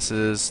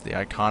classes, the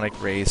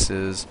iconic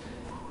races,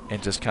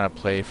 and just kind of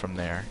play from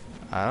there.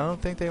 I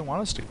don't think they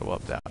want us to go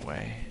up that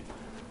way.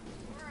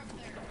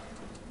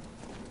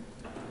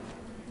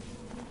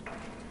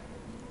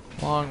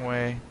 Long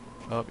way.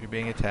 Oh, you're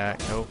being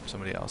attacked. Nope,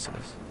 somebody else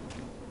is.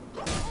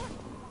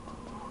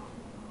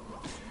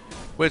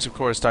 Which, of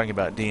course, talking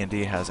about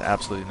D&D has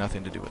absolutely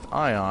nothing to do with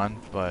Aion,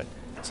 but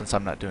since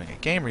I'm not doing a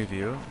game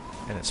review,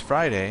 and it's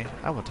Friday,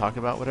 I will talk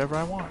about whatever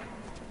I want.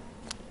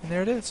 And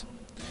there it is.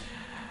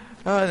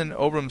 And then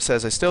Obram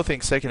says, I still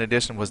think 2nd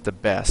edition was the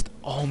best.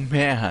 Oh,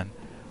 man.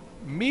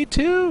 Me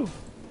too.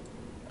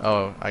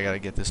 Oh, I gotta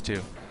get this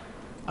too.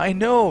 I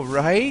know,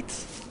 right?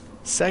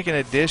 Second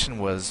edition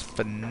was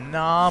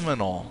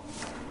phenomenal.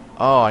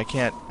 Oh, I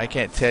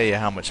can't tell you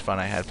how much fun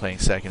I had playing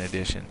second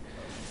edition.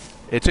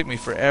 It took me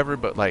forever,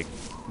 but like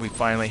we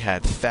finally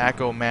had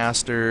Thaco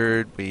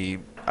mastered.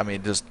 I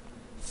mean, just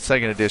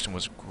second edition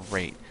was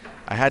great.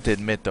 I had to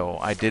admit though,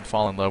 I did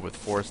fall in love with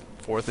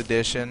fourth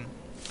edition.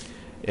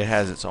 It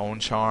has its own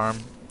charm.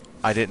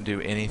 I didn't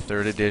do any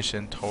third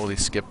edition. Totally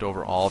skipped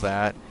over all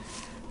that.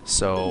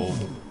 So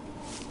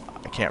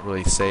I can't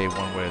really say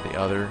one way or the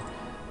other.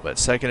 But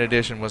second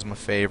edition was my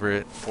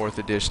favorite. Fourth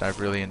edition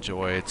I've really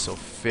enjoyed. So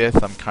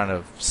fifth I'm kind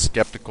of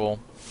skeptical.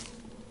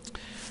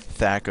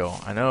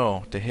 Thaco. I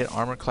know, to hit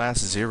armor class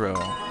 0.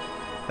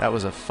 That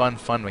was a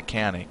fun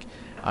mechanic.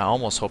 I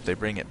almost hope they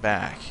bring it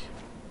back.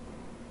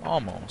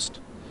 Almost.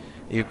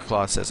 Eagle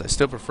Claw says, I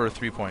still prefer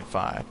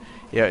 3.5.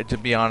 Yeah, to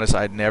be honest,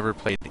 I'd never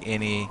played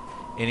any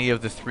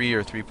of the 3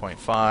 or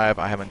 3.5.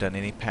 I haven't done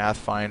any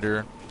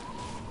Pathfinder.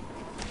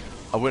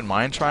 I wouldn't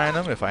mind trying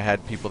them if I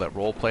had people that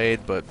role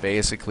played, but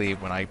basically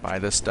when I buy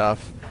this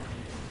stuff,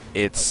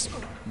 it's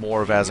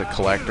more of as a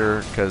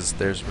collector because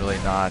there's really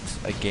not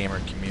a gamer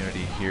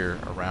community here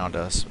around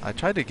us. I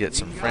tried to get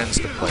some friends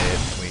to play it,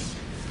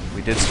 and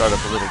we did start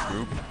up a little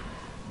group,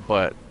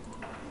 but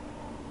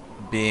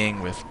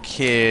being with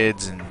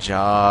kids and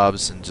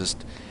jobs and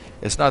just,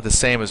 it's not the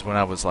same as when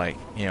I was like,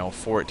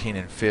 14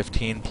 and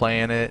 15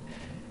 playing it.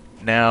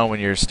 Now when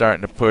you're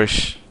starting to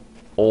push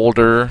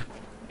older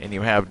and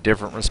you have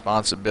different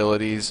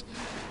responsibilities,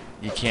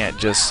 you can't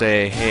just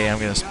say, hey, I'm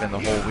going to spend the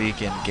whole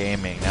weekend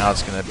gaming. Now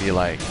it's going to be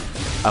like,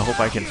 I hope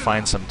I can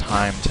find some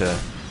time to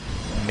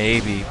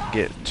maybe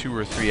get 2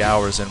 or 3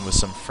 hours in with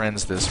some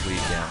friends this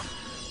weekend.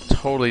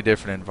 Totally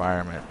different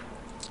environment.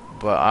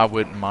 But I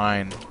wouldn't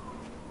mind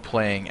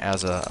playing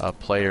as a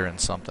player in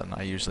something.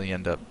 I usually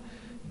end up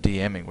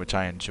DMing, which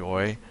I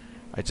enjoy.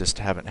 I just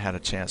haven't had a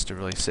chance to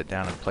really sit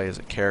down and play as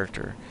a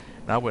character.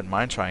 And I wouldn't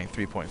mind trying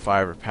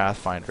 3.5 or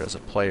Pathfinder as a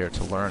player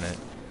to learn it.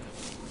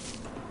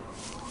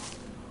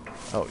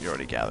 Oh, you're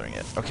already gathering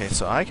it. Okay,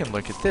 so I can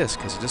look at this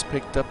because I just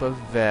picked up a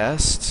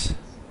vest.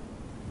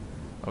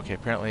 Okay,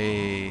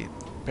 apparently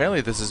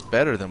this is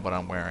better than what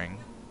I'm wearing.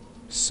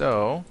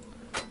 So,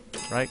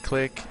 right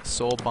click,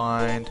 soul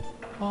bind.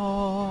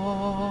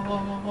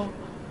 Oh,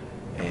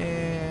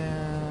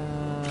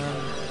 and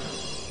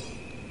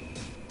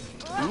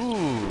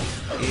ooh,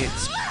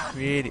 it's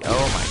pretty.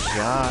 Oh my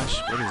gosh,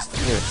 what is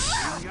this?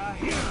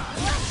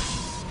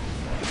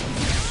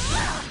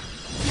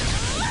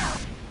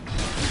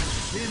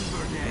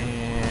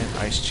 And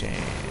ice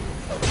chain.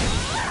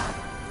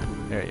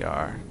 There you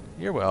are.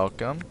 You're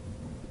welcome.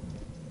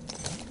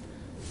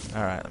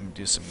 Alright, let me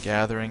do some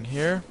gathering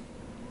here.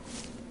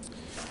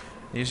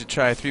 You should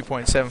try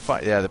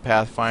 3.75. Yeah, the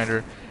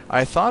Pathfinder.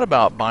 I thought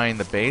about buying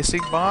the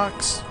basic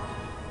box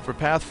for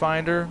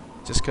Pathfinder,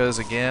 just because,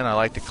 again, I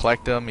like to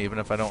collect them, even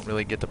if I don't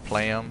really get to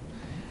play them.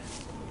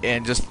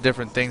 And just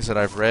different things that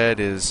I've read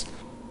is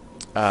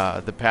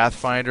the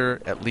Pathfinder,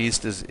 at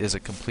least, is a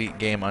complete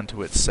game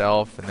unto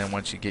itself. And then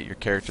once you get your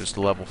characters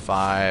to level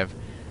 5,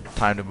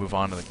 time to move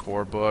on to the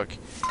core book.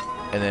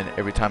 And then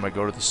every time I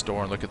go to the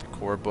store and look at the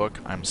core book,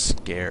 I'm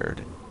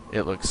scared.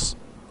 It looks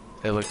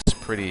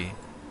pretty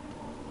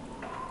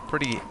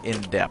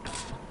in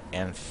depth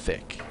and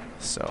thick.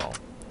 So,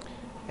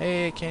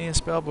 hey, Canyon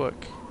Spellbook.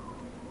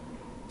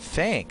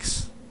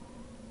 Thanks.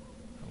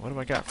 What have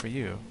I got for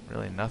you?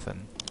 Really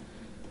nothing.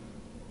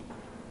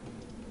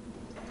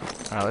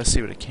 Alright, let's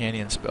see what a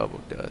Canyon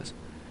Spellbook does.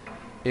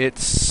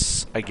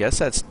 I guess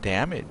that's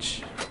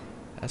damage.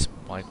 That's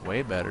like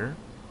way better.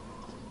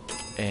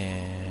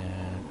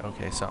 And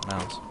okay, something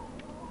else.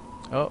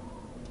 Oh,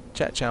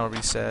 chat channel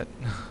reset.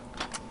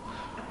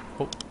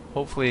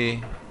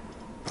 Hopefully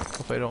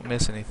I don't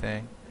miss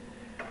anything.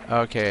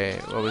 Okay,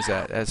 what was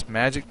that? That's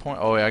magic point.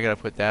 Oh yeah, I gotta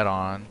put that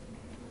on.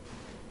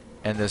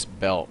 And this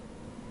belt.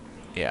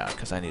 Yeah,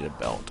 because I need a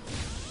belt.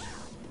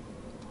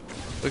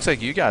 Looks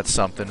like you got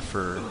something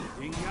for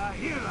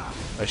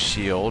a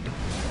shield.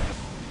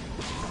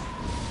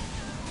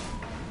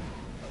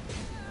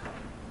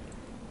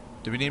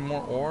 Do we need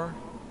more ore?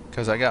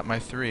 Because I got my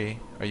 3.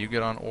 Are you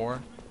good on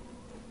ore?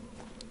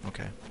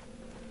 Okay.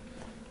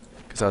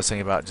 Because I was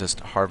thinking about just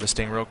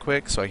harvesting real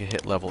quick so I could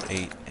hit level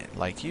 8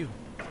 like you.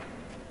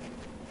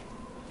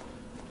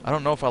 I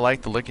don't know if I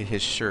like the look of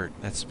his shirt.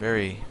 That's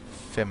very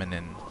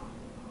feminine.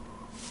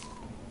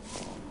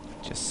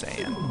 Just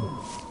saying.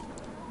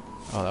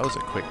 Oh, that was a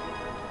quick...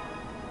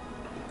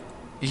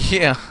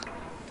 Yeah.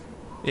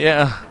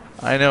 Yeah.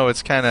 I know,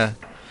 it's kind of...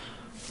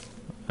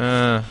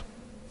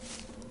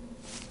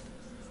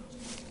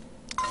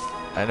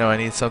 I know I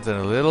need something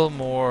a little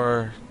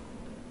more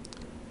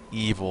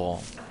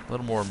evil. A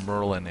little more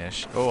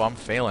Merlin-ish. Oh, I'm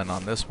failing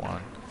on this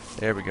one.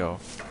 There we go.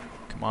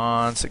 Come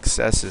on,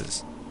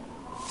 successes.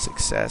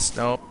 Success.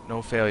 Nope,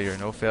 no failure,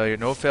 no failure,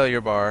 no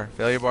failure bar.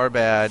 Failure bar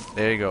bad.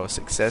 There you go.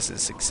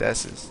 Successes,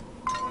 successes.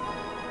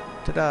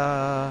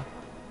 Ta-da!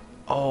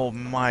 Oh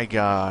my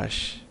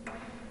gosh.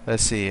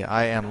 Let's see.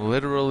 I am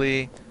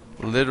literally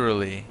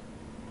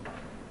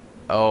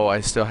Oh,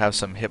 I still have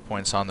some hit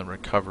points on the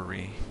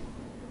recovery.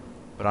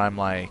 But I'm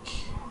like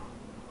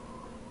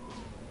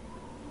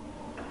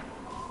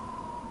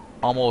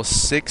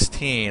almost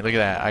 16. Look at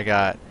that. I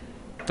got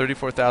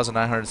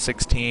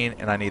 34,916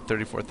 and I need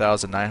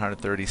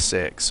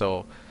 34,936.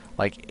 So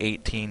like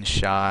 18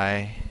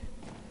 shy.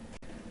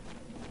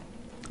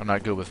 I'm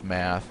not good with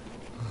math.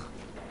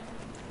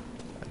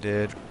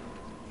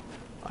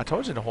 I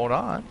told you to hold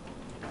on.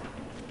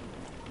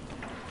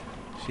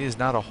 She is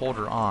not a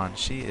holder on.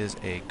 She is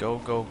a go,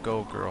 go,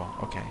 go girl.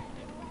 Okay.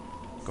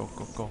 Go,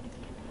 go, go.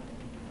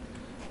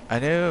 I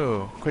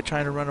know. Quit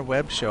trying to run a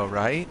web show,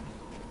 right?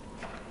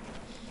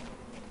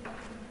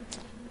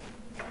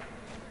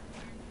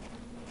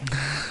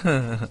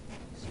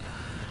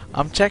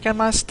 I'm checking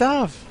my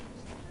stuff.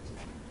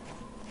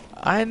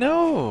 I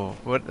know.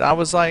 But I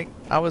was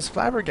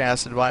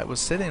flabbergasted why it was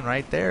sitting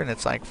right there and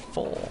it's like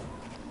full.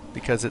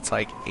 Because it's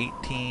like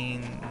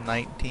 18,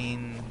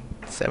 19,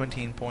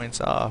 17 points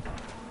off.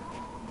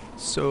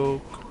 So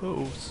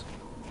close.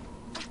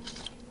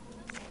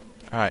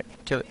 Alright,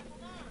 kill it.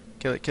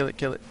 Kill it, kill it,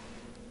 kill it.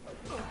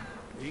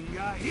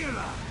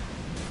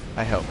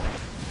 I help.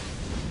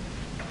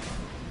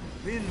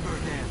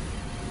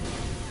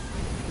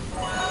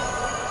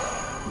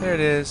 There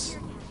it is.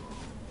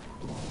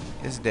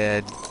 It's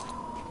dead.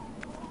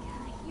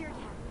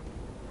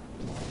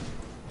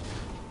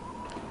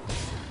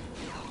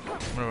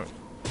 What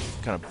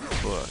kind of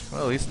book?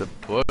 Well, at least the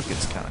book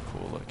is kind of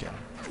cool looking.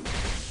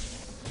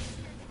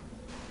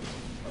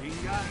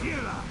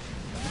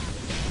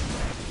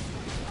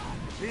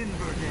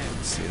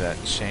 Let's see that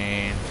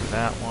chain for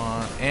that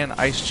one. And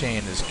ice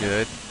chain is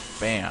good.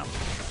 Bam.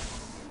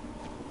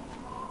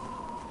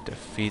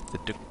 Defeat the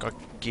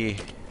Dukaki.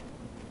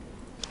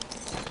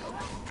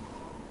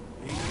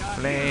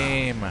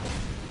 Flame.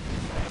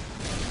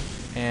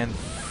 And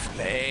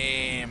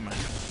flame.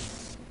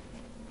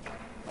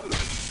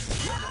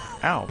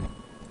 Ow.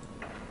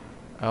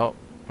 Oh,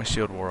 my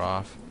shield wore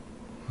off.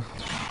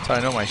 So I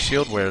know my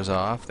shield wears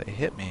off. They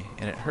hit me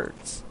and it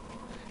hurts.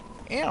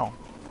 Ow.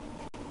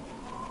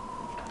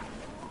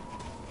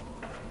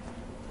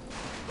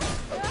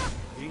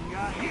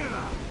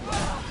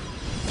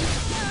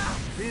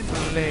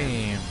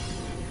 Flame.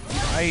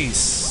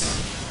 Ice.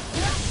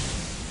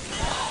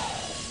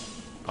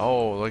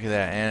 Oh, look at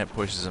that. And it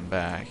pushes him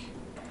back.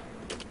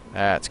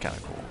 That's kind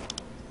of cool.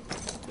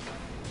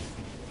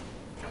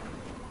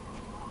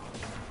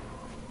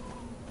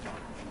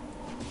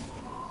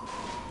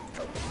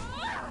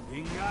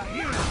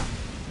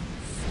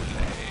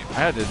 I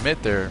had to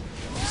admit their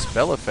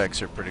spell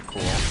effects are pretty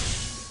cool.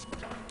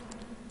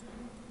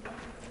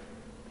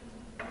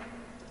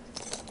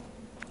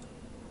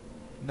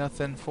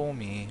 Nothing for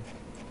me.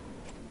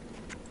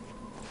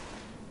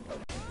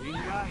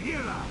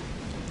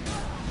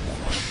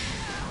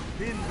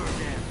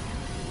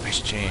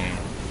 Nice chain.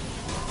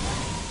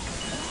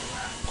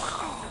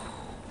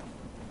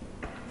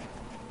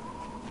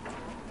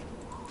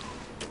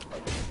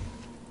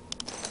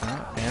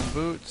 And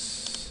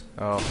boots.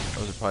 Oh,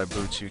 those are probably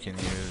boots you can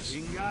use.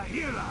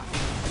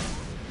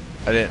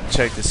 I didn't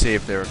check to see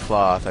if they were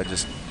cloth. I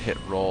just hit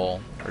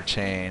roll or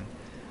chain.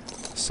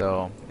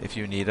 So if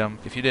you need them,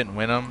 if you didn't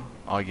win them,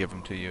 I'll give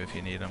them to you if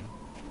you need them.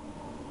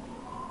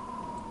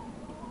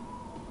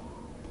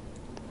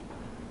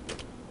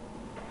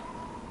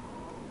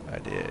 I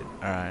did.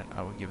 Alright,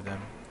 I will give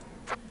them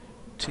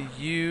to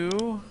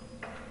you.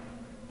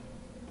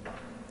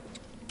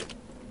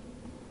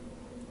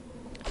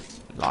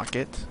 Lock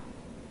it.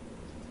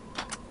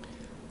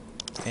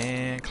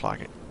 And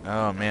clock it.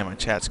 Oh man, my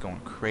chat's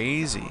going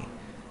crazy.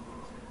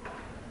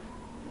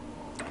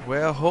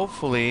 Well,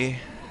 hopefully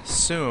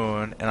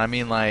soon, and I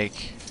mean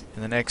like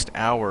in the next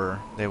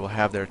hour, they will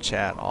have their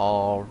chat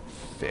all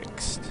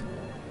fixed.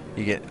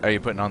 Are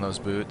you putting on those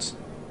boots?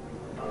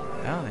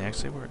 Oh, they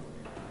actually work.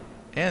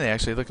 And they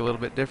actually look a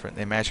little bit different.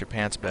 They match your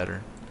pants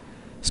better.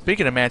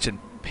 Speaking of matching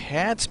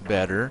pants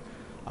better,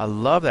 I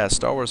love that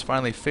Star Wars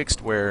finally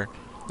fixed where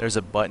there's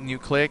a button you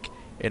click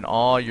and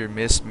all your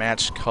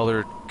mismatched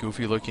colored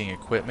goofy looking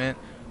equipment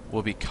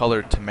will be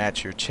colored to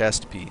match your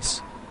chest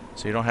piece.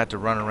 So you don't have to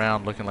run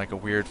around looking like a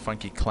weird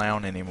funky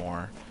clown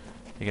anymore.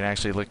 You can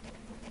actually look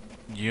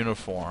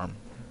uniform.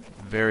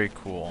 Very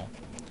cool.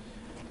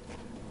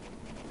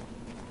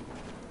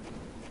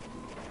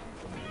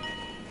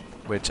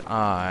 Which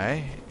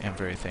I am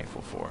very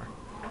thankful for.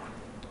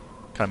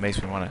 Kind of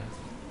makes me want to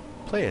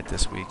play it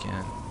this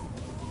weekend.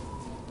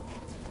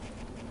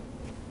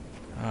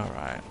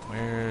 Alright,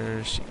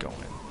 where's she going?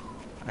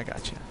 I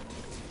got you.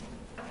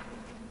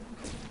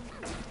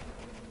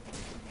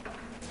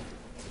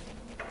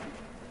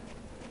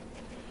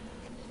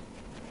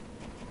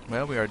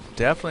 Well, we are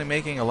definitely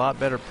making a lot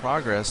better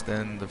progress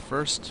than the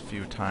first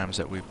few times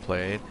that we've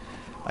played.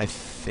 I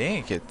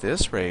think at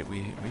this rate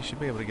we should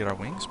be able to get our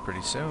wings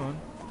pretty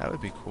soon. That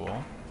would be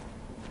cool.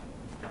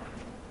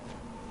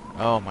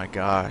 Oh my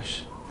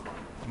gosh.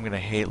 I'm gonna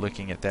hate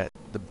looking at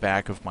the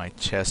back of my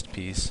chest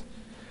piece.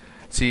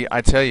 See,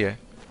 I tell you,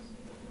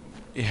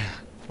 yeah,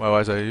 my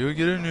wife's like, you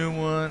get a new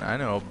one. I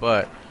know,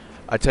 but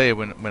I tell you,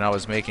 when I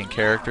was making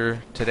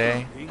character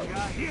today,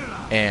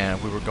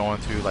 and we were going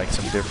through like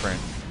some different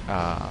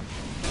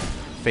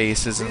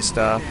faces and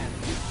stuff,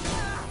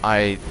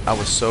 I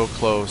was so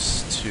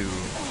close to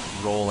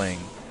rolling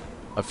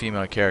a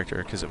female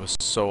character because it was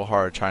so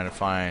hard trying to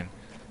find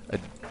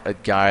a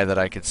guy that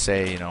I could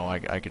say, you know,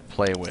 I could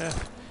play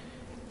with.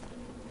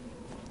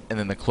 And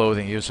then the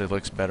clothing usually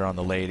looks better on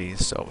the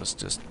ladies, so it was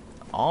just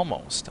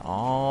almost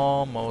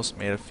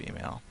made a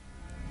female.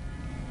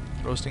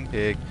 Roasting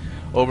pig.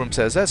 Obram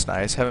says, that's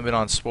nice. Haven't been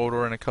on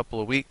Swodor in a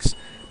couple of weeks.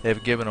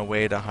 They've given a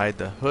way to hide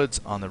the hoods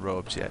on the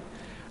robes yet.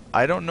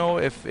 I don't know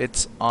if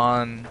it's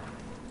on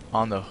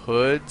the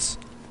hoods,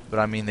 but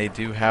I mean they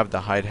do have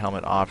the hide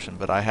helmet option,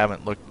 but I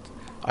haven't looked.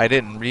 I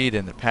didn't read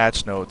in the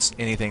patch notes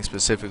anything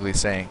specifically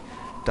saying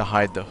to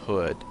hide the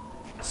hood.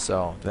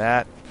 So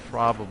that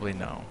probably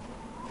no.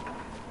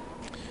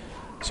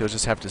 So you'll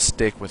just have to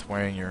stick with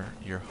wearing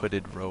your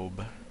hooded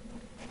robe.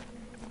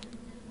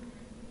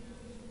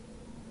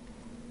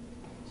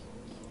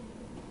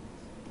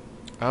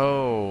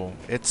 Oh,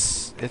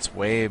 it's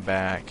way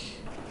back.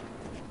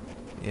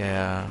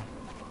 Yeah.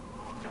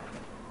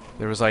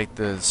 There was like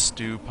the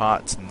stew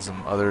pots and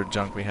some other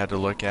junk we had to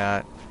look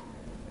at.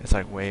 It's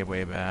like way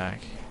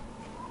back.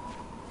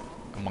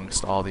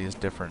 Amongst all these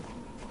different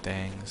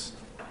things.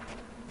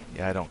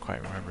 Yeah, I don't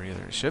quite remember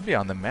either. It should be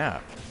on the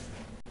map.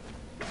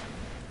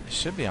 It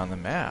should be on the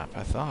map,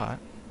 I thought.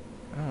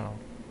 Oh.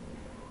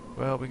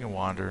 Well, we can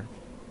wander.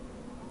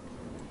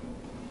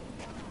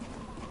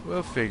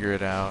 We'll figure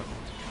it out.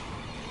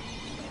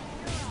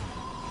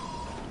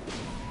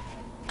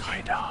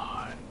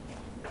 Kaidan.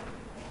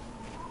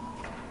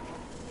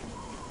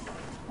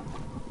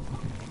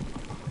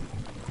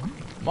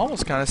 I'm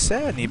almost kind of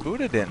sad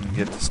Nibuda didn't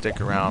get to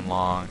stick around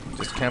long.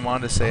 Just came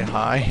on to say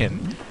hi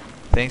and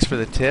thanks for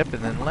the tip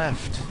and then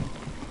left.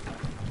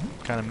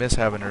 Kind of miss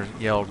having her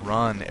yell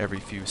run every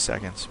few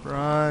seconds.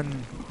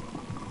 Run!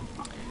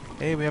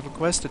 Hey, we have a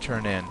quest to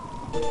turn in.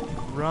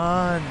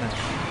 Run!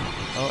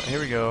 Oh, here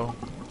we go.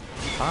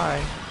 Hi.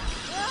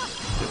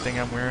 Good thing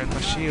I'm wearing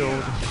my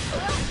shield.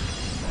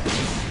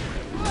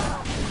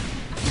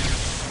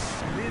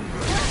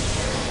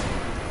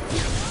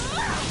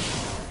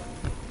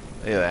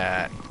 Look at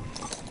that.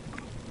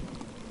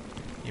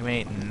 You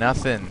ain't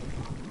nothing.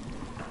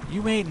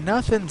 You ain't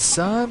nothing,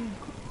 son.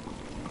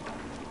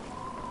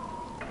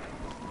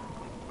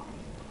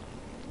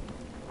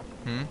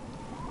 Hmm?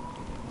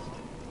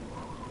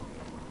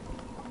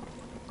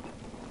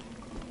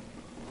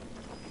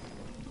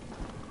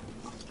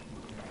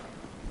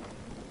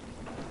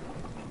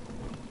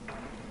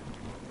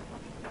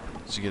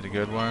 Did you get a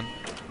good one?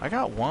 I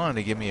got one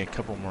to give me a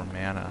couple more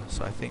mana,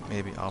 so I think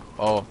maybe I'll...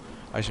 Oh,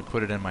 I should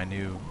put it in my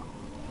new...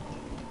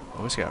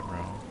 Oh, it's got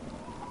room.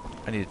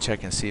 I need to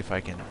check and see if I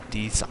can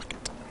de-sock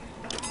it.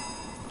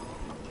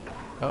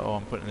 Uh-oh,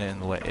 I'm putting it in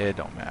the... It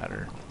don't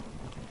matter.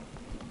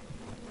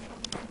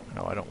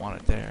 No, I don't want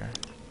it there.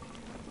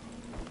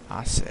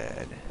 I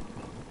said...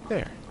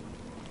 There.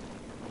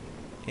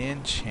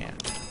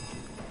 Enchant.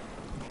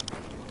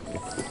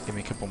 Give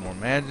me a couple more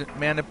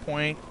mana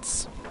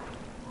points.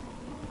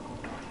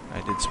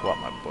 I did swap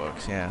my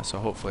books, yeah, so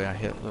hopefully I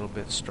hit a little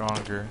bit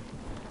stronger.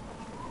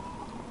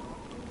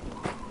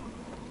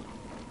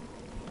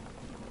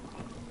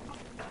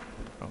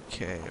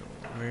 Okay,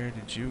 where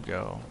did you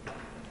go?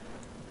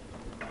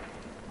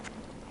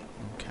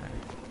 Okay.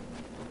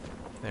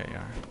 There you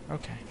are.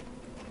 Okay.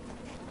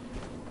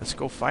 Let's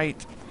go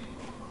fight.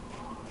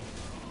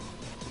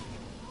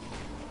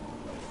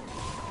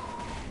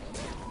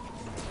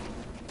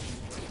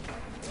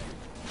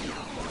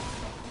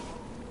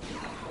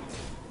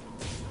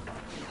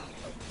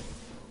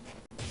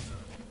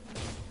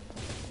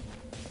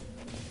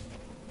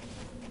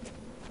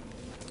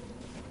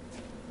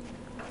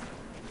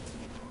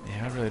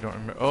 I really don't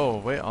remember. Oh,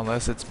 wait,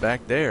 unless it's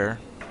back there.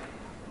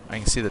 I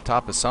can see the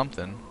top of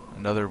something.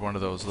 Another one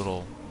of those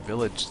little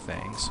village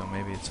things, so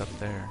maybe it's up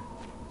there.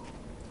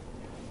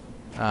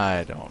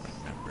 I don't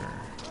remember.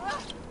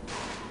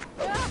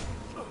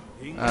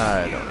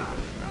 I don't even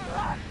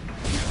remember.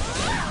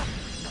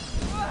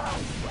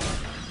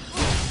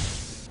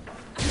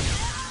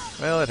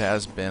 Well, it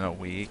has been a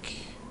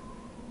week.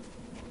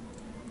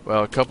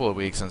 Well, a couple of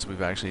weeks since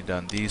we've actually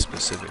done these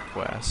specific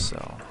quests,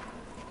 so...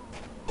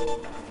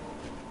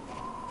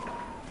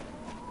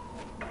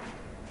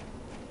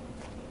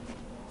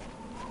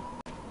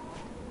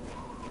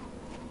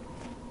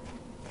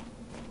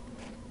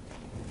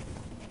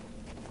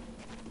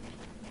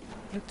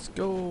 Let's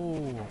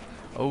go.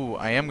 Oh,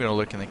 I am going to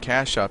look in the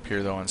cash shop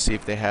here, though, and see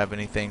if they have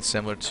anything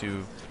similar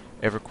to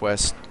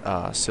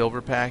EverQuest Silver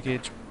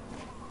Package.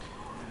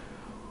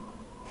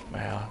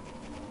 Well,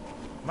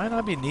 might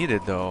not be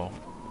needed, though,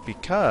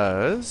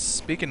 because,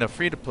 speaking of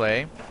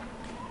free-to-play,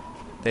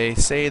 they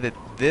say that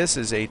this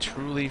is a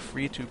truly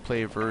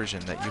free-to-play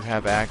version, that you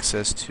have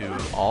access to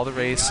all the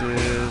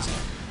races,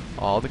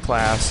 all the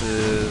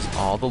classes,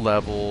 all the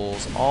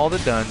levels, all the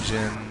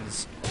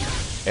dungeons,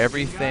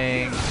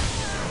 everything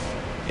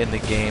in the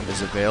game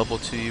is available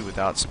to you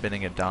without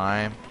spending a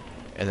dime.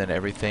 and then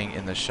everything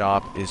in the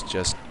shop is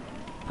just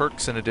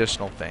perks and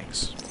additional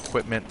things,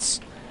 equipments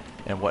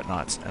and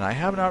whatnots. And I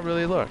have not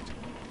really looked.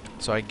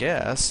 So I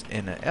guess,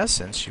 in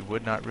essence, you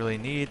would not really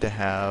need to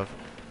have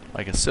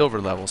like a silver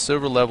level.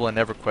 Silver level in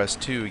EverQuest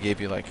 2 gave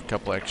you like a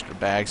couple extra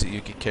bags that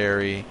you could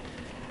carry.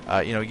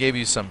 You know, it gave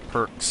you some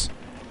perks.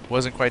 It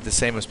wasn't quite the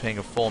same as paying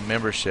a full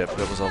membership, but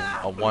it was a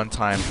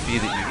one-time fee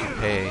that you could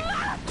pay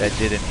that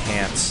did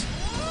enhance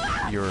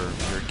your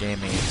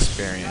gaming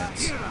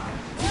experience.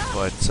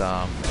 But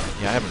yeah,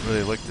 I haven't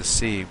really looked to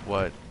see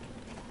what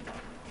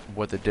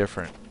the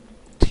different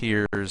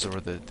tiers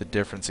or the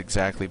difference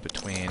exactly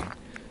between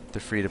the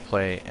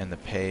free-to-play and the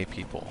pay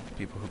people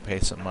who pay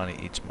some money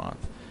each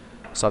month.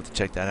 So I'll have to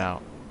check that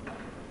out.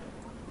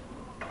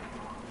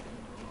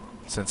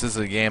 Since this is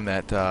a game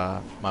that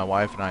my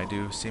wife and I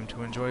do seem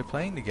to enjoy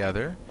playing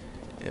together,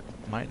 it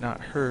might not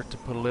hurt to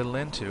put a little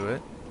into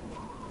it.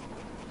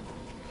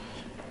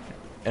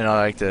 And I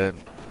like to,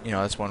 you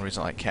know, that's one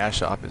reason I like Cash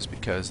Shop, is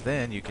because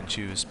then you can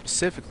choose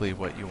specifically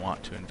what you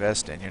want to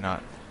invest in. You're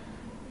not,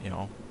 you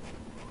know,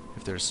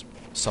 if there's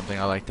something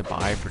I like to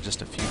buy for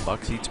just a few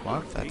bucks each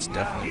month, that's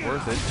definitely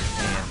worth it.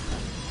 And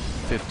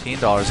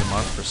 $15 a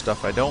month for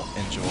stuff I don't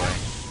enjoy.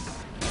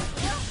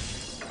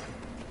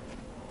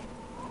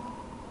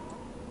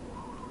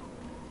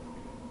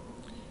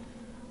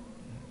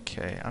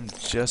 Okay, I'm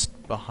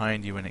just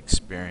behind you in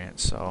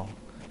experience, so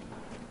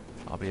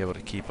I'll be able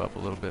to keep up a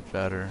little bit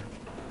better.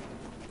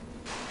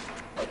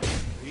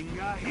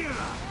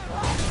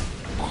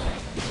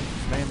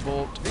 Flame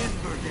bolt.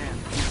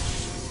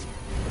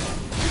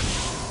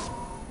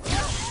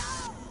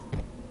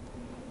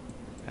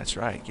 That's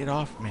right, get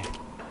off me.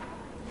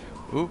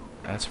 Oop,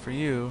 that's for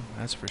you,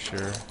 that's for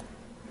sure.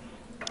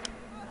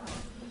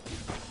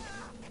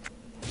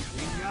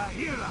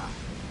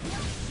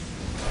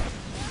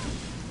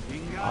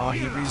 Oh,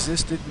 he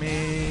resisted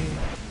me.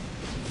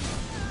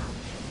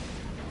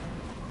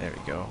 There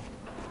we go.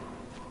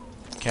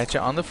 Catch it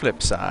on the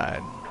flip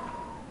side.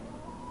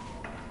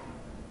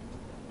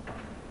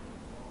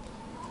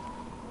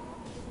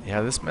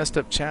 Yeah, this messed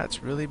up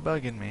chat's really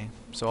bugging me,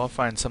 so I'll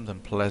find something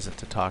pleasant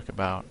to talk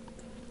about.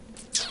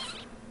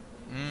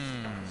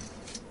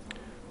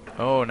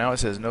 Oh, now it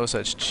says no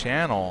such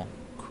channel.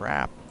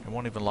 Crap, it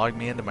won't even log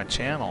me into my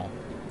channel.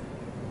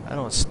 I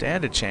don't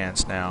stand a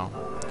chance now.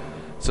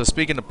 So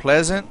speaking of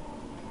pleasant,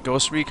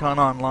 Ghost Recon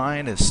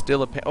Online is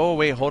still a oh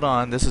wait, hold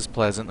on, this is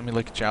pleasant. Let me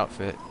look at your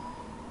outfit.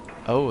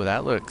 Oh,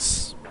 that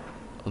looks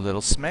a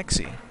little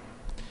smexy.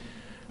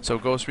 So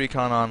Ghost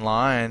Recon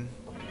Online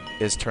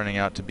is turning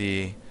out to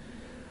be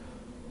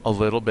a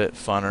little bit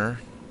funner.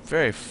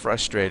 Very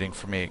frustrating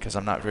for me because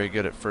I'm not very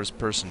good at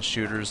first-person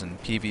shooters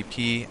and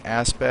PvP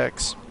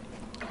aspects.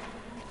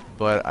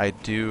 But I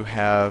do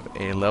have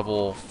a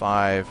level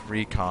 5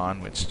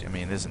 recon, which, I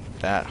mean, isn't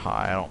that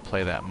high. I don't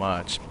play that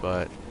much,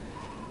 but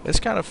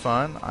it's kind of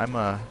fun.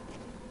 I'm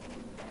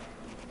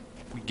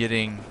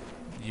getting,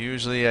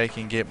 usually I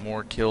can get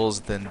more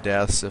kills than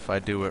deaths if I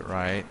do it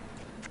right.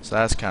 So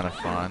that's kind of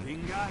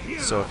fun.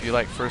 So if you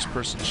like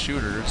first-person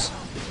shooters,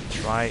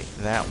 try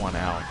that one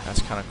out.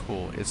 That's kind of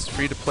cool. It's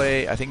free to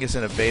play. I think it's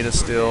in a beta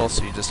still,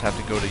 so you just have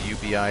to go to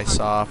UBI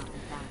Soft,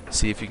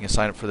 see if you can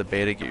sign up for the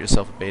beta, get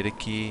yourself a beta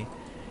key.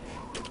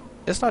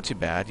 It's not too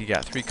bad. You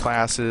got 3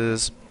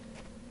 classes.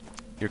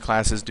 Your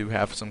classes do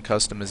have some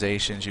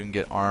customizations. You can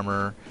get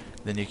armor,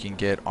 then you can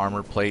get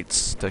armor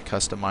plates to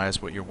customize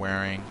what you're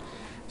wearing.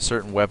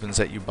 Certain weapons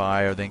that you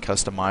buy are then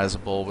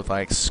customizable with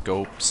like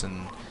scopes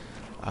and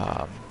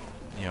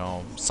you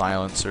know,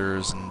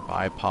 silencers and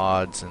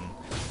bipods and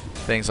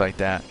things like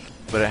that.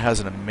 But it has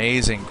an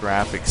amazing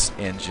graphics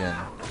engine,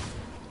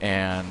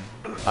 and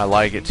I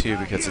like it too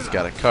because it's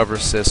got a cover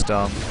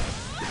system,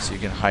 so you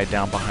can hide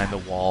down behind the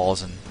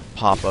walls and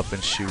pop up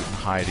and shoot and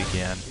hide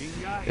again.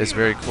 It's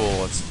very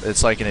cool.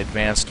 It's like an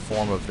advanced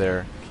form of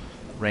their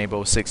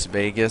Rainbow Six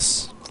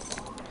Vegas.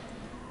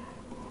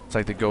 It's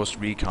like the Ghost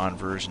Recon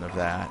version of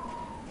that.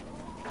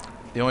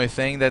 The only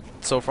thing that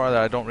so far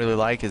that I don't really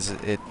like is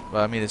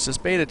well, I mean, it's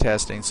just beta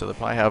testing, so they'll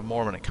probably have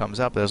more when it comes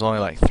up. There's only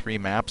like 3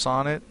 maps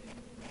on it.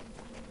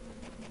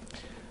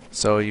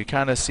 So you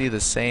kind of see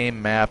the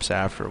same maps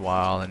after a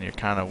while, and you're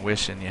kind of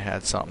wishing you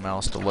had something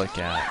else to look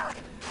at.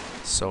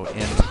 So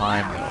in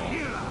time,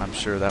 though, I'm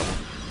sure that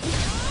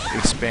will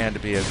expand to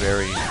be a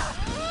very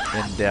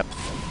in-depth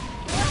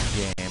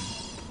game.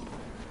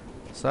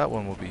 So that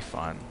one will be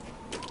fun.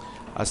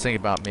 I was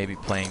thinking about maybe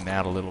playing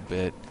that a little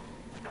bit.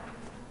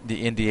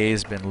 The NDA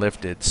has been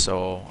lifted,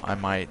 so I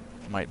might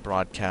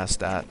broadcast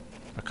that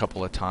a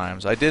couple of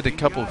times. I did a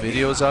couple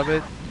videos of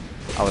it.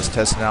 I was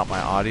testing out my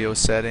audio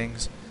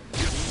settings.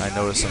 I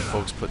noticed some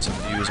folks put some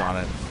views on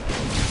it,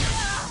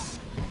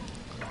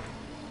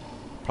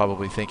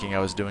 probably thinking I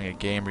was doing a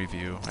game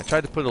review. I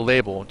tried to put a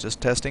label, just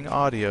testing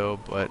audio,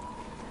 but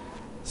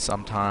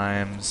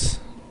sometimes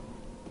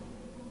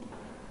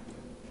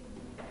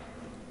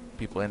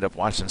people end up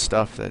watching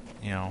stuff that,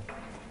 you know.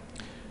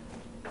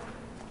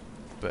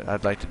 But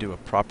I'd like to do a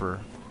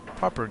proper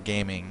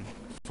gaming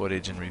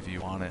footage and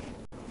review on it.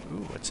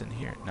 Ooh, what's in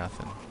here?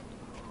 Nothing.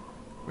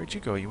 Where'd you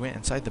go? You went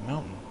inside the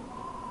mountain.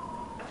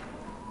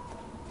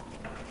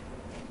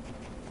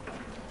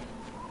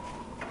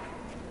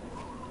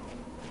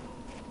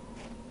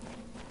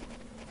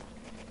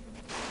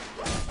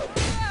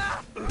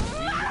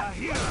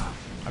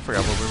 I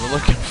forgot what we were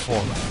looking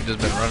for. We've just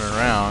been running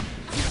around.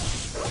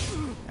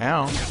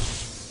 Ow.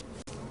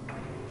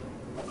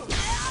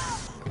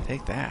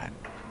 Take that.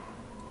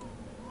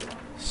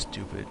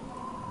 Stupid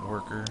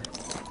worker.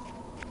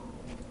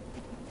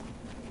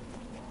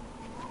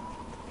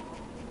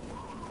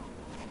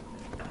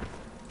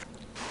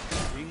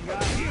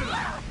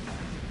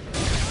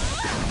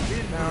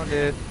 Found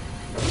it.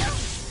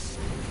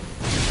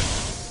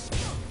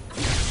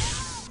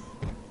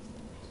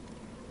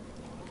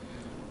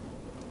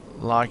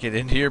 Lock it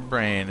into your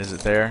brain. Is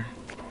it there?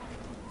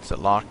 Is it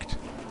locked?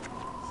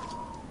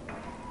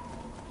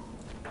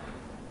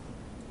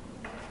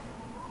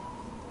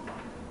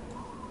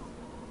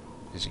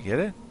 Did you get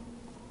it?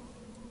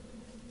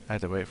 I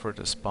had to wait for it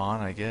to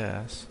spawn, I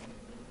guess.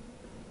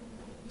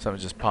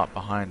 Something just popped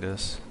behind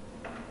us.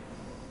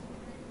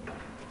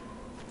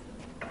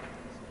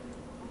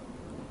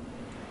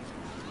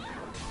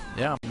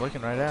 Yeah, I'm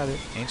looking right at it.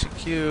 Ancient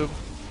cube.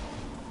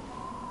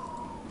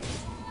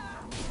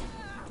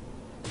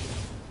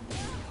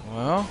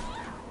 Well,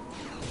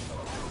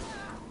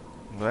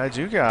 I'm glad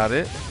you got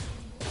it.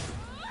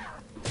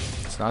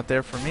 It's not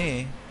there for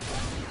me.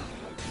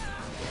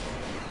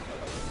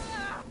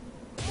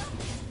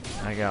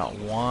 I got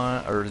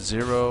 1 or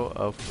 0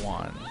 of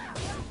 1.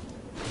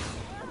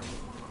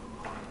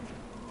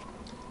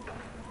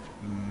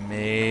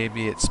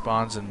 Maybe it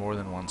spawns in more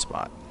than one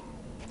spot.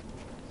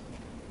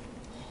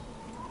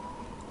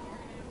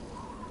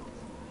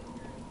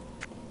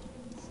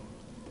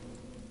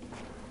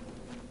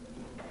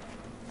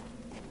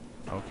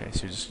 Okay,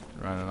 so you're just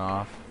running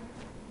off.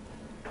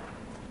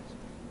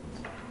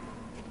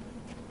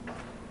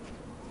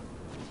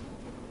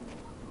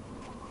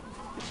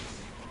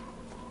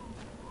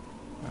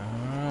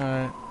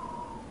 Alright.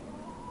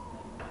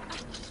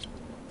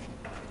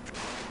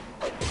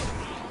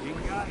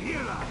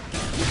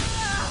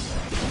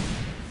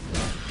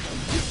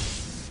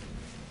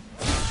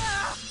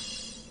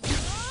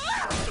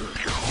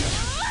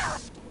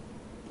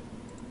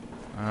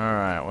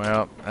 Alright,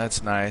 well,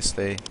 that's nice.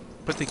 They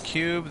put the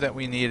cube that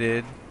we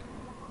needed.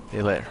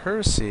 They let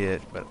her see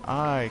it, but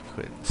I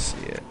couldn't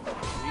see it.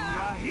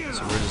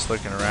 So we're just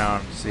looking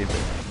around to see if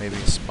it maybe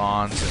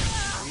spawns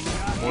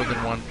in more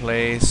than one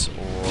place,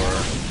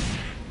 or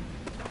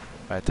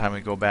by the time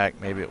we go back,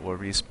 maybe it will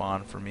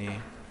respawn for me.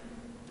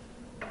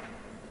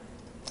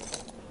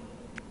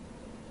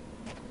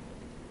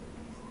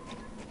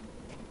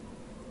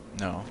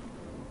 No.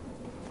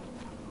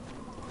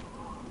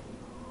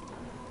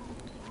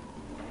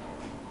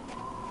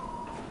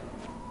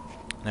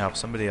 Now, if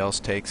somebody else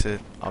takes it,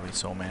 I'll be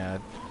so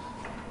mad.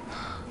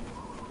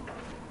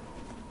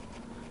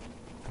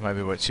 That might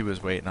be what she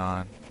was waiting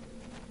on.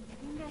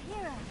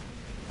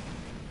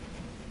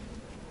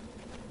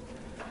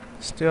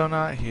 Still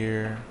not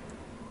here.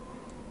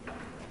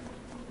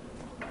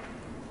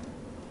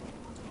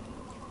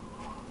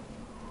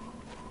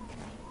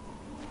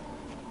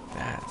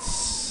 That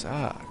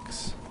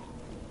sucks.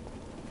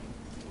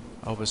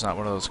 I hope it's not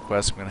one of those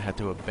quests I'm going to have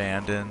to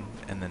abandon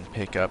and then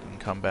pick up and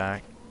come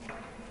back.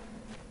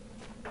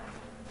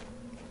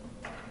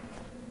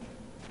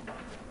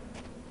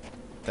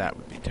 That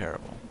would be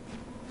terrible.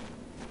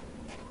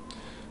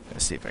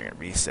 Let's see if I can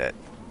reset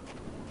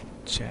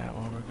chat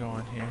while we're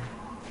going here.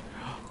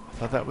 I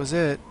thought that was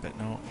it, but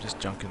no, just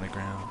junk in the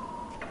ground.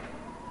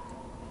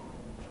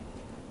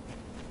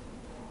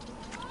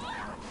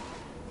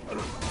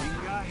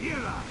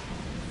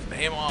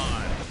 Flame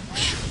on!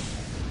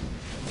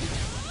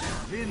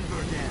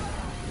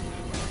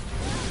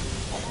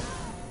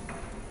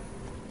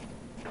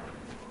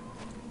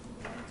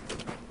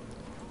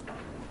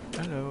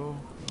 Hello,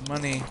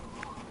 money.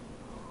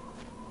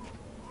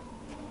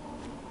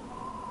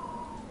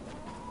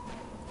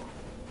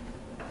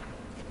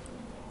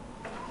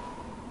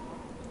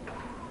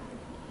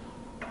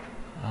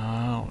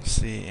 I don't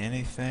see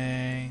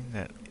anything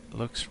that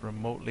looks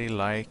remotely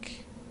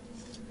like...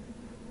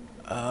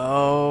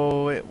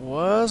 Oh, it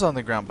was on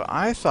the ground, but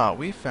I thought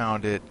we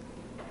found it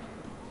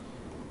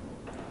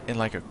in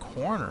like a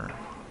corner.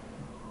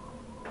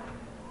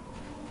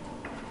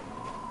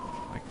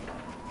 Like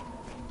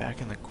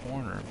back in the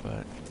corner,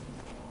 but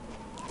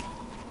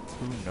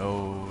who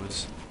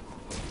knows?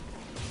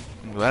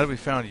 I'm glad we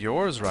found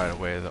yours right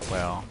away,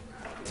 well,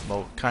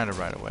 kind of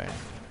right away.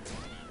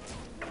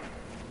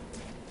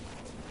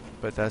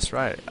 But that's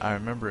right, I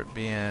remember it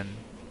being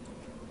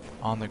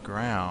on the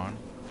ground.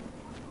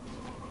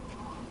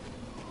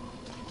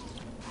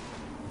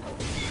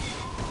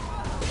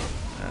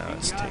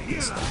 Let's take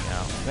this thing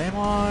out. Flame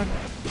on!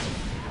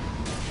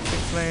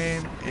 Big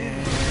flame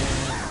and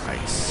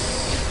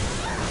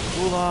ice.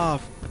 Cool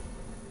off,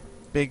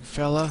 big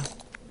fella.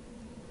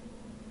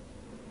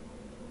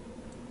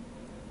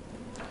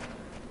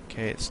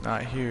 Okay, it's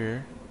not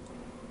here.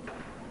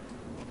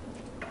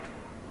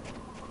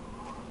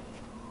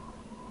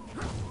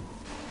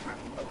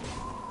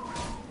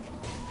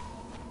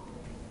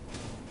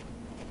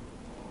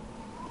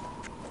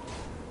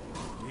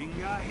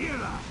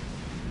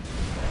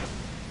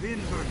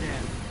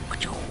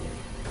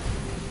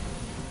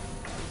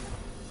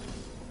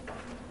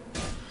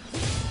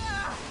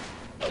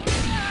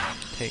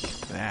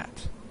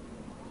 that?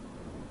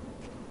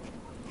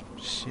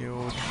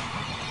 Shield.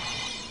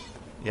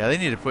 Yeah, they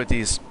need to put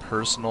these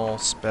personal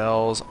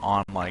spells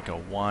on like a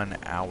 1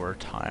 hour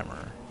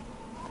timer.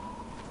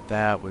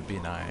 That would be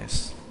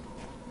nice.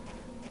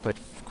 But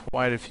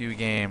quite a few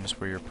games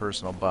where your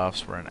personal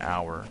buffs were an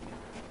hour,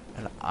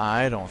 and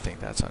I don't think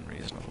that's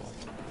unreasonable.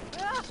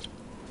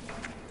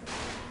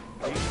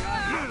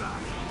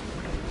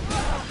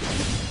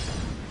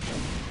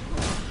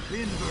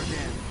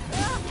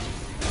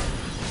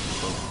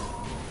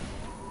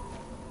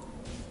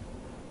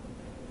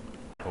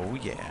 Oh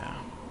yeah.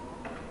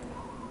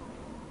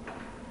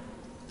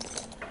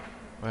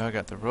 Well, I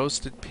got the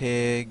roasted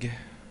pig.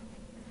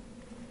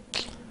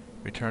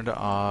 Return to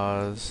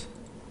Oz.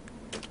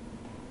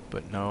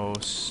 But no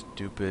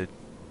stupid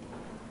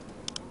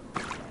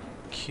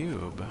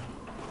cube.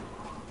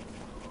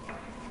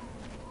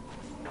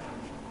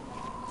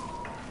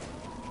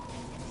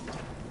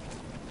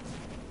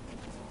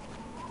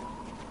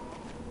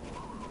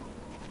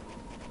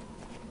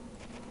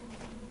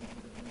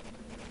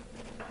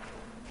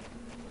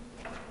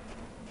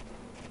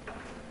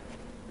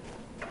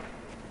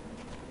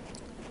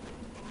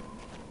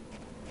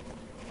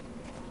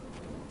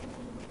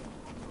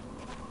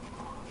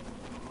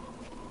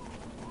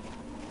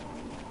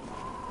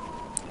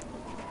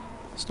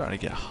 It's starting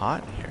to get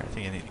hot in here. I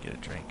think I need to get a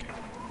drink.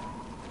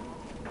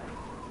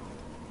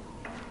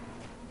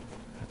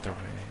 At the way.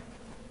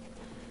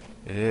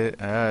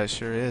 It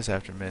sure is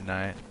after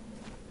midnight.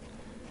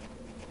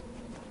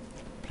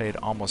 Played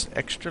almost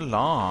extra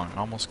long.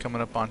 Almost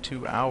coming up on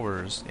 2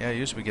 hours. Yeah,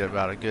 usually we get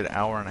about a good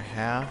hour and a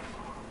half.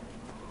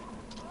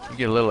 We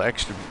get a little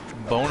extra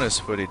bonus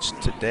footage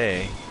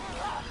today.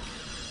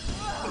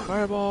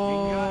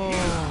 Fireball!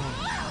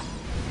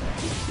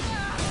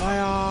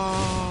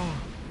 Fire!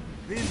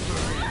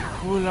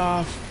 Cool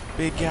off,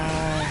 big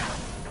guy.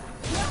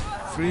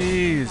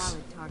 Freeze.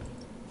 Valid target.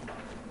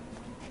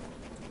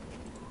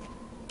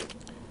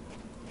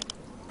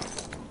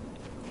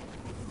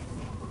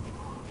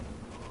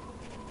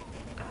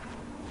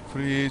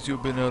 Freeze,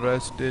 you've been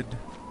arrested.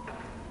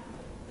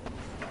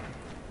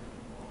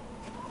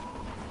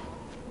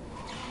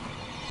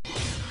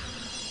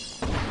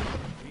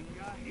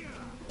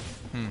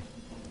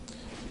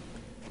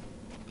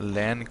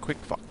 Land Quick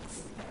Fox.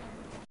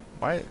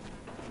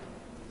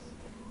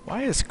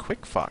 Why is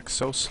Quick Fox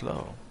so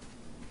slow?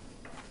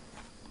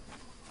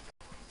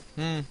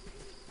 I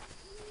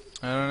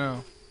don't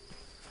know.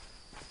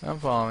 I'm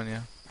following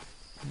you.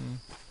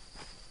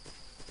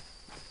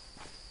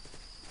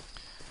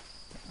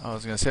 I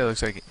was gonna say it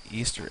looks like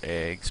Easter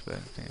eggs, but I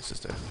think it's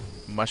just a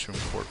mushroom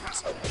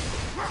corpse.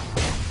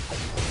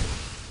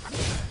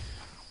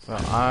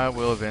 Well, I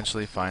will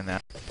eventually find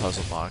that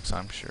puzzle box,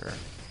 I'm sure.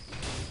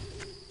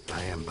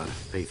 I am but a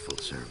faithful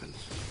servant.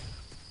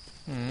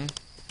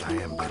 I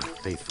am but a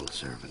faithful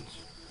servant.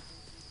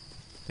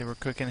 They were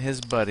cooking his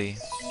buddy.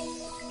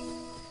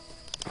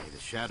 May the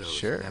shadows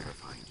Sure. never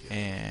find you.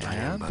 And I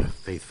am but a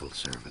faithful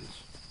servant.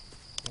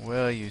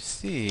 well, you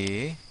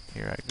see,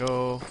 here I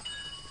go.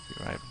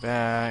 Be right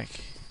back.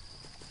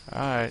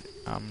 Alright,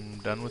 I'm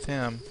done with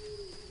him.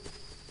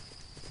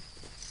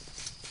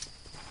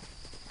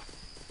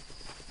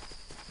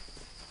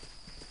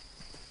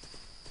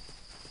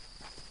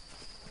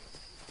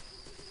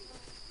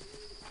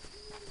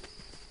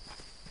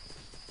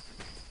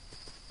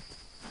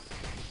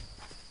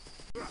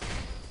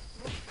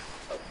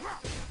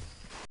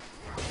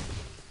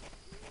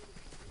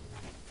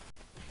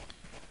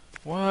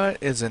 What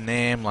is a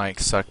name like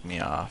Suck Me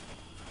Off?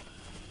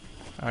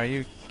 Are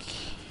you...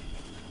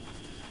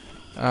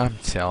 I'm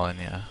telling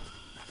you.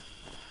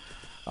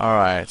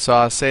 Alright, so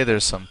I'll say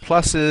there's some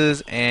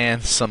pluses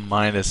and some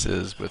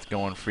minuses with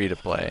going free to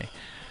play.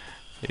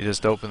 You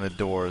just open the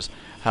doors.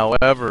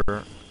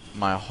 However,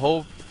 my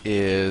hope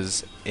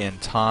is in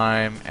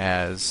time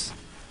as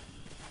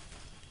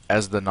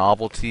the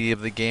novelty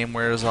of the game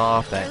wears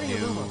off, that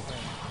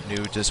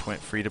new just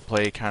went free to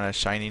play kind of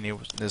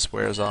shininess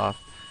wears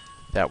off,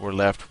 that we're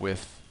left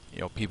with, you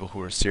know, people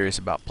who are serious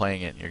about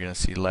playing it. You're going to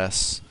see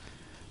less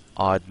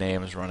odd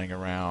names running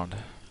around.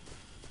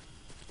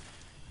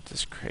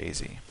 Just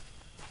crazy.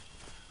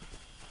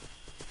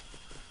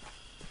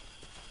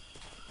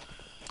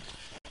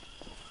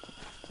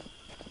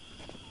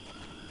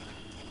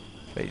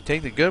 But you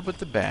take the good with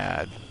the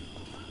bad.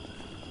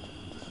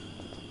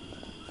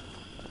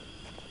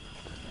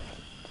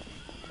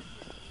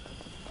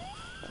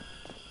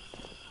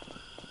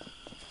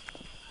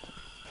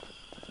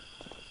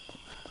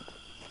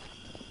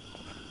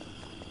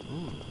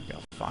 Ooh, we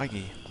got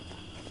foggy.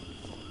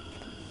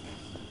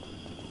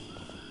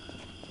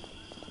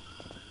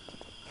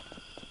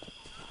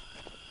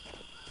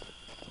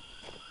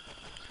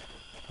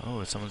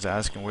 Oh, someone's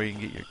asking where you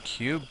can get your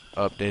cube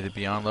updated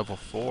beyond level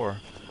 4.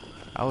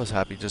 I was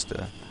happy just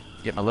to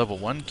get my level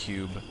 1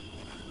 cube.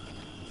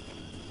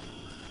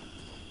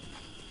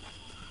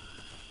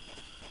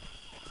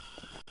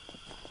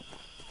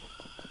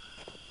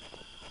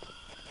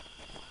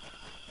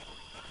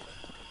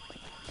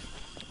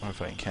 I wonder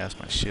if I can cast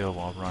my shield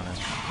while running.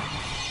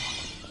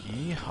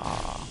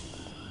 Yeehaw.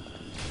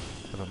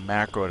 Have a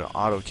macro to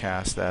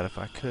autocast that if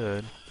I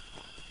could.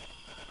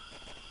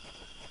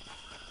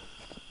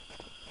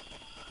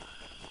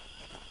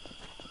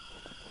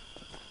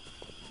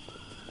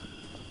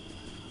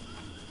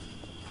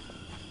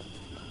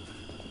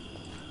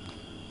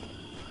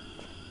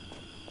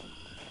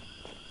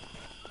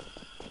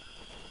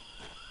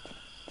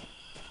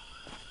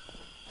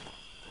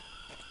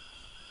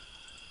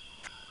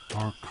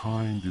 Our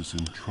kind is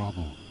in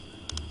trouble.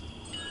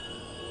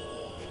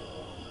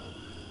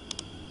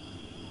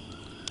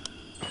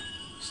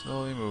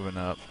 Slowly moving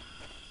up.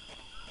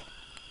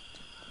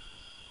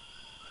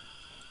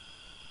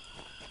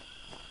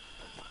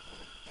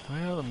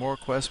 Well, the more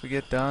quests we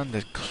get done,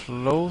 the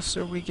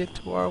closer we get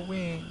to our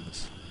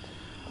wings.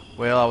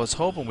 Well, I was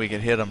hoping we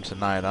could hit them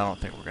tonight. I don't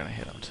think we're going to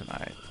hit them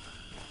tonight.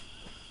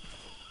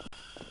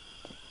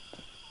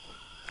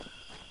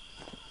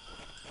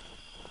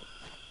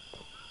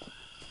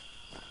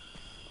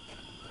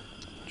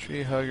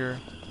 Tree hugger.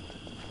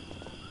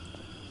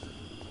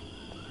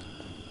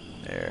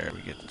 There,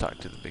 we get to talk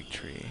to the big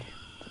tree.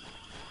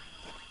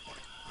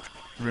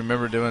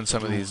 Remember doing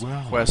some of these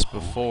quests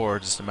before,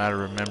 just a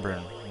matter of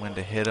remembering when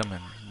to hit them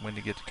and when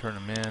to get to turn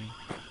them in.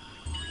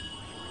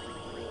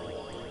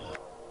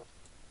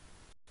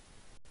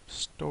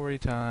 Story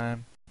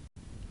time.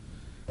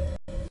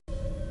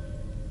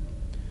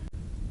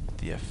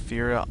 The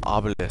Aphira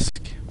Obelisk.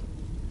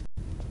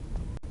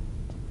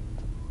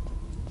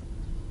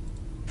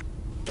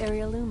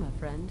 Arielu, my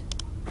friend.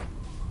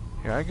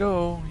 Here I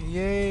go.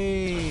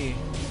 Yay!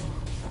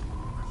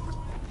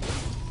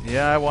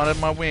 Yeah, I wanted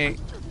my wing.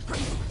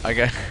 I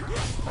got.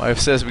 Wife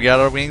says we got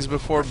our wings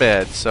before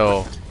bed,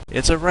 so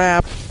it's a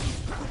wrap.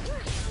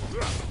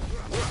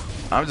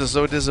 I'm just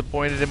so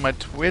disappointed in my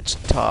Twitch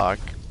talk.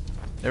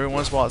 Every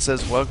once in a while it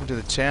says welcome to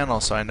the channel,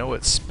 so I know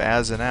it's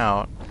spazzing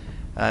out.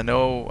 I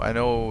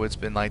know it's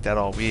been like that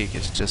all week.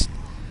 It's just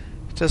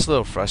a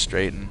little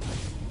frustrating.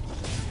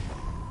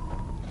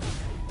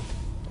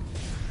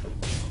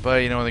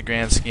 But, you know, in the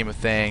grand scheme of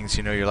things,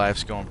 you know, your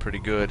life's going pretty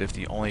good. If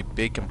the only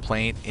big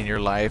complaint in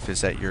your life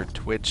is that your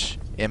Twitch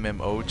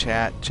MMO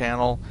chat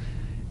channel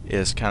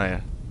is kind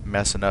of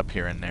messing up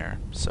here and there.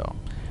 So,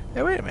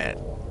 hey, wait a minute.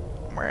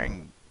 I'm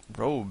wearing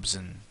robes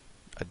and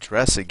a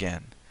dress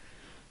again.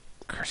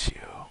 Curse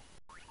you.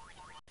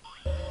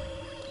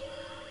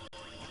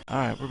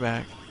 Alright, we're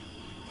back.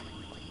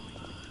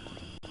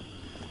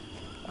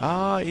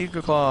 Ah,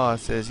 Eagle Claw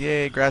says,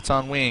 yay, grats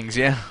on wings.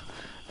 Yeah.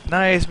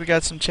 Nice, we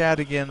got some chat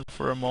again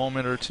for a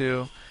moment or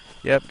two.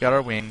 Yep, got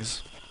our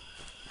wings.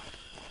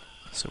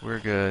 So we're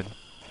good.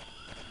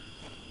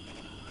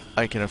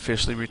 I can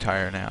officially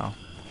retire now.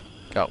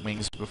 Got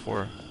wings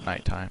before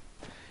nighttime.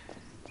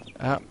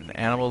 An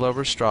animal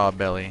lover,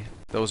 Strawbelly.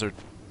 Those are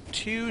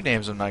two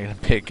names I'm not going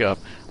to pick up.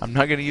 I'm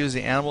not going to use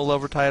the animal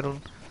lover title,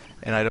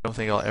 and I don't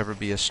think I'll ever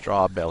be a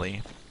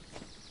Strawbelly.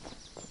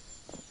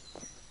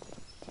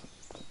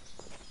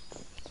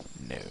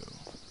 No.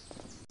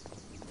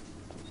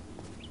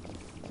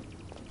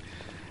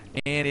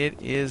 And it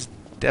is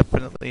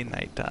definitely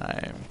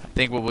nighttime. I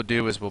think what we'll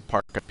do is we'll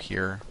park up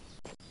here.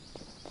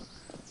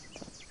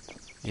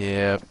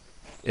 Yep,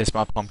 it's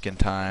my pumpkin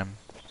time.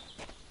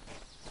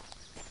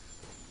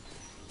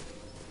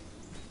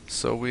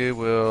 So we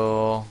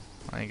will...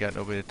 I ain't got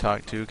nobody to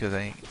talk to because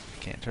I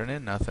can't turn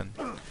in nothing.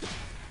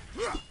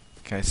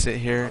 Can I sit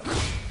here?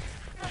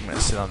 I'm going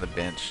to sit on the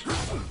bench.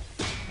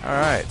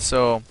 Alright,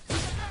 so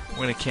I'm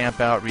going to camp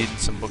out reading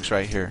some books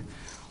right here.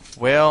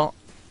 Well,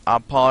 I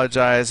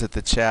apologize that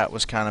the chat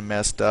was kind of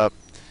messed up.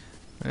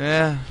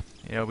 You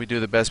know, we do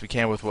the best we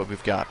can with what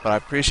we've got. But I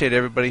appreciate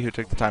everybody who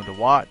took the time to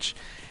watch.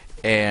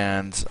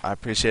 And I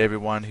appreciate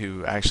everyone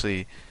who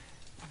actually,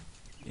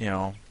 you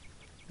know,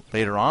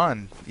 later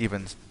on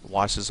even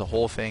watches the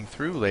whole thing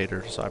through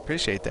later. So I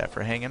appreciate that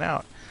for hanging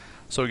out.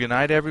 So good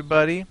night,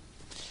 everybody.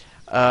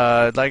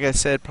 Like I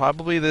said,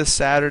 probably this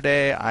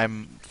Saturday,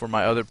 for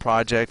my other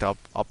project, I'll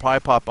probably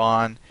pop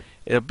on.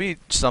 It'll be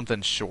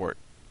something short.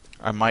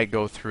 I might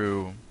go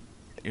through,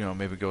 you know,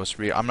 maybe Ghost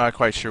Re. I'm not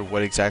quite sure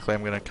what exactly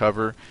I'm going to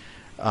cover,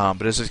 but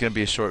this is going to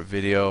be a short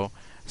video.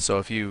 So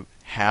if you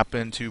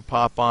happen to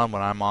pop on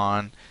when I'm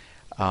on,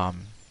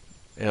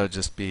 it'll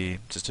just be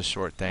a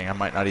short thing. I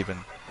might not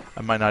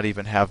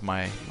even have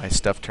my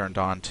stuff turned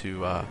on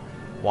to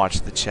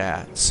watch the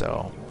chat.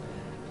 So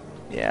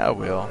yeah, I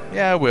will.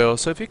 Yeah, I will.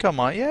 So if you come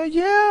on,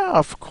 yeah,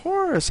 of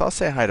course, I'll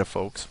say hi to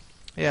folks.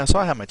 Yeah, so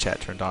I have my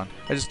chat turned on.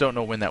 I just don't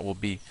know when that will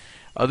be.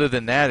 Other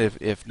than that,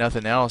 if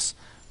nothing else,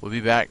 we'll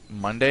be back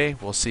Monday.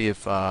 We'll see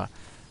if, you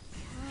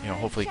know,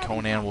 hopefully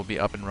Conan will be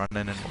up and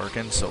running and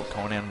working. So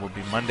Conan will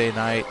be Monday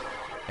night.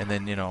 And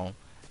then, you know,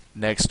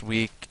 next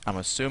week, I'm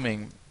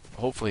assuming,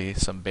 hopefully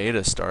some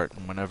betas start.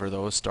 And whenever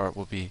those start,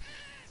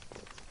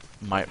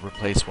 might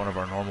replace one of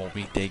our normal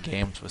weekday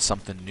games with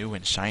something new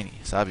and shiny.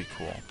 So that'd be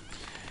cool.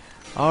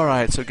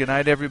 Alright, so good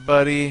night,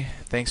 everybody.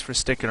 Thanks for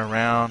sticking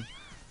around.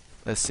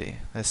 Let's see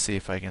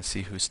if I can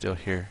see who's still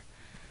here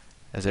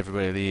as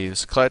everybody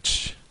leaves.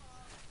 Clutch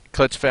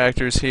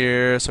Factor's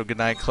here, so good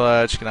night,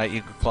 Clutch. Good night,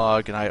 Eagle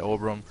Claw. Good night,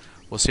 Obram.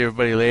 We'll see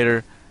everybody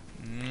later.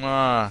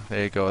 Mwah.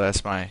 There you go.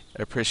 That's my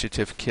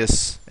appreciative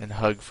kiss and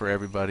hug for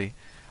everybody.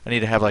 I need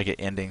to have like an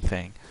ending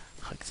thing.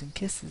 Hugs and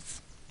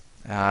kisses.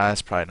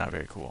 That's probably not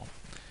very cool.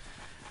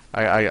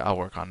 I'll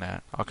work on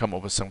that. I'll come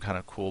up with some kind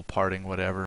of cool parting whatever.